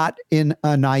 and not in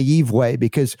a naive way,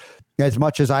 because as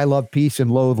much as I love peace and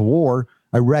loathe war,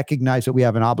 I recognize that we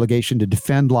have an obligation to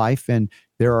defend life. And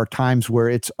there are times where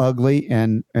it's ugly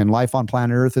and life on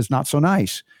planet Earth is not so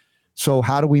nice. So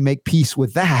how do we make peace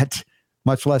with that,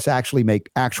 much less actually make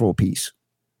actual peace?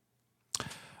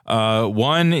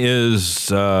 One is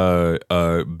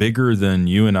bigger than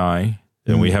you and I,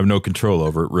 and we have no control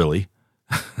over it, really.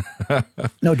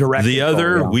 No direct The control,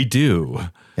 other, yeah. we do,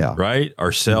 right?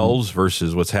 Ourselves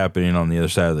versus what's happening on the other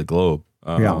side of the globe.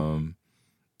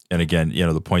 And again,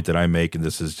 the point that I make, and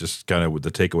this is just kind of the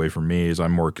takeaway from me, is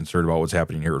I'm more concerned about what's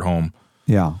happening here at home.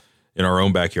 Yeah. In our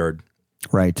own backyard.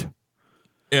 Right.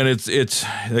 And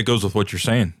that goes with what you're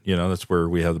saying. That's where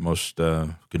we have the most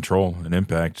control and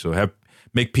impact. So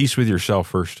make peace with yourself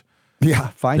first. Yeah,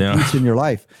 find peace in your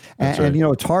life. And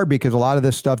it's hard because a lot of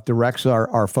this stuff directs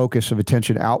our focus of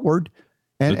attention outward.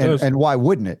 And why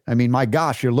wouldn't it? I mean, my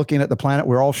gosh, you're looking at the planet.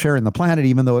 We're all sharing the planet,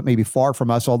 even though it may be far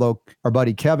from us. Although our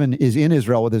buddy Kevin is in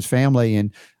Israel with his family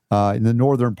in the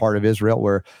northern part of Israel,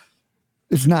 where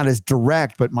it's not as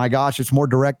direct, but my gosh, it's more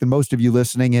direct than most of you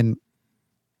listening in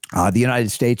the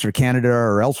United States or Canada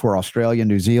or elsewhere, Australia,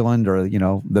 New Zealand, or,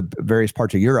 the various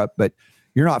parts of Europe. But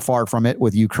you're not far from it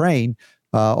with Ukraine.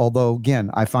 Although,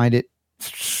 again, I find it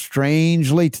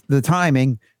strangely the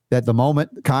timing that the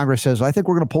moment Congress says, I think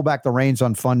we're going to pull back the reins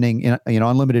on funding,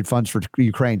 unlimited funds for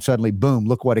Ukraine, suddenly, boom,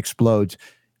 look what explodes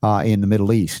in the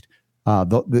Middle East.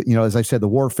 As I said, the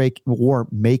war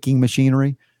making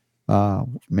machinery,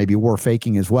 maybe war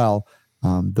faking as well.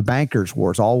 The bankers'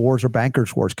 wars, all wars are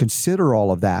bankers' wars. Consider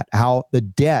all of that, how the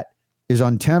debt is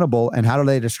untenable, and how do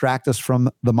they distract us from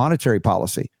the monetary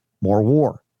policy? More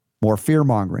war, more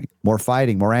fear-mongering, more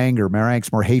fighting, more anger, more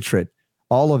angst, more hatred.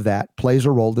 All of that plays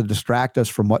a role to distract us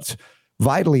from what's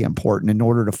vitally important in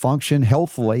order to function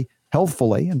healthfully,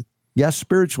 and yes,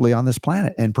 spiritually on this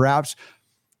planet. And perhaps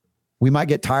we might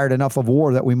get tired enough of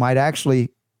war that we might actually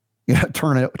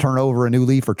turn over a new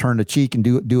leaf or turn the cheek and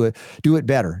do it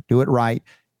better, do it right.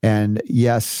 And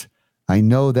yes, I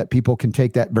know that people can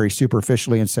take that very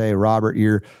superficially and say, Robert,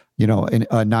 you're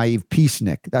a naive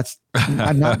peacenik.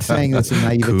 I'm not saying this in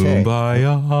naivete.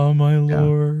 Kumbaya, my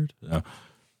Lord.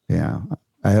 Yeah.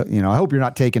 I hope you're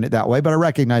not taking it that way, but I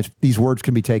recognize these words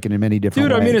can be taken in many different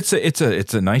ways. Dude, I mean,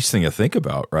 it's a nice thing to think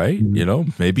about, right? Mm-hmm.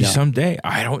 Maybe someday.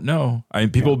 I don't know. I mean,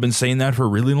 people have been saying that for a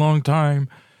really long time.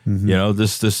 Mm-hmm.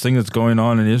 This thing that's going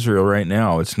on in Israel right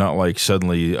now, it's not like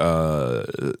suddenly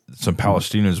some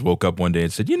Palestinians woke up one day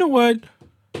and said, you know what?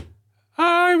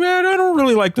 I don't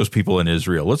really like those people in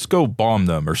Israel. Let's go bomb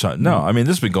them or something. No, I mean,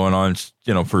 this has been going on,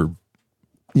 for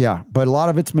but a lot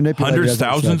of it's manipulated. Hundreds,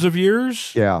 thousands of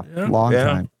years? Long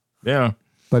time. Yeah.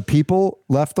 But people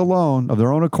left alone of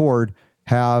their own accord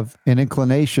have an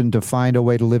inclination to find a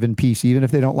way to live in peace, even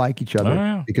if they don't like each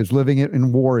other, because living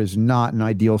in war is not an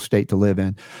ideal state to live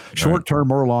in,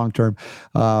 short-term or long-term,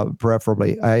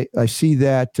 preferably. I see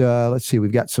that, let's see,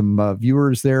 we've got some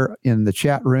viewers there in the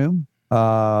chat room.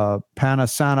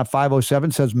 Panasana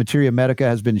 507 says Materia Medica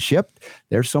has been shipped.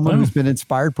 There's someone who's been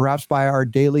inspired perhaps by our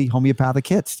daily homeopathic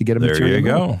hits to get a Materia Medica.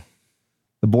 There you go.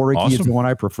 The Boriki is the one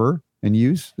I prefer and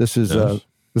use. This is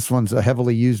this one's a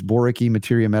heavily used Boriki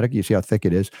Materia Medica. You see how thick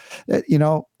it is.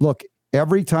 Look,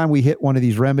 every time we hit one of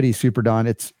these remedies, Super Don,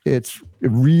 it's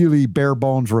really bare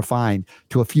bones refined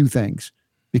to a few things,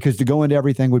 because to go into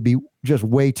everything would be just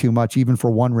way too much, even for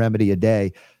one remedy a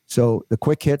day. So the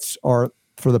quick hits are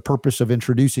for the purpose of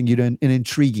introducing you to and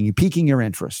intriguing, piquing your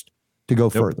interest to go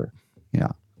further. Yeah.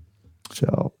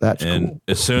 So that's cool.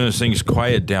 As soon as things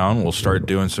quiet down, we'll start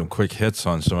doing some quick hits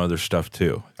on some other stuff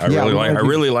too. I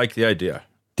really like the idea.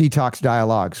 Detox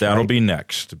dialogues. That'll be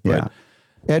next. But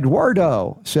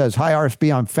Eduardo says, hi,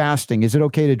 RSB, I'm fasting. Is it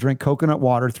okay to drink coconut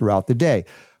water throughout the day?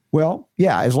 Well,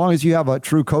 yeah, as long as you have a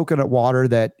true coconut water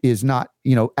that is not,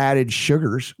 added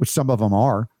sugars, which some of them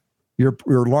are, you're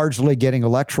largely getting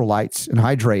electrolytes and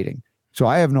hydrating. So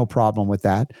I have no problem with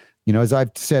that. As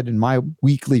I've said in my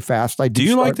weekly fast, do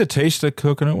you like the taste of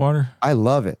coconut water? I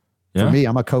love it. Yeah? For me,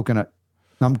 I'm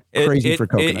crazy for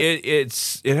coconut.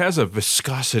 It has a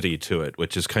viscosity to it,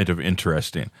 which is kind of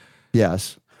interesting.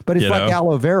 Yes. But it's like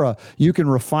aloe vera. You can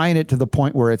refine it to the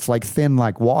point where it's like thin,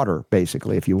 like water,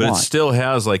 basically, if you want. But it still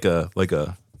has like a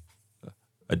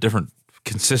different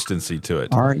consistency to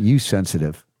it. Aren't you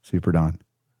sensitive, Super Don?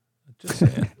 Just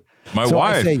saying.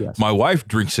 My wife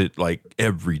drinks it like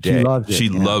every day. She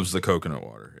loves the coconut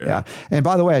water. Yeah. And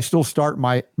by the way, I still start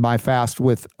my fast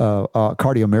with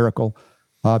Cardio Miracle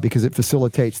because it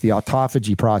facilitates the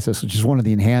autophagy process, which is one of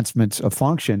the enhancements of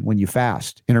function when you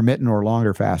fast, intermittent or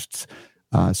longer fasts.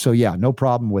 So no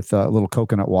problem with a little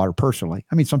coconut water personally.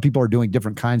 I mean, some people are doing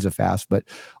different kinds of fasts, but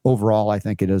overall, I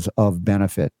think it is of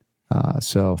benefit.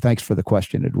 So thanks for the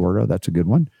question, Eduardo. That's a good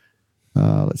one.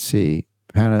 Let's see.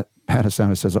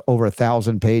 Panasonic says over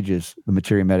 1,000 pages, the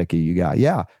Materia Medica you got.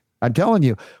 Yeah, I'm telling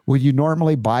you, would you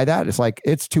normally buy that?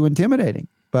 It's too intimidating,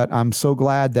 but I'm so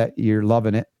glad that you're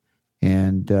loving it.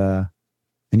 And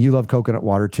you love coconut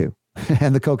water too.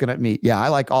 And the coconut meat. Yeah, I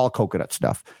like all coconut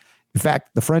stuff. In fact,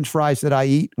 the French fries that I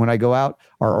eat when I go out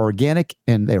are organic,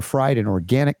 and they're fried in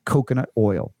organic coconut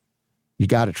oil. You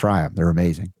got to try them. They're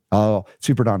amazing. Oh,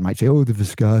 Super Don might say, the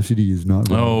viscosity is not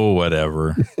right. Oh,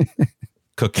 whatever.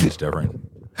 Cooking's different.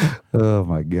 Oh,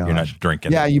 my God. You're not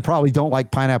drinking. Yeah, you probably don't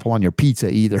like pineapple on your pizza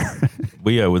either.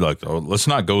 we like, let's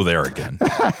not go there again.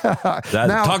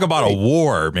 Talk about a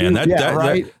war, man.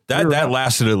 That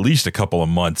lasted at least a couple of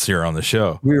months here on the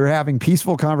show. We were having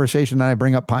peaceful conversation, and I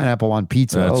bring up pineapple on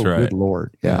pizza. That's right. Good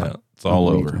Lord. Yeah. It's all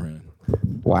over, man.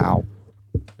 Wow.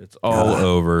 It's all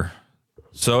over.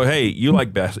 So, hey, you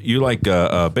like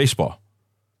baseball?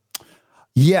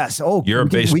 Yes. Oh, you're a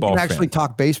baseball fan. We can actually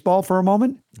talk baseball for a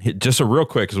moment. Just a real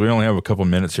quick, because we only have a couple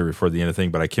minutes here before the end of the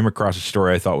thing, but I came across a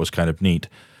story I thought was kind of neat.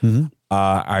 Mm-hmm.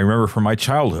 I remember from my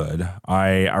childhood,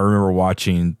 I remember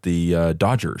watching the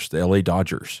Dodgers, the LA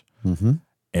Dodgers,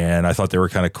 and I thought they were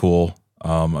kind of cool.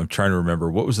 I'm trying to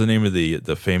remember, what was the name of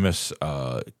the famous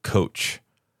coach?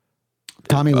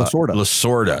 Tommy Lasorda.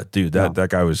 Lasorda, dude, that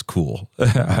guy was cool.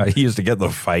 He used to get the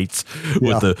fights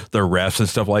with the refs and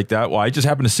stuff like that. Well, I just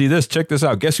happened to see this. Check this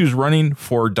out. Guess who's running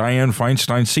for Dianne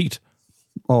Feinstein's seat?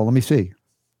 Oh, let me see.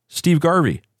 Steve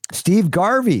Garvey. Steve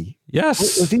Garvey.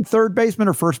 Yes. Was he third baseman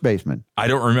or first baseman? I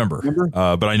don't remember?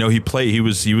 But I know he played. He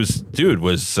was a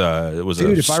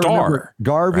star.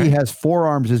 Garvey has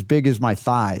forearms as big as my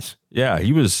thighs. Yeah,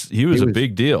 he was a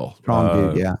big deal.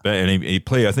 Strong dude, yeah. And he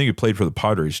played. I think he played for the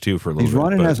Padres too for a little bit. He's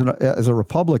running as a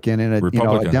Republican in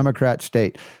a Democrat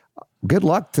state. Good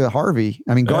luck to Harvey.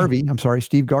 I mean Garvey. I'm sorry,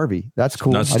 Steve Garvey. That's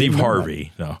cool. Not Steve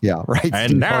Harvey. No. Yeah, right. And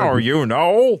Steve now Harvey. you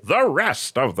know the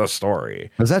rest of the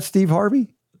story. Was that Steve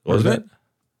Harvey? Wasn't it?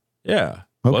 Yeah.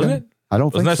 Okay. Wasn't it? I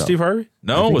don't think so. Wasn't that Steve Harvey?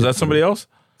 No, was that somebody else?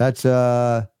 That's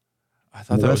I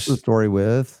thought that was the story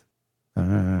with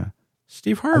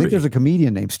Steve Harvey. I think there's a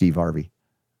comedian named Steve Harvey.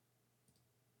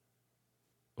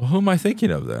 Well, who am I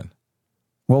thinking of then?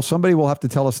 Well, somebody will have to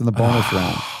tell us in the bonus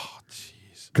round.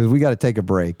 Because we got to take a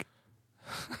break.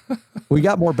 We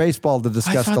got more baseball to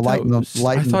discuss. I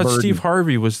thought Steve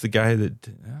Harvey was the guy that.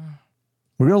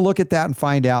 We're going to look at that and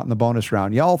find out in the bonus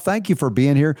round. Y'all, thank you for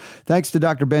being here. Thanks to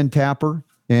Dr. Ben Tapper,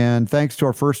 and thanks to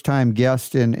our first-time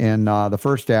guest in the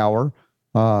first hour.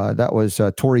 That was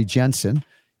Tori Jensen.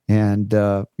 And,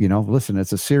 listen,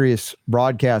 it's a serious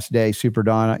broadcast day, Super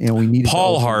Donna, and we need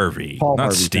Paul Harvey,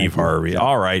 not Steve Harvey.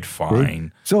 All right,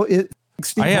 fine. So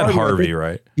Steve I had Harvey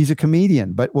right. He's a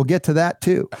comedian, but we'll get to that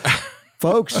too.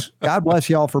 Folks, God bless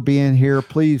y'all for being here.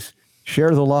 Please share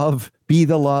the love. Be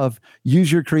the love.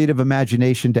 Use your creative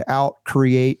imagination to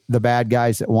out-create the bad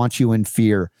guys that want you in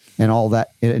fear and all that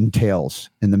it entails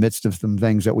in the midst of some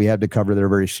things that we had to cover that are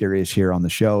very serious here on the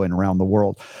show and around the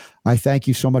world. I thank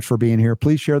you so much for being here.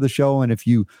 Please share the show. And if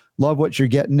you love what you're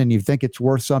getting and you think it's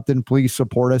worth something, please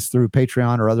support us through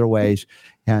Patreon or other ways.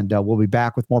 And we'll be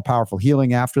back with more powerful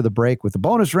healing after the break with the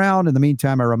bonus round. In the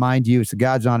meantime, I remind you, it's the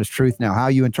God's honest truth. Now, how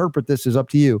you interpret this is up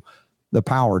to you. The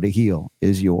power to heal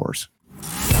is yours.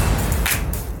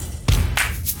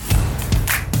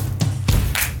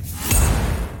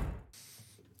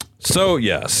 So,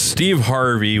 yes, Steve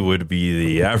Harvey would be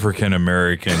the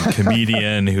African-American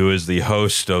comedian who is the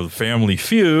host of Family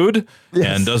Feud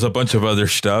and does a bunch of other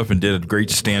stuff and did a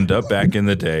great stand-up back in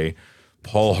the day.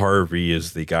 Paul Harvey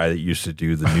is the guy that used to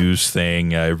do the news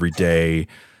thing every day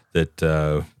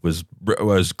that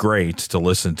was great to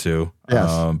listen to.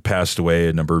 Yes. Passed away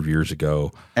a number of years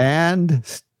ago. And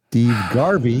Steve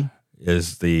Garvey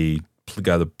is the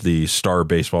star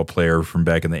baseball player from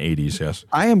back in the 80s, yes.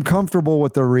 I am comfortable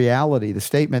with the reality, the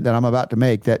statement that I'm about to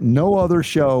make, that no other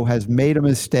show has made a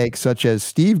mistake such as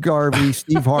Steve Garvey,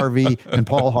 Steve Harvey, and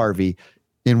Paul Harvey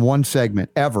in one segment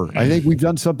ever. I think we've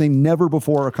done something never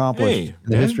before accomplished in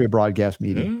the history of broadcast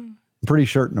media. I'm pretty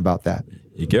certain about that.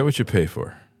 You get what you pay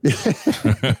for. By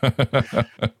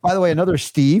the way, another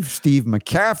Steve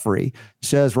McCaffrey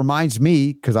says, reminds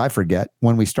me, because I forget,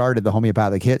 when we started the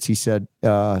homeopathic hits, he said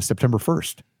September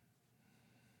 1st.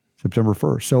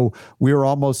 So we're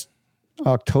almost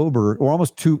October, or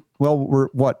almost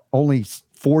we're only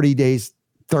 40 days,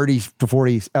 30 to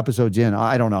 40 episodes in.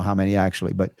 I don't know how many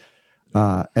actually, but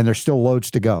and there's still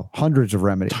loads to go. Hundreds of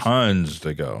remedies. Tons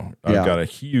to go. I've got a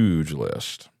huge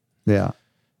list. Yeah.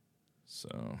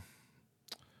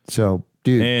 So,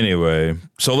 dude. Anyway,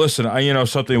 so listen,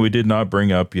 something we did not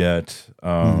bring up yet.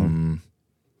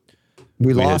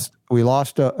 We lost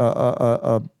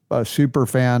a super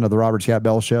fan of the Robert Scott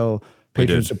Bell Show,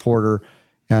 patron supporter,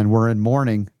 and we're in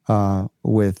mourning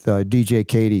with DJ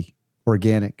Katie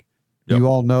Organic. Yep. You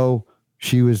all know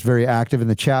she was very active in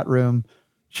the chat room.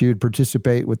 She would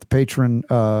participate with the patron,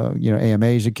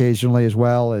 AMAs occasionally as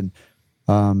well. And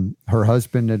her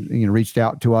husband had, reached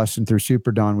out to us, and through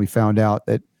Super Don, we found out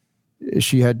that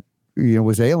she had,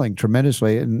 was ailing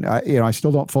tremendously. And I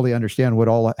still don't fully understand what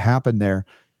all happened there.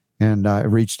 And I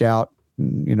reached out,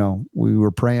 we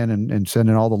were praying and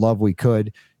sending all the love we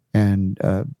could. And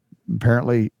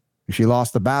apparently she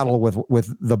lost the battle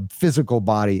with the physical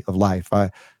body of life.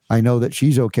 I know that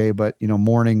she's okay, but,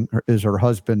 mourning is her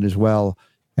husband as well.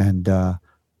 And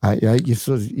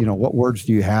what words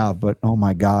do you have? But, oh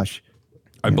my gosh.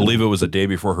 I believe it was the day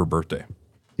before her birthday.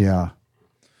 Yeah.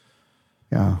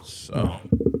 So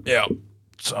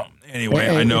anyway,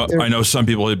 I know some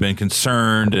people had been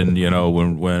concerned, and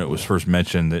when it was first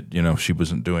mentioned that she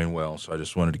wasn't doing well. So I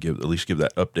just wanted to at least give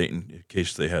that update in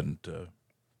case they hadn't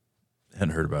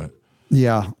heard about it.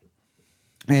 Yeah,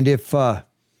 and if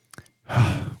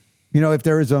if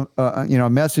there is a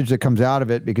message that comes out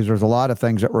of it, because there's a lot of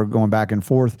things that were going back and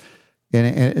forth.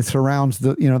 And it surrounds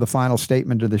the final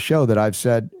statement of the show that I've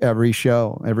said every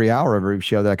hour of every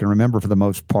show that I can remember for the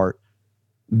most part.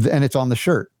 And it's on the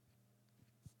shirt.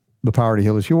 The power to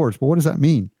heal is yours. But what does that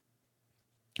mean?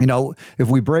 If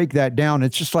we break that down,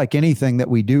 it's just like anything that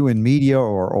we do in media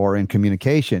or in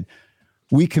communication.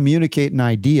 We communicate an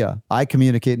idea. I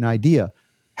communicate an idea.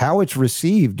 How it's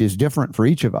received is different for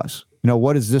each of us.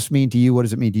 What does this mean to you? What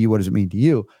does it mean to you? What does it mean to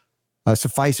you?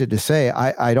 Suffice it to say,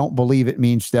 I don't believe it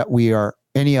means that we are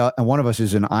one of us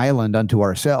is an island unto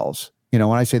ourselves. When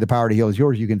I say the power to heal is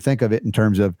yours, you can think of it in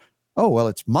terms of, oh, well,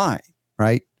 it's mine,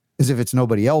 right? As if it's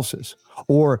nobody else's.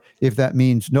 Or if that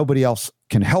means nobody else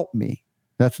can help me.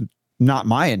 That's not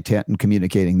my intent in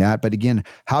communicating that. But again,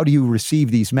 how do you receive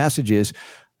these messages?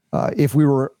 If we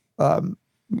were,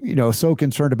 so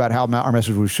concerned about how our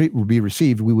message would be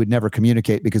received, we would never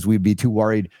communicate, because we'd be too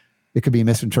worried it could be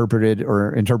misinterpreted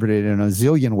or interpreted in a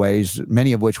zillion ways,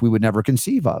 many of which we would never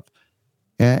conceive of.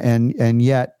 And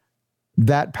yet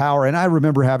that power, and I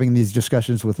remember having these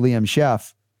discussions with Liam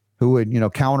Sheff, who would,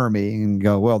 counter me and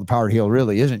go, well, the power to heal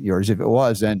really isn't yours. If it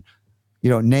was, then,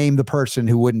 name the person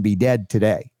who wouldn't be dead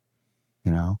today,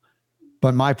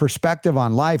 But my perspective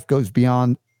on life goes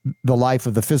beyond the life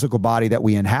of the physical body that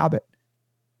we inhabit.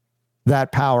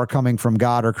 That power coming from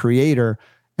God, our creator,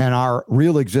 and our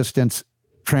real existence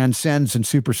transcends and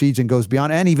supersedes and goes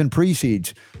beyond and even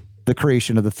precedes the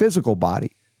creation of the physical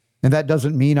body. And that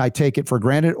doesn't mean I take it for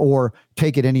granted or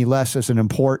take it any less as an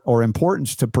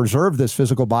importance to preserve this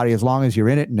physical body as long as you're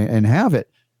in it and have it.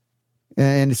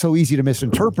 And it's so easy to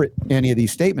misinterpret any of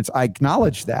these statements. I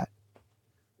acknowledge that.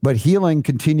 But healing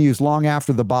continues long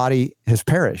after the body has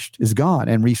perished, is gone,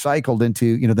 and recycled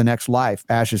into, the next life,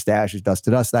 ashes to ashes, dust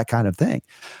to dust, that kind of thing.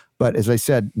 But as I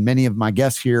said, many of my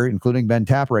guests here, including Ben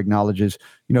Tapper, acknowledges,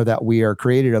 that we are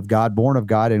created of God, born of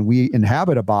God, and we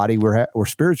inhabit a body. We're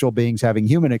spiritual beings having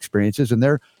human experiences, and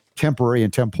they're temporary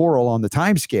and temporal on the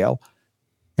time scale.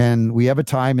 And we have a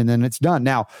time, and then it's done.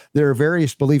 Now, there are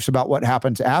various beliefs about what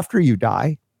happens after you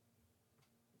die.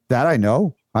 That I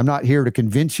know. I'm not here to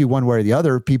convince you one way or the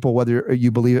other, people, whether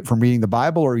you believe it from reading the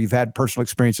Bible or you've had personal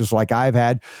experiences like I've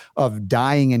had of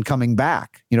dying and coming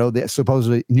back, the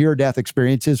supposedly near-death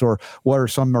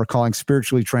some are calling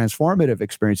spiritually transformative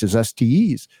experiences,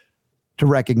 STEs, to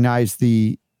recognize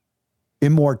the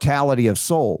immortality of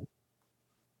soul,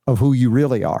 of who you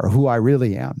really are, who I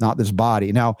really am, not this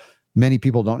body. Now, many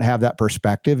people don't have that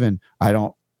perspective, and I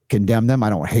don't condemn them. I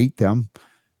don't hate them.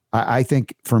 I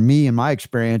think for me, in my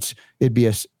experience, it'd be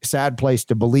a sad place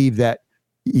to believe that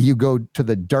you go to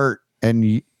the dirt and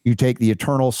you take the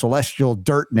eternal celestial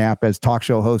dirt nap, as talk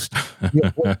show hosts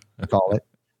call it.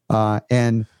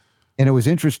 And it was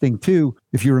interesting too,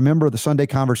 if you remember the Sunday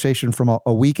conversation from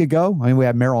a week ago. I mean, we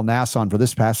had Merrill Nass on for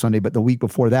this past Sunday, but the week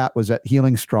before that was at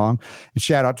Healing Strong. And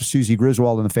shout out to Susie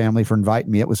Griswold and the family for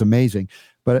inviting me. It was amazing.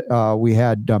 But we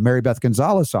had Mary Beth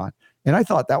Gonzalez on. And I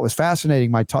thought that was fascinating,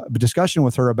 my discussion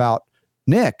with her about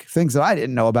Nick, things that I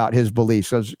didn't know about his beliefs.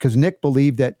 Because Nick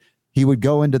believed that he would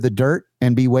go into the dirt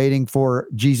and be waiting for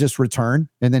Jesus' return,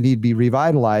 and then he'd be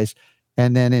revitalized.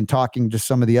 And then in talking to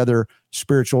some of the other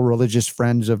spiritual religious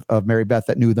friends of Mary Beth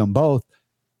that knew them both,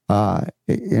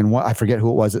 and I forget who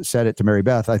it was that said it to Mary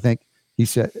Beth. I think he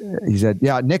said,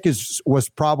 yeah, Nick was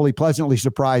probably pleasantly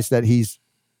surprised that he's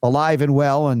alive and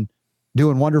well and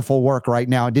doing wonderful work right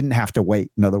now and didn't have to wait,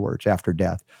 in other words, after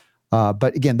death.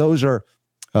 But again, those are,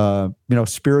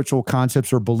 spiritual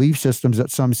concepts or belief systems that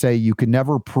some say you can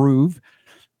never prove.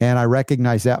 And I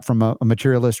recognize that from a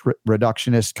materialist,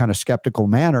 reductionist, kind of skeptical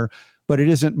manner, but it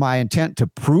isn't my intent to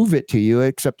prove it to you,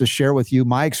 except to share with you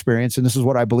my experience. And this is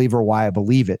what I believe or why I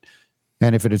believe it.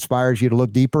 And if it inspires you to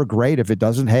look deeper, great. If it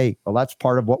doesn't, hey, well, that's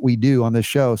part of what we do on this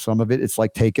show. Some of it, it's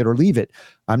like take it or leave it.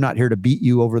 I'm not here to beat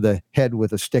you over the head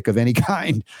with a stick of any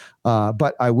kind,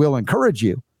 but I will encourage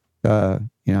you,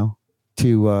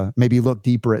 to maybe look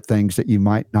deeper at things that you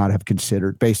might not have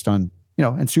considered based on,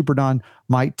 and Super Don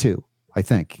might too, I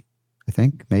think,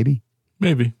 maybe.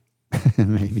 Maybe.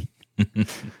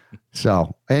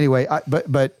 So anyway,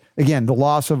 but again, the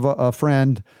loss of a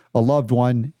friend, a loved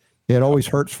one, it always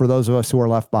hurts for those of us who are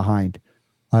left behind.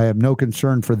 I have no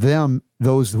concern for them.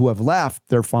 Those who have left,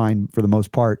 they're fine for the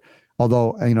most part.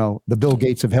 Although, the Bill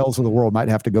Gates of hells of the world might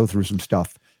have to go through some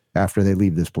stuff after they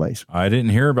leave this place. I didn't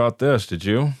hear about this. Did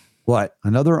you? What?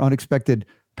 Another unexpected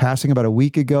passing about a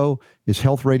week ago is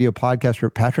health radio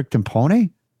podcaster Patrick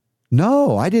Timpone?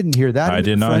 No, I didn't hear that. I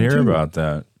did not hear about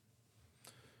that.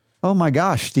 Oh my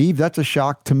gosh, Steve, that's a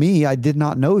shock to me. I did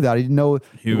not know that. I didn't know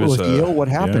he was ill. What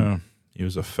happened? Yeah. He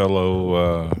was a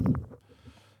fellow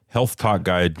health talk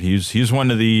guy. He's one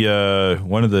of the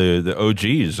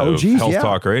OGs of health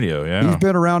talk radio. Yeah, he's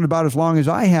been around about as long as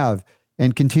I have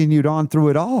and continued on through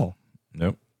it all.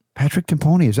 Nope. Patrick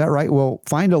Timpone, is that right? Well,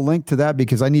 find a link to that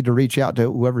because I need to reach out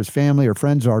to whoever his family or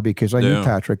friends are because I knew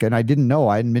Patrick and I didn't know.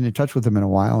 I hadn't been in touch with him in a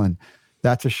while, and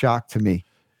that's a shock to me.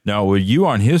 Now, were you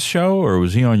on his show or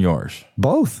was he on yours?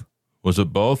 Both. Was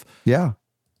it both? Yeah.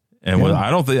 And I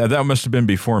don't think that must have been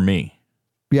before me.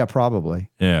 Yeah, probably.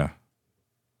 Yeah,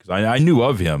 because I knew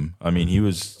of him. I mean, he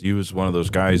was one of those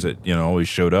guys that always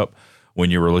showed up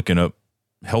when you were looking up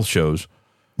health shows.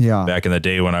 Yeah, back in the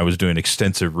day when I was doing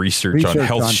extensive research on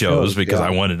health shows because I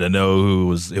wanted to know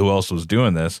who else was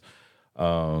doing this.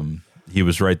 He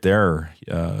was right there,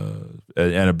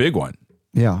 and a big one.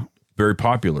 Yeah, very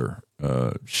popular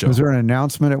show. Was there an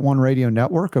announcement at One Radio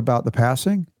Network about the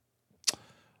passing?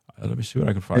 Let me see what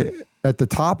I can find. At the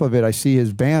top of it, I see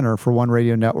his banner for One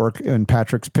Radio Network and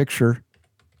Patrick's picture.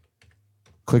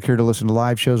 Click here to listen to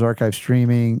live shows, archive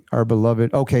streaming, our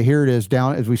beloved. Okay, here it is.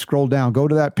 Down as we scroll down, go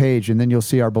to that page, and then you'll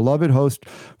see our beloved host,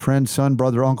 friend, son,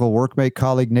 brother, uncle, workmate,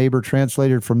 colleague, neighbor,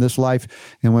 translated from this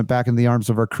life and went back in the arms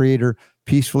of our Creator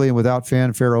peacefully and without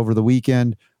fanfare over the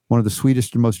weekend. One of the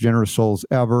sweetest and most generous souls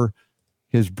ever.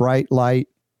 His bright light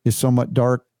is somewhat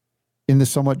dark. In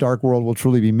this somewhat dark world will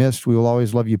truly be missed. We will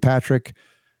always love you, Patrick.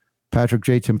 Patrick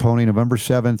J. Timpone, November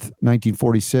 7th,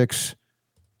 1946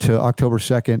 to October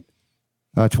 2nd,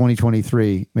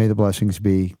 2023. May the blessings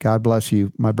be. God bless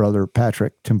you, my brother,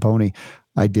 Patrick Timpone.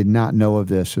 I did not know of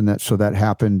this. And that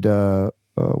happened,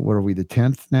 what are we, the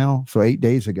 10th now? So 8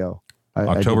 days ago.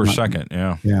 October 2nd,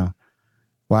 yeah. Yeah.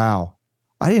 Wow.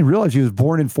 I didn't realize he was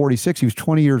born in 46. He was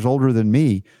 20 years older than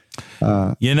me.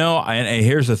 And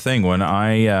here's the thing: when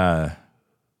I'd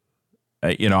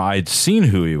seen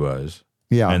who he was,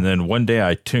 and then one day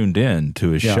I tuned in to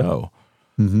his show,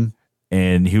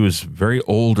 and he was very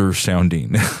older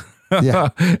sounding.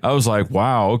 I was like,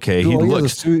 wow, okay. He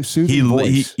looks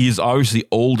he's obviously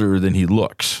older than he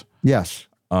looks. Yes.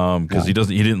 Because he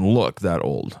didn't look that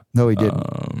old. No, he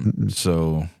didn't.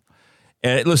 So,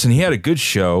 and listen, he had a good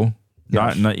show.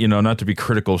 Yes. Not to be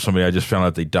critical of somebody. I just found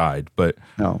out they died, but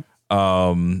no.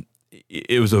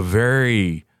 It was a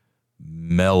very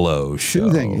mellow show.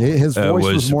 Soothing. His voice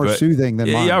was more soothing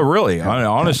than mine. Yeah, really.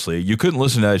 Honestly, you couldn't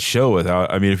listen to that show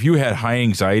without. I mean, if you had high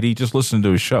anxiety, just listen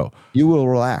to his show. You will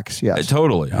relax. Yes,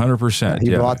 totally, 100%.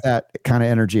 He brought that kind of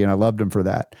energy, and I loved him for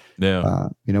that. Yeah,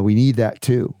 we need that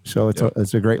too. So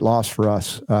it's a great loss for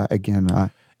us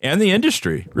again. And the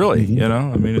industry, really.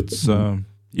 I mean, it's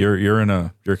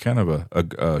you're kind of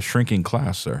a shrinking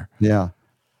class there. Yeah,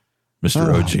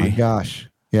 Mr. OG. Oh my gosh.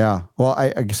 Yeah. Well,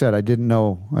 like I said, I didn't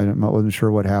know. I wasn't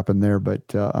sure what happened there, but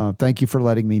thank you for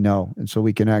letting me know. And so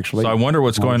we can actually. So I wonder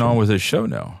what's going on with his show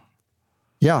now.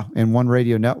 Yeah. And One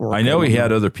Radio Network. I know he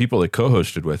had other people that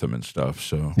co-hosted with him and stuff.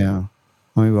 So yeah.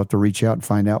 Maybe we'll have to reach out and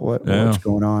find out what's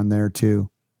going on there too.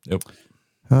 Yep.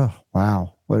 Oh,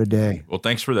 wow. What a day. Well,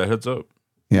 thanks for that heads up.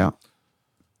 Yeah.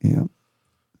 Yeah.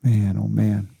 Man, oh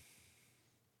man.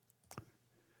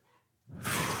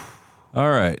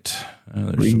 All right.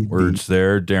 There's some words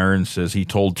there. Darren says he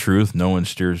told truth.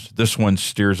 This one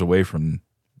steers away from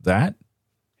that.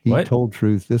 He told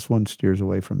truth. This one steers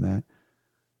away from that.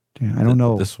 Damn, I don't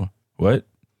know. This one. What?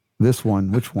 This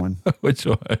one. Which one? Which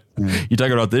one? Yeah. You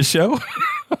talking about this show?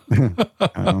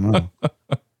 I don't know.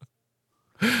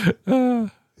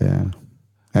 Yeah.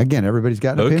 Again, everybody's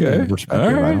got an opinion.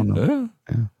 Perspective. Right. I don't know.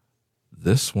 Yeah.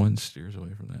 This one steers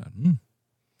away from that.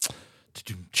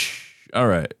 All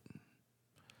right.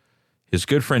 His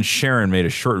good friend Sharon made a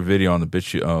short video on the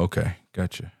BitChute. Oh, okay.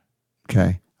 Gotcha.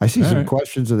 Okay. I see some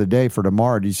questions of the day for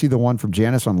tomorrow. Do you see the one from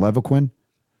Janice on Levaquin?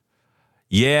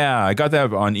 Yeah, I got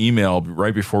that on email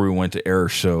right before we went to air.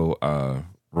 So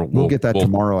we'll get that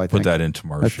tomorrow, I think. Put that in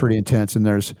tomorrow. That's pretty intense. And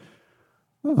there's,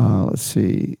 let's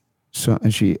see. So,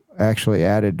 and she actually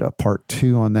added a part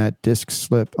 2 on that disc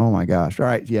slip. Oh my gosh. All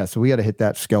right. Yeah. So we got to hit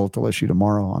that skeletal issue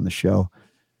tomorrow on the show.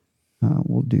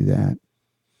 We'll do that.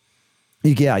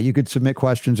 Yeah, you could submit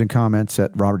questions and comments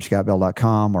at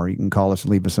robertscottbell.com, or you can call us and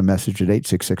leave us a message at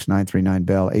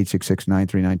 866-939-BELL,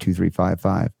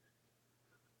 866-939-2355.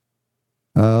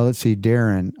 Let's see,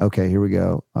 Darren. Okay, here we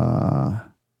go.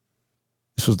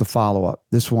 This was the follow-up.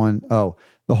 This one, the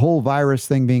whole virus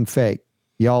thing being fake.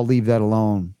 Y'all leave that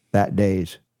alone that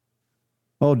days.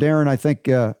 Oh, Darren, I think,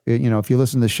 if you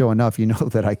listen to the show enough, you know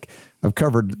that I've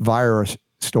covered virus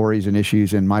stories and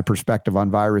issues and my perspective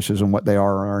on viruses and what they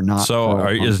are or not. So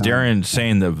is Darren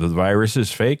saying that the virus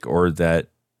is fake or that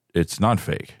it's not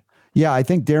fake? Yeah, I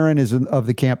think Darren is of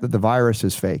the camp that the virus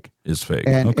is fake. Is fake.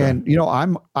 And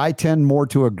I tend more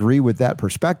to agree with that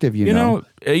perspective, you know.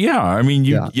 Yeah, I mean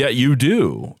you do. Yeah. You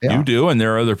do, and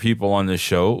there are other people on this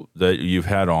show that you've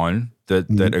had on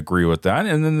that agree with that,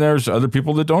 and then there's other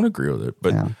people that don't agree with it.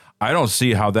 But I don't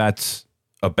see how that's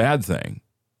a bad thing.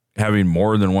 Having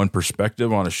more than one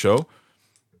perspective on a show.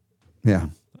 Yeah.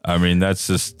 I mean, that's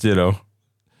just,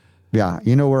 Yeah.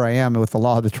 You know where I am with the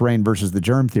law of the terrain versus the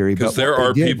germ theory. Because there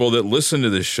are people that listen to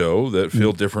this show that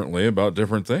feel differently about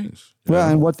different things. Well,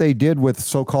 and what they did with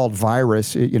so-called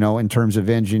virus, in terms of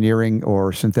engineering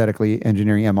or synthetically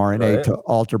engineering mRNA to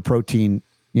alter protein,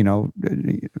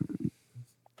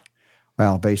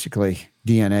 basically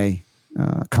DNA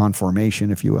conformation,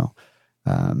 if you will.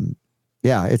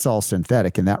 Yeah, it's all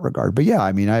synthetic in that regard. But yeah,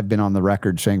 I mean, I've been on the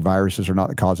record saying viruses are not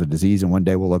the cause of disease. And one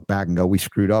day we'll look back and go, we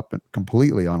screwed up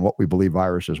completely on what we believe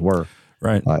viruses were.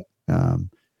 Right. But,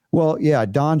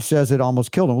 Don says it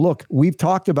almost killed him. Look, we've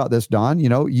talked about this, Don.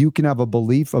 You can have a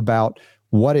belief about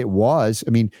what it was.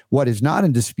 I mean, what is not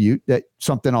in dispute that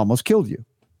something almost killed you.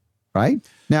 Right.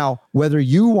 Now, whether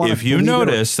you want to. If you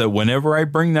notice that whenever I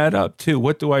bring that up too,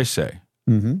 what do I say?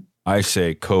 Mm-hmm. I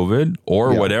say COVID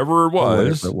or whatever it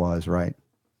was. Whatever it was, right.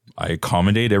 I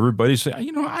accommodate everybody. Say,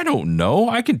 I don't know.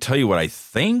 I can tell you what I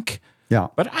think. Yeah.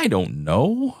 But I don't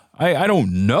know. I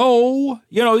don't know.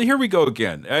 Here we go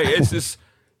again. It's just.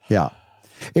 Yeah.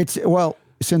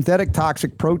 Synthetic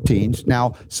toxic proteins.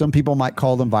 Now, some people might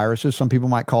call them viruses. Some people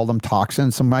might call them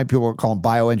toxins. Some people call them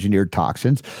bioengineered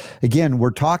toxins. Again,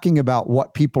 we're talking about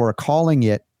what people are calling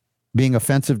it being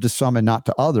offensive to some and not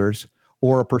to others,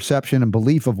 or a perception and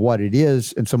belief of what it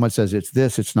is. And someone says, it's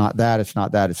this, it's not that, it's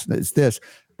not that, it's this.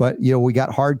 But, we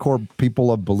got hardcore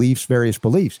people of beliefs, various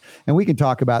beliefs. And we can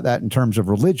talk about that in terms of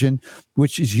religion,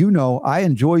 which is, I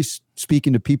enjoy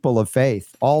speaking to people of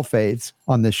faith, all faiths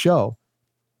on this show,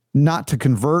 not to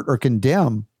convert or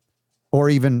condemn or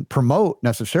even promote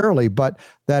necessarily, but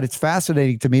that it's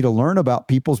fascinating to me to learn about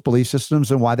people's belief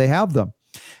systems and why they have them.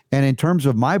 And in terms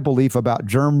of my belief about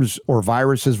germs or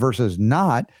viruses versus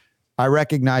not, I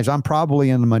recognize I'm probably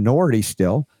in the minority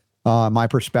still. My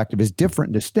perspective is different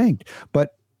and distinct.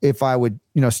 But if I would,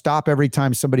 stop every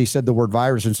time somebody said the word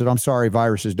virus and said, I'm sorry,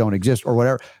 viruses don't exist or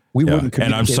whatever, we wouldn't communicate.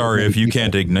 And I'm sorry if you people.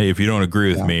 can't ignore, if you don't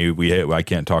agree with me, I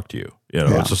can't talk to you.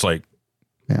 It's just like,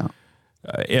 well,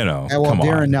 come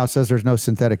Darren on. now says there's no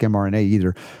synthetic mRNA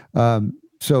either.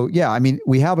 So,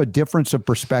 we have a difference of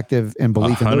perspective and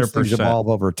belief, and those things evolve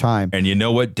over time. And you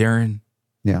know what, Darren?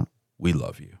 Yeah. We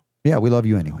love you. Yeah, we love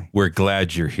you anyway. We're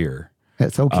glad you're here.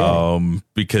 It's okay.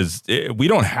 Because we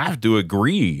don't have to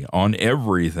agree on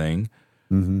everything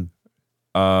to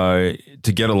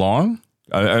get along.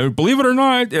 Believe it or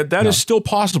not, that is still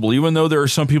possible, even though there are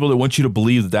some people that want you to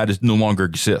believe that no longer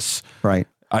exists. Right.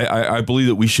 I believe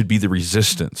that we should be the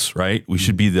resistance, right? We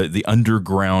should be the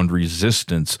underground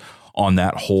resistance on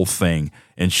that whole thing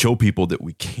and show people that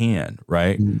we can,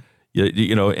 right? And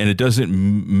it doesn't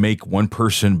make one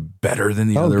person better than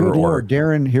the other. Good Lord.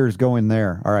 Darren here's going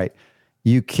there. All right.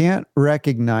 You can't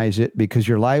recognize it because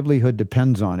your livelihood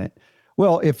depends on it.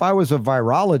 Well, if I was a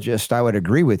virologist, I would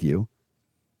agree with you,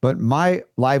 but my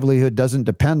livelihood doesn't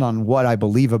depend on what I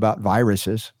believe about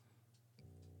viruses.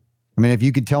 I mean, if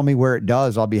you could tell me where it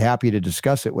does, I'll be happy to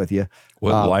discuss it with you.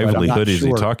 What livelihood is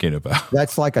he talking about?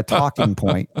 That's like a talking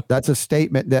point. That's a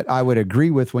statement that I would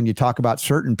agree with when you talk about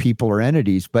certain people or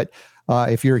entities. But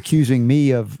if you're accusing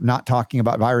me of not talking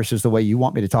about viruses the way you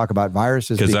want me to talk about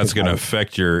viruses, because that's going to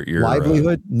affect your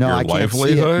livelihood. No, your I can't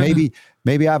livelihood? see it.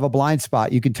 Maybe I have a blind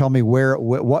spot. You can tell me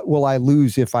what will I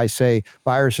lose if I say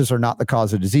viruses are not the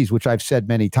cause of disease, which I've said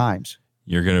many times.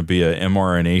 You're going to be a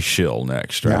mRNA shill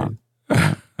next, right?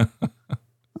 Yeah.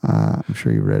 I'm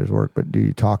sure you read his work, but do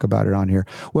you talk about it on here?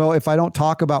 Well, if I don't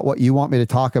talk about what you want me to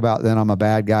talk about, then I'm a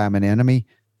bad guy. I'm an enemy.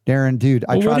 Darren, dude,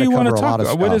 I try to cover a lot of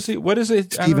stuff. What is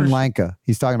it? Stephen Lanka.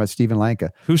 He's talking about Stephen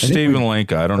Lanka. Who's Stephen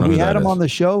Lanka? I don't know who that is. We had him on the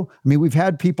show. I mean, we've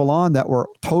had people on that were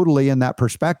totally in that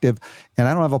perspective, and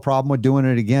I don't have a problem with doing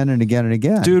it again and again and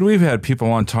again. Dude, we've had people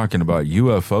on talking about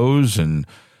UFOs and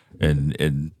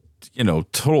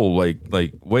total like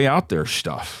way out there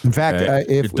stuff. In fact,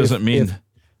 if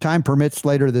time permits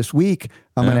later this week,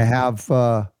 I'm going to have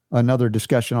another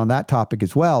discussion on that topic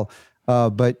as well.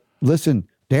 But listen,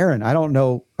 Darren, I don't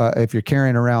know if you're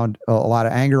carrying around a lot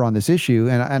of anger on this issue,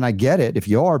 and I get it if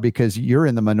you are, because you're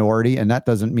in the minority, and that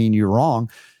doesn't mean you're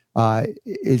wrong.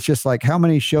 It's just like, how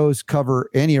many shows cover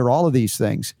any or all of these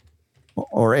things,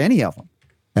 or any of them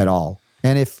at all?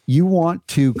 And if you want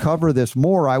to cover this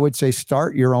more, I would say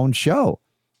start your own show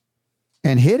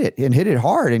and hit it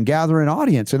hard and gather an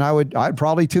audience. And I'd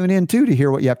probably tune in too to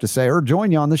hear what you have to say, or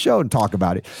join you on the show and talk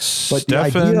about it. But the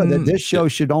idea that this show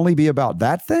should only be about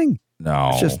that thing, no,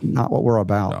 it's just not what we're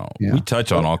about. No. Yeah. We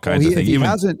touch on all kinds of things.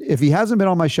 If he hasn't been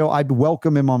on my show, I'd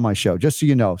welcome him on my show, just so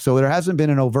you know. So there hasn't been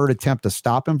an overt attempt to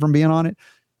stop him from being on it.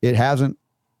 It hasn't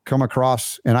come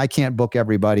across, and I can't book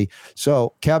everybody.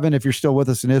 So Kevin, if you're still with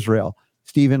us in Israel,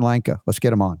 Stephen Lanka, let's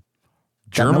get him on.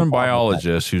 German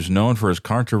biologist who's known for his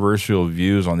controversial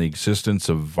views on the existence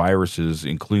of viruses,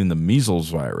 including the measles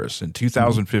virus. In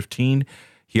 2015,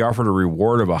 he offered a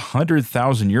reward of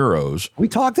 100,000 euros. We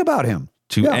talked about him.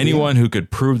 To anyone who could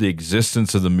prove the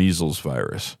existence of the measles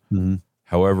virus. Mm-hmm.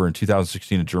 However, in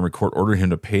 2016, a German court ordered him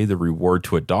to pay the reward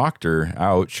to a doctor,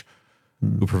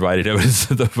 who provided evidence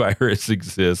that the virus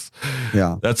exists.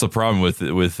 Yeah, that's the problem with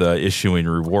issuing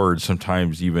rewards.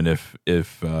 Sometimes, even if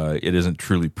it isn't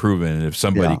truly proven, and if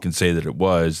somebody can say that it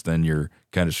was, then you're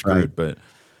kind of screwed. Right. But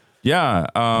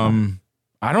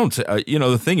I don't.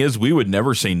 The thing is, we would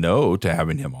never say no to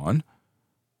having him on.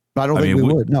 I don't think we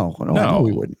would. No, I know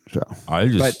we wouldn't. So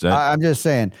I'm just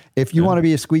saying, if you want to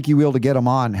be a squeaky wheel to get him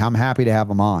on, I'm happy to have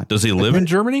him on. Does he live in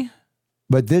Germany?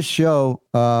 But this show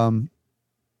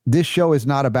is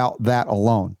not about that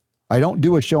alone. I don't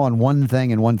do a show on one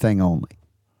thing and one thing only.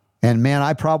 And man,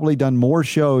 I probably done more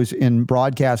shows in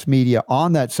broadcast media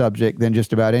on that subject than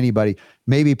just about anybody.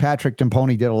 Maybe Patrick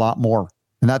Timpone did a lot more,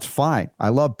 and that's fine. I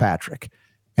love Patrick.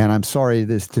 And I'm sorry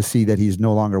to see that he's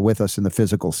no longer with us in the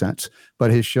physical sense,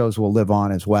 but his shows will live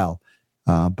on as well.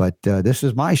 But this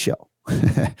is my show,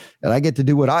 and I get to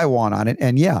do what I want on it.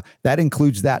 And that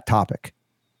includes that topic.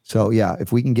 So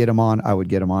if we can get him on, I would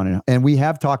get him on. And we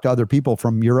have talked to other people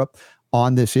from Europe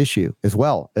on this issue as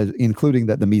well, including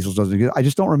that the measles doesn't exist. I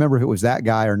just don't remember if it was that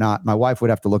guy or not. My wife would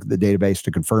have to look at the database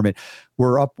to confirm it.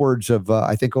 We're upwards of,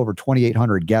 I think, over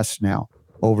 2,800 guests now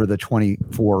over the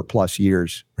 24 plus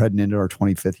years, heading into our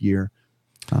 25th year.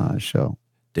 So,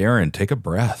 Darren, take a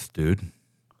breath, dude.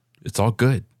 It's all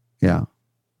good. Yeah.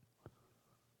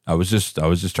 I was just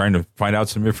trying to find out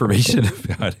some information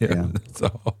about him. Yeah.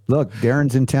 So. Look,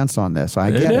 Darren's intense on this.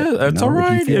 I get it. That's all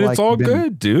right. And it's all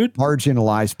good, dude.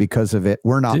 Marginalized because of it.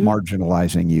 We're not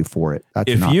marginalizing you for it.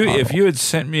 That's if you had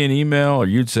sent me an email or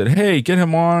you'd said, "Hey, get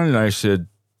him on," and I said,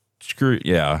 "Screw it.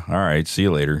 Yeah, all right, see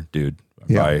you later, dude.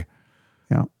 Bye."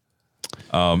 Yeah.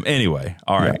 Anyway,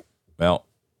 all right. Yeah. Well,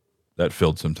 that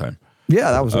filled some time.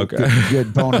 Yeah, that was a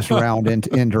good bonus round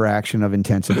interaction of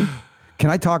intensity. Can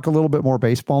I talk a little bit more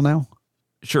baseball now?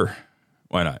 Sure.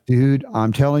 Why not? Dude,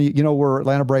 I'm telling you, we're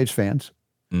Atlanta Braves fans,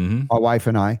 my wife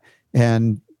and I,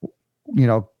 and,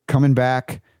 coming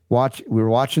back, we were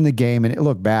watching the game and it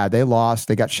looked bad. They lost.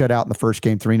 They got shut out in the first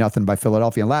game, 3-0 by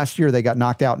Philadelphia. And last year they got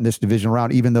knocked out in this division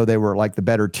round, even though they were like the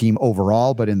better team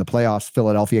overall. But in the playoffs,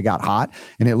 Philadelphia got hot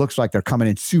and it looks like they're coming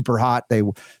in super hot.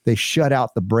 They shut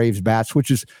out the Braves bats, which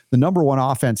is the number one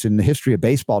offense in the history of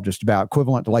baseball, just about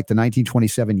equivalent to like the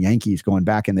 1927 Yankees going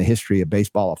back in the history of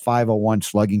baseball, a 501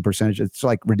 slugging percentage. It's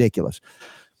like ridiculous.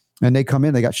 And they come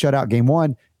in, they got shut out game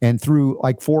one, and through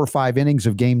like 4 or 5 innings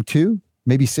of game two,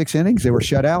 maybe 6 innings, they were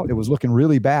shut out. It was looking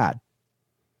really bad.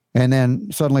 And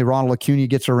then suddenly Ronald Acuna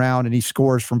gets around and he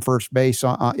scores from first base.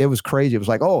 It was crazy. It was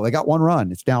like, oh, they got 1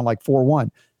 run. It's down like 4-1.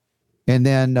 And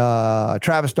then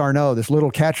Travis d'Arnaud, this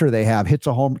little catcher they have, hits a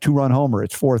 2-run homer.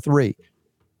 It's 4-3.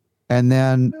 And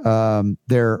then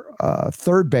their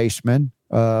third baseman,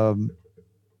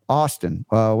 Austin,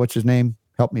 what's his name?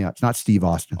 Help me out. It's not Steve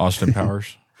Austin. Austin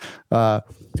Powers.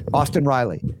 Austin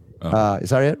Riley. Is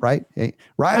that it? Right?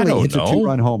 Riley hits a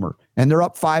 2-run homer and they're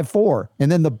up 5-4.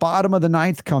 And then the bottom of the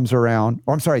ninth comes around,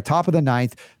 top of the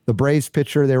ninth, the Braves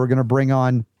pitcher, they were going to bring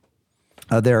on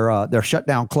their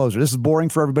shutdown closer. This is boring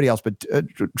for everybody else, but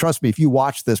trust me, if you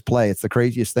watch this play, it's the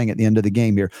craziest thing at the end of the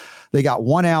game here. They got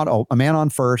 1 out, a man on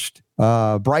first,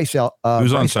 Bryce.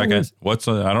 Who's on second? I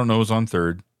don't know who's on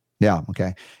third. Yeah.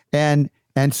 Okay. And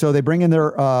so they bring in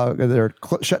their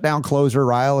shutdown closer,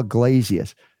 Raul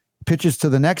Iglesias. Pitches to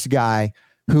the next guy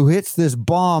who hits this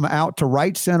bomb out to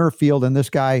right center field. And this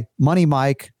guy, Money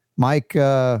Mike,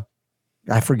 I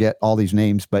forget all these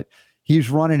names, but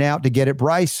he's running out to get it.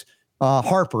 Bryce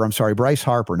Harper,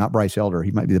 not Bryce Elder.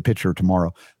 He might be the pitcher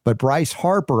tomorrow. But Bryce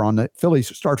Harper on the Phillies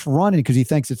starts running because he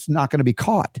thinks it's not going to be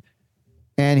caught.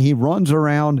 And he runs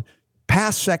around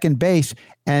past second base,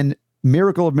 and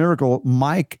miracle of miracle,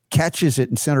 Mike catches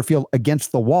it in center field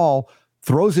against the wall,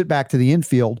 throws it back to the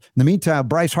infield. In the meantime,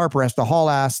 Bryce Harper has to haul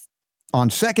ass on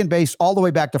second base all the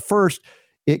way back to first.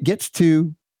 It gets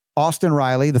to Austin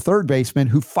Riley, the third baseman,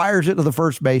 who fires it to the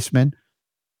first baseman,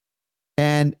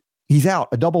 and he's out.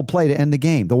 A double play to end the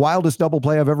game. The wildest double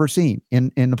play I've ever seen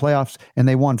in the playoffs, and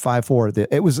they won 5-4.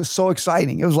 It was so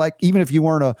exciting. It was like, even if you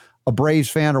weren't a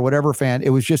Braves fan or whatever fan, it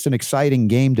was just an exciting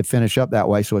game to finish up that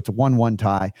way. So it's a 1-1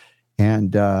 tie.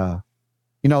 And,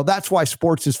 that's why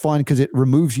sports is fun, because it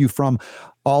removes you from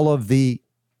all of the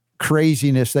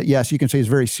craziness that, yes, you can say is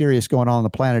very serious going on the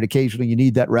planet. Occasionally you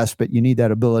need that respite. You need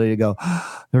that ability to go,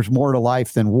 there's more to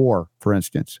life than war, for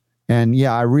instance. And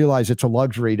yeah, I realize it's a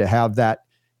luxury to have that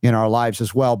in our lives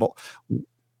as well. But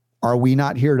are we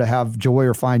not here to have joy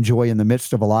or find joy in the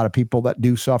midst of a lot of people that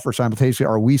do suffer simultaneously?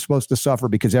 Are we supposed to suffer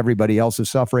because everybody else is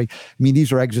suffering? I mean,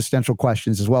 these are existential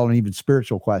questions as well, and even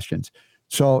spiritual questions.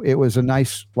 So it was a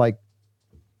nice,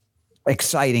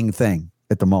 exciting thing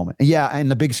at the moment. Yeah, in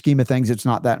the big scheme of things, it's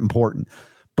not that important.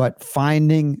 But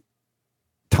finding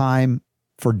time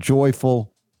for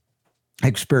joyful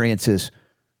experiences.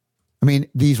 I mean,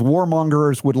 these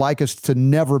warmongers would like us to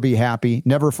never be happy,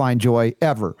 never find joy,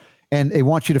 ever. And they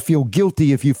want you to feel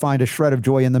guilty if you find a shred of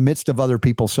joy in the midst of other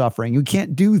people suffering. You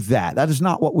can't do that. That is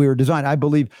not what we were designed. I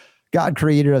believe God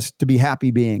created us to be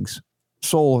happy beings.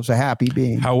 Soul is a happy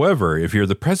being. However, if you're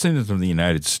the president of the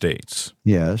United States,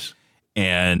 yes,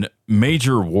 and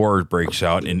major war breaks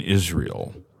out in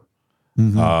Israel,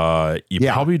 you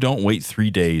probably don't wait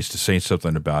 3 days to say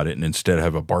something about it and instead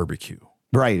have a barbecue.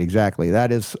 Right, exactly.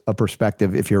 That is a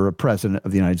perspective if you're a president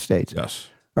of the United States. Yes.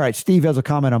 All right, Steve has a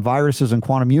comment on viruses, and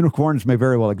quantum unicorns may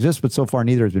very well exist, but so far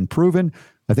neither has been proven.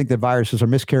 I think that viruses are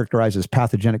mischaracterized as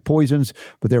pathogenic poisons,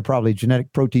 but they're probably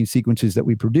genetic protein sequences that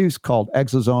we produce called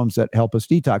exosomes that help us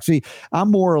detox. See,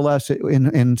 I'm more or less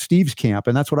in Steve's camp,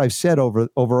 and that's what I've said over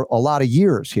a lot of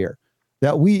years here,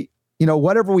 that we,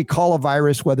 whatever we call a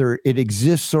virus, whether it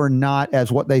exists or not as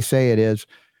what they say it is,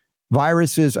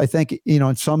 Viruses, I think,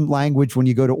 in some language, when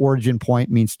you go to origin point,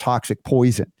 means toxic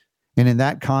poison. And in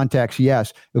that context,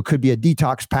 yes, it could be a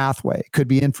detox pathway. It could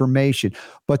be information.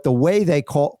 But the way they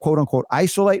quote unquote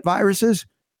isolate viruses,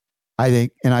 I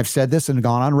think, and I've said this and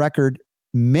gone on record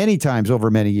many times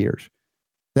over many years,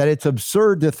 that it's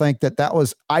absurd to think that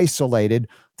was isolated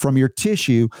from your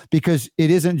tissue, because it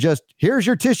isn't just, here's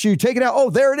your tissue, take it out. Oh,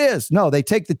 there it is. No, they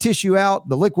take the tissue out,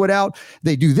 the liquid out.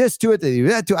 They do this to it. They do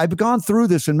that to it. I've gone through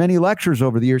this in many lectures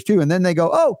over the years too. And then they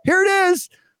go, oh, here it is.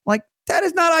 Like, that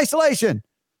is not isolation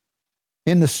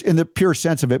in the pure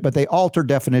sense of it, but they alter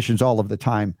definitions all of the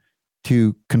time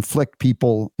to conflict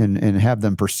people and have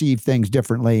them perceive things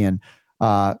differently. And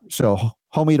so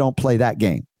homie, don't play that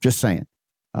game. Just saying.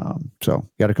 So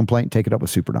got a complaint, take it up with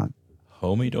Super Don.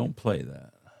 Homie, don't play that.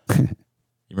 You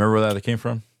remember where that came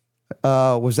from?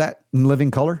 Was that in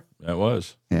Living Color? That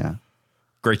was. Yeah.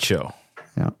 Great show.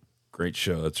 Yeah. Great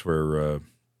show. That's where a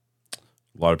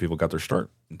lot of people got their start,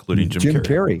 including Jim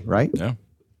Carrey, right? Yeah.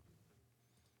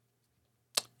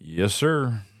 Yes,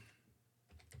 sir.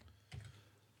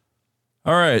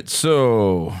 All right.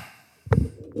 So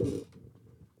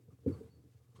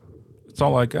that's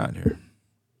all I got here.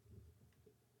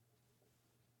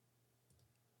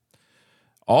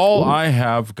 All I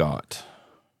have got.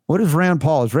 What is Rand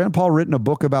Paul? Has Rand Paul written a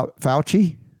book about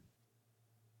Fauci?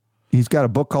 He's got a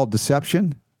book called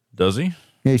Deception. Does he?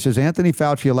 Yeah, he says Anthony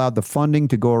Fauci allowed the funding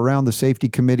to go around the safety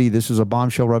committee. This is a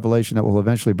bombshell revelation that will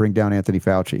eventually bring down Anthony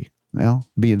Fauci. Well,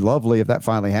 it'd be lovely if that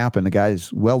finally happened. The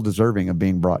guy's well deserving of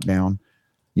being brought down,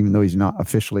 even though he's not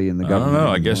officially in the government. I don't know.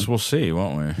 anymore. I guess we'll see,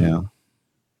 won't we? Yeah.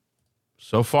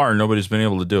 So far, nobody's been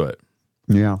able to do it.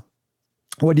 Yeah.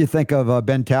 What do you think of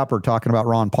Ben Tapper talking about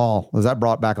Ron Paul? Was that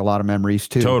brought back a lot of memories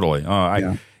too? Totally.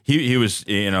 He was,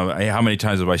 how many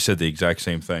times have I said the exact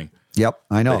same thing? Yep,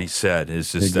 I know. That he said.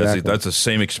 It's just Exactly. that's the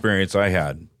same experience I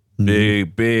had.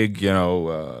 Mm-hmm. Big,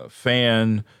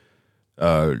 fan.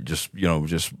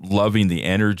 Just loving the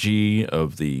energy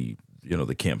of the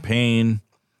campaign.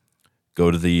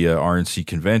 Go to the RNC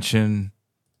convention,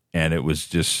 and it was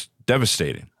just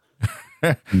devastating.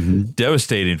 Mm-hmm.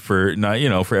 Devastating for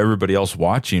not for everybody else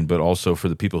watching, but also for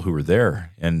the people who were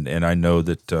there. And I know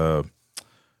that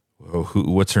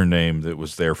what's her name that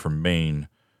was there from Maine,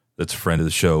 that's a friend of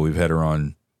the show. We've had her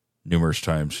on numerous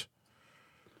times.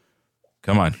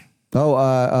 Come on.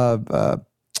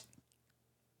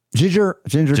 Ginger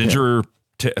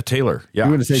Taylor. Yeah,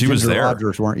 you were going to say she Ginger was there.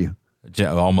 Rogers, weren't you?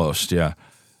 Yeah, almost. Yeah,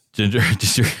 Ginger.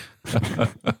 Paul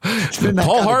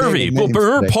Paul Harvey.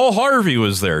 Well, Paul Harvey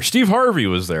was there. Steve Harvey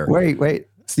was there. Wait.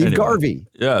 Steve Garvey.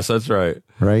 Yes, that's right.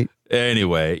 Right.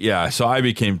 Anyway, yeah. So I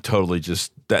became totally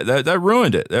just that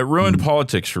ruined it. That ruined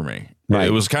politics for me. Right.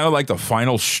 It was kind of like the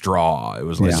final straw. It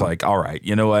was just like, all right,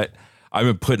 you know what? I've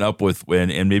been putting up with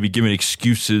and maybe giving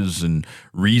excuses and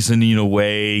reasoning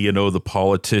away, the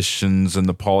politicians and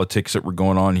the politics that were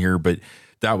going on here, but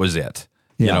that was it.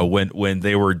 Yeah. When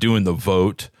they were doing the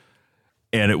vote,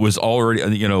 and it was already,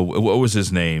 what was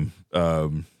his name?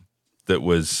 That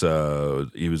was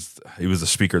he was the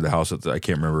Speaker of the House. I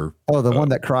can't remember. Oh, the one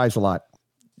that cries a lot.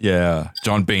 Yeah,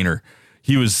 John Boehner.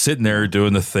 He was sitting there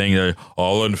doing the thing.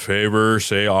 All in favor,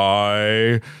 say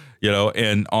aye.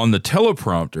 And on the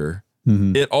teleprompter,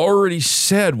 it already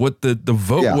said what the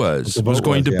vote was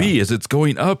going to be as it's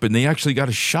going up, and they actually got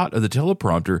a shot of the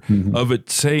teleprompter of it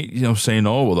saying,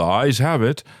 oh, well, the ayes have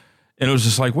it. And it was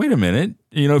just like, wait a minute.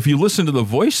 If you listen to the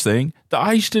voice thing, the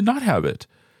ayes did not have it.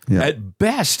 Yeah. At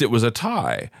best, it was a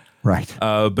tie. Right.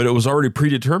 But it was already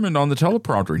predetermined on the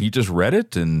teleprompter. He just read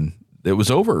it, and it was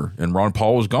over, and Ron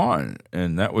Paul was gone.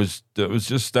 And that was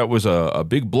a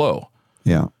big blow.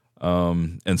 Yeah.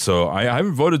 And so I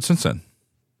haven't voted since then.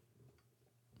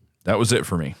 That was it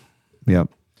for me. Yep.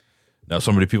 Now,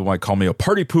 so many people might call me a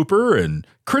party pooper and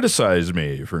criticize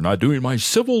me for not doing my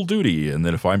civil duty. And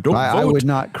then if I don't vote, I would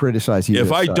not criticize you.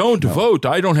 If I don't vote,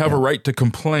 I don't have a right to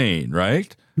complain,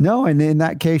 right? No, and in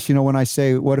that case, when I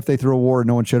say, what if they threw a war and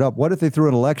no one showed up? What if they threw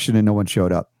an election and no one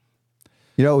showed up?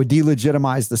 It would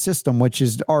delegitimize the system, which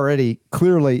is already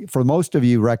clearly, for most of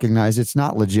you, recognize it's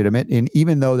not legitimate. And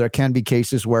even though there can be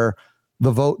cases where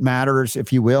the vote matters,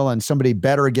 if you will, and somebody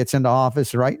better gets into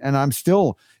office, right? And I'm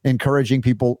still encouraging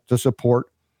people to support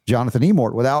Jonathan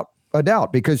Emort without a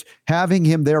doubt, because having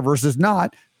him there versus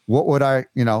not, what would I,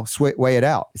 weigh it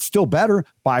out? It's still better,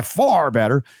 by far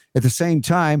better. At the same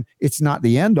time, it's not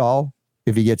the end all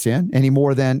if he gets in any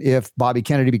more than if Bobby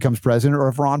Kennedy becomes president or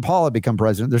if Ron Paul had become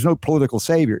president. There's no political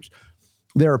saviors.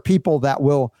 There are people that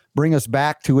will bring us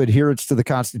back to adherence to the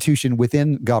Constitution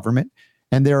within government.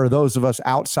 And there are those of us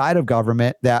outside of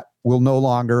government that will no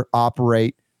longer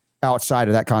operate outside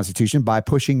of that Constitution by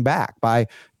pushing back, by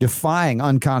defying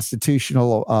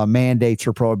unconstitutional mandates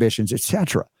or prohibitions,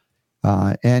 etc.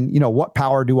 And, what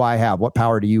power do I have? What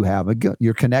power do you have?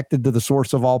 You're connected to the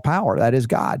source of all power. That is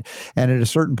God. And at a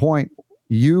certain point,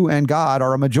 you and God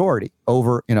are a majority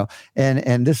over,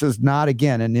 and this is not,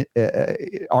 again,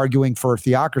 arguing for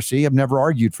theocracy. I've never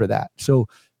argued for that. So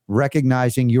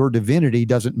recognizing your divinity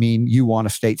doesn't mean you want a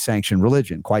state-sanctioned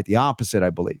religion. Quite the opposite, I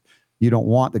believe. You don't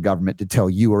want the government to tell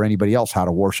you or anybody else how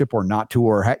to worship or not to,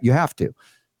 or you have to.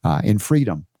 In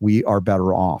freedom, we are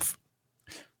better off.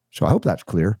 So I hope that's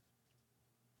clear.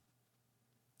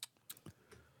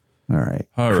 All right.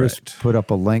 Chris put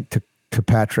up a link to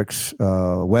Patrick's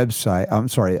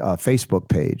Facebook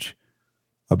page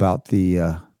about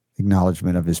the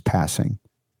acknowledgement of his passing.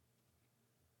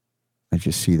 I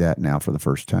just see that now for the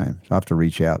first time. So I have to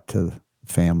reach out to the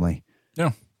family.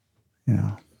 Yeah.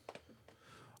 Yeah.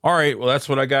 All right. Well, that's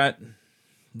what I got.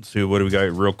 Let's see. What do we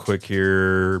got real quick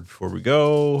here before we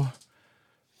go?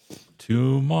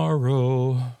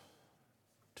 Tomorrow.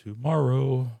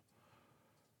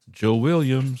 Joe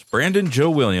Williams.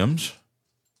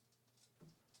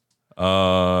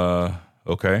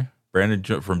 Okay.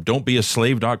 Brandon from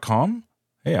don'tbeaslave.com.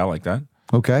 Hey, I like that.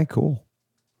 Okay, cool.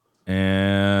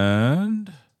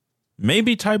 And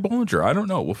maybe Ty Bollinger. I don't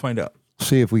know. We'll find out.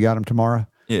 See if we got him tomorrow.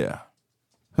 Yeah.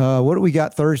 What do we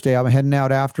got Thursday? I'm heading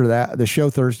out after the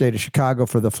show Thursday to Chicago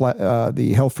for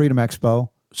the Health Freedom Expo.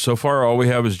 So far, all we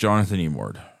have is Jonathan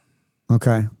Emord.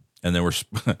 Okay. And then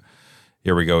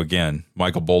here we go again.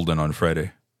 Michael Bolden on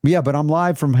Friday. Yeah, but I'm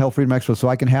live from Health Freedom Expo, so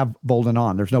I can have Bolden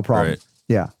on. There's no problem. Right.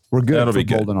 Yeah, we're good for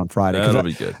Bolden on Friday. That'll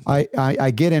be good.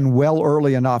 I get in well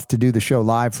early enough to do the show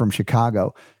live from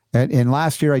Chicago. And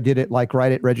last year I did it like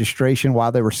right at registration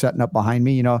while they were setting up behind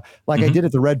me, I did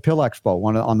at the Red Pill Expo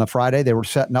on the Friday. They were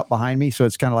setting up behind me. So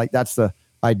it's kind of like that's the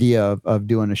idea of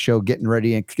doing a show, getting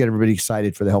ready and get everybody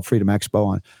excited for the Health Freedom Expo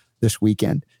on this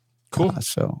weekend. Cool.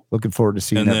 So looking forward to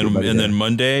seeing everybody. And then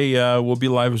Monday we'll be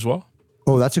live as well.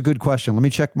 Oh, that's a good question. Let me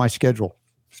check my schedule.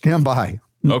 Stand by.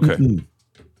 Okay.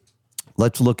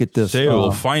 Let's look at this.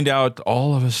 We'll find out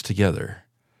all of us together.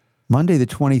 Monday the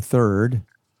 23rd.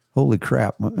 Holy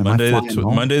crap. Monday the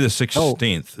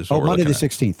 16th is what we're Monday the looking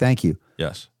at. 16th. Thank you.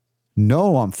 Yes.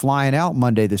 No, I'm flying out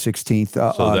Monday the 16th.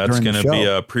 So that's going to be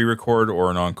a pre-record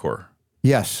or an encore.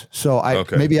 Yes. So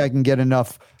maybe I can get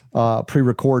enough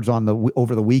pre-records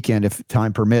over the weekend if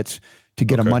time permits to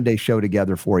get a Monday show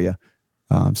together for you.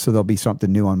 So there'll be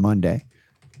something new on Monday.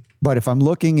 But if I'm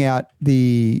looking at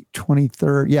the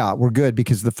 23rd, yeah, we're good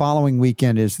because the following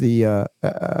weekend is the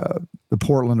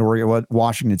Portland, Oregon,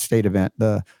 Washington State event,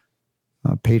 the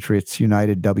Patriots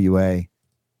United WA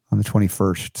on the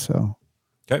 21st. So,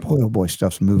 boy,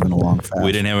 stuff's moving along fast.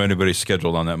 We didn't have anybody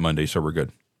scheduled on that Monday, so we're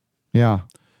good. Yeah.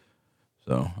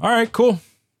 So, all right, cool.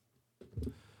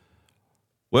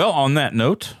 Well, on that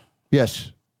note.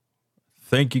 Yes.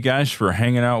 Thank you guys for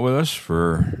hanging out with us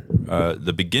for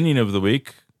the beginning of the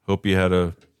week. Hope you had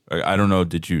I don't know,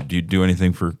 did you do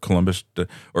anything for Columbus,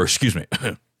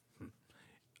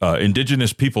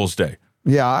 Indigenous Peoples Day?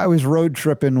 Yeah, I was road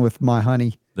tripping with my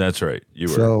honey. That's right. You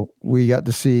were. So we got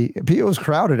to see, it was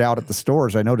crowded out at the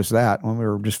stores. I noticed that when we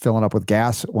were just filling up with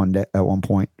gas at one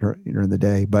point during the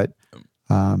day. But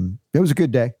it was a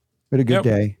good day. We had a good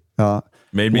day.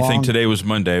 Made me think today was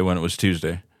Monday when it was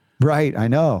Tuesday. Right, I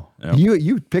know. Yep.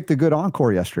 You picked a good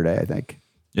encore yesterday, I think.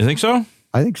 You think so?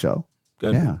 I think so.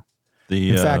 Good. Yeah.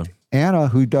 In fact, Anna,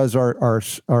 who does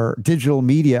our digital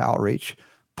media outreach,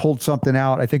 pulled something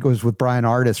out. I think it was with Brian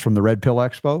Artis from the Red Pill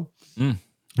Expo.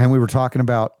 And we were talking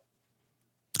about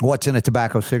what's in a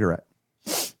tobacco cigarette.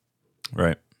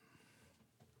 Right.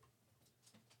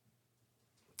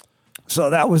 So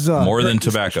that was more than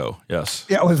tobacco. Yes.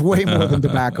 Yeah, it was way more than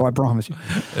tobacco. I promise you.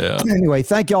 Yeah. Anyway,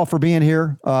 thank y'all for being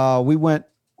here. We went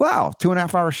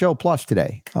 2.5 hour show plus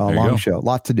today. Long show,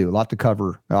 lot to do, a lot to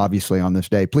cover. Obviously on this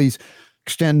day, please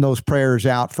extend those prayers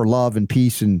out for love and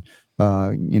peace and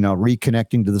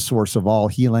reconnecting to the source of all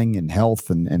healing and health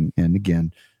and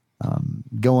again,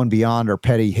 going beyond our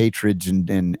petty hatreds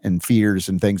and fears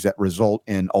and things that result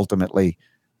in ultimately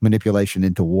manipulation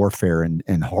into warfare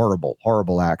and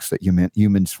horrible acts that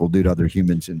humans will do to other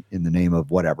humans in the name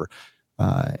of whatever.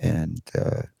 I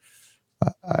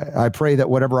pray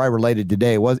that whatever I related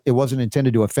today it wasn't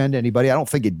intended to offend anybody. I don't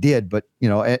think it did, but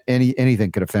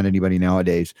anything could offend anybody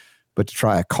nowadays. But to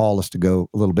try to call us to go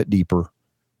a little bit deeper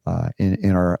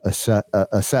in our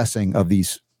assessing of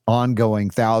these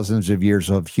ongoing thousands of years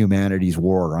of humanity's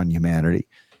war on humanity,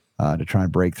 to try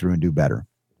and break through and do better.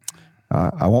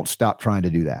 I won't stop trying to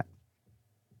do that.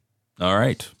 All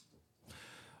right.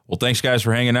 Well, thanks, guys,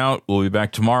 for hanging out. We'll be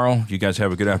back tomorrow. You guys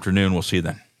have a good afternoon. We'll see you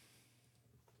then.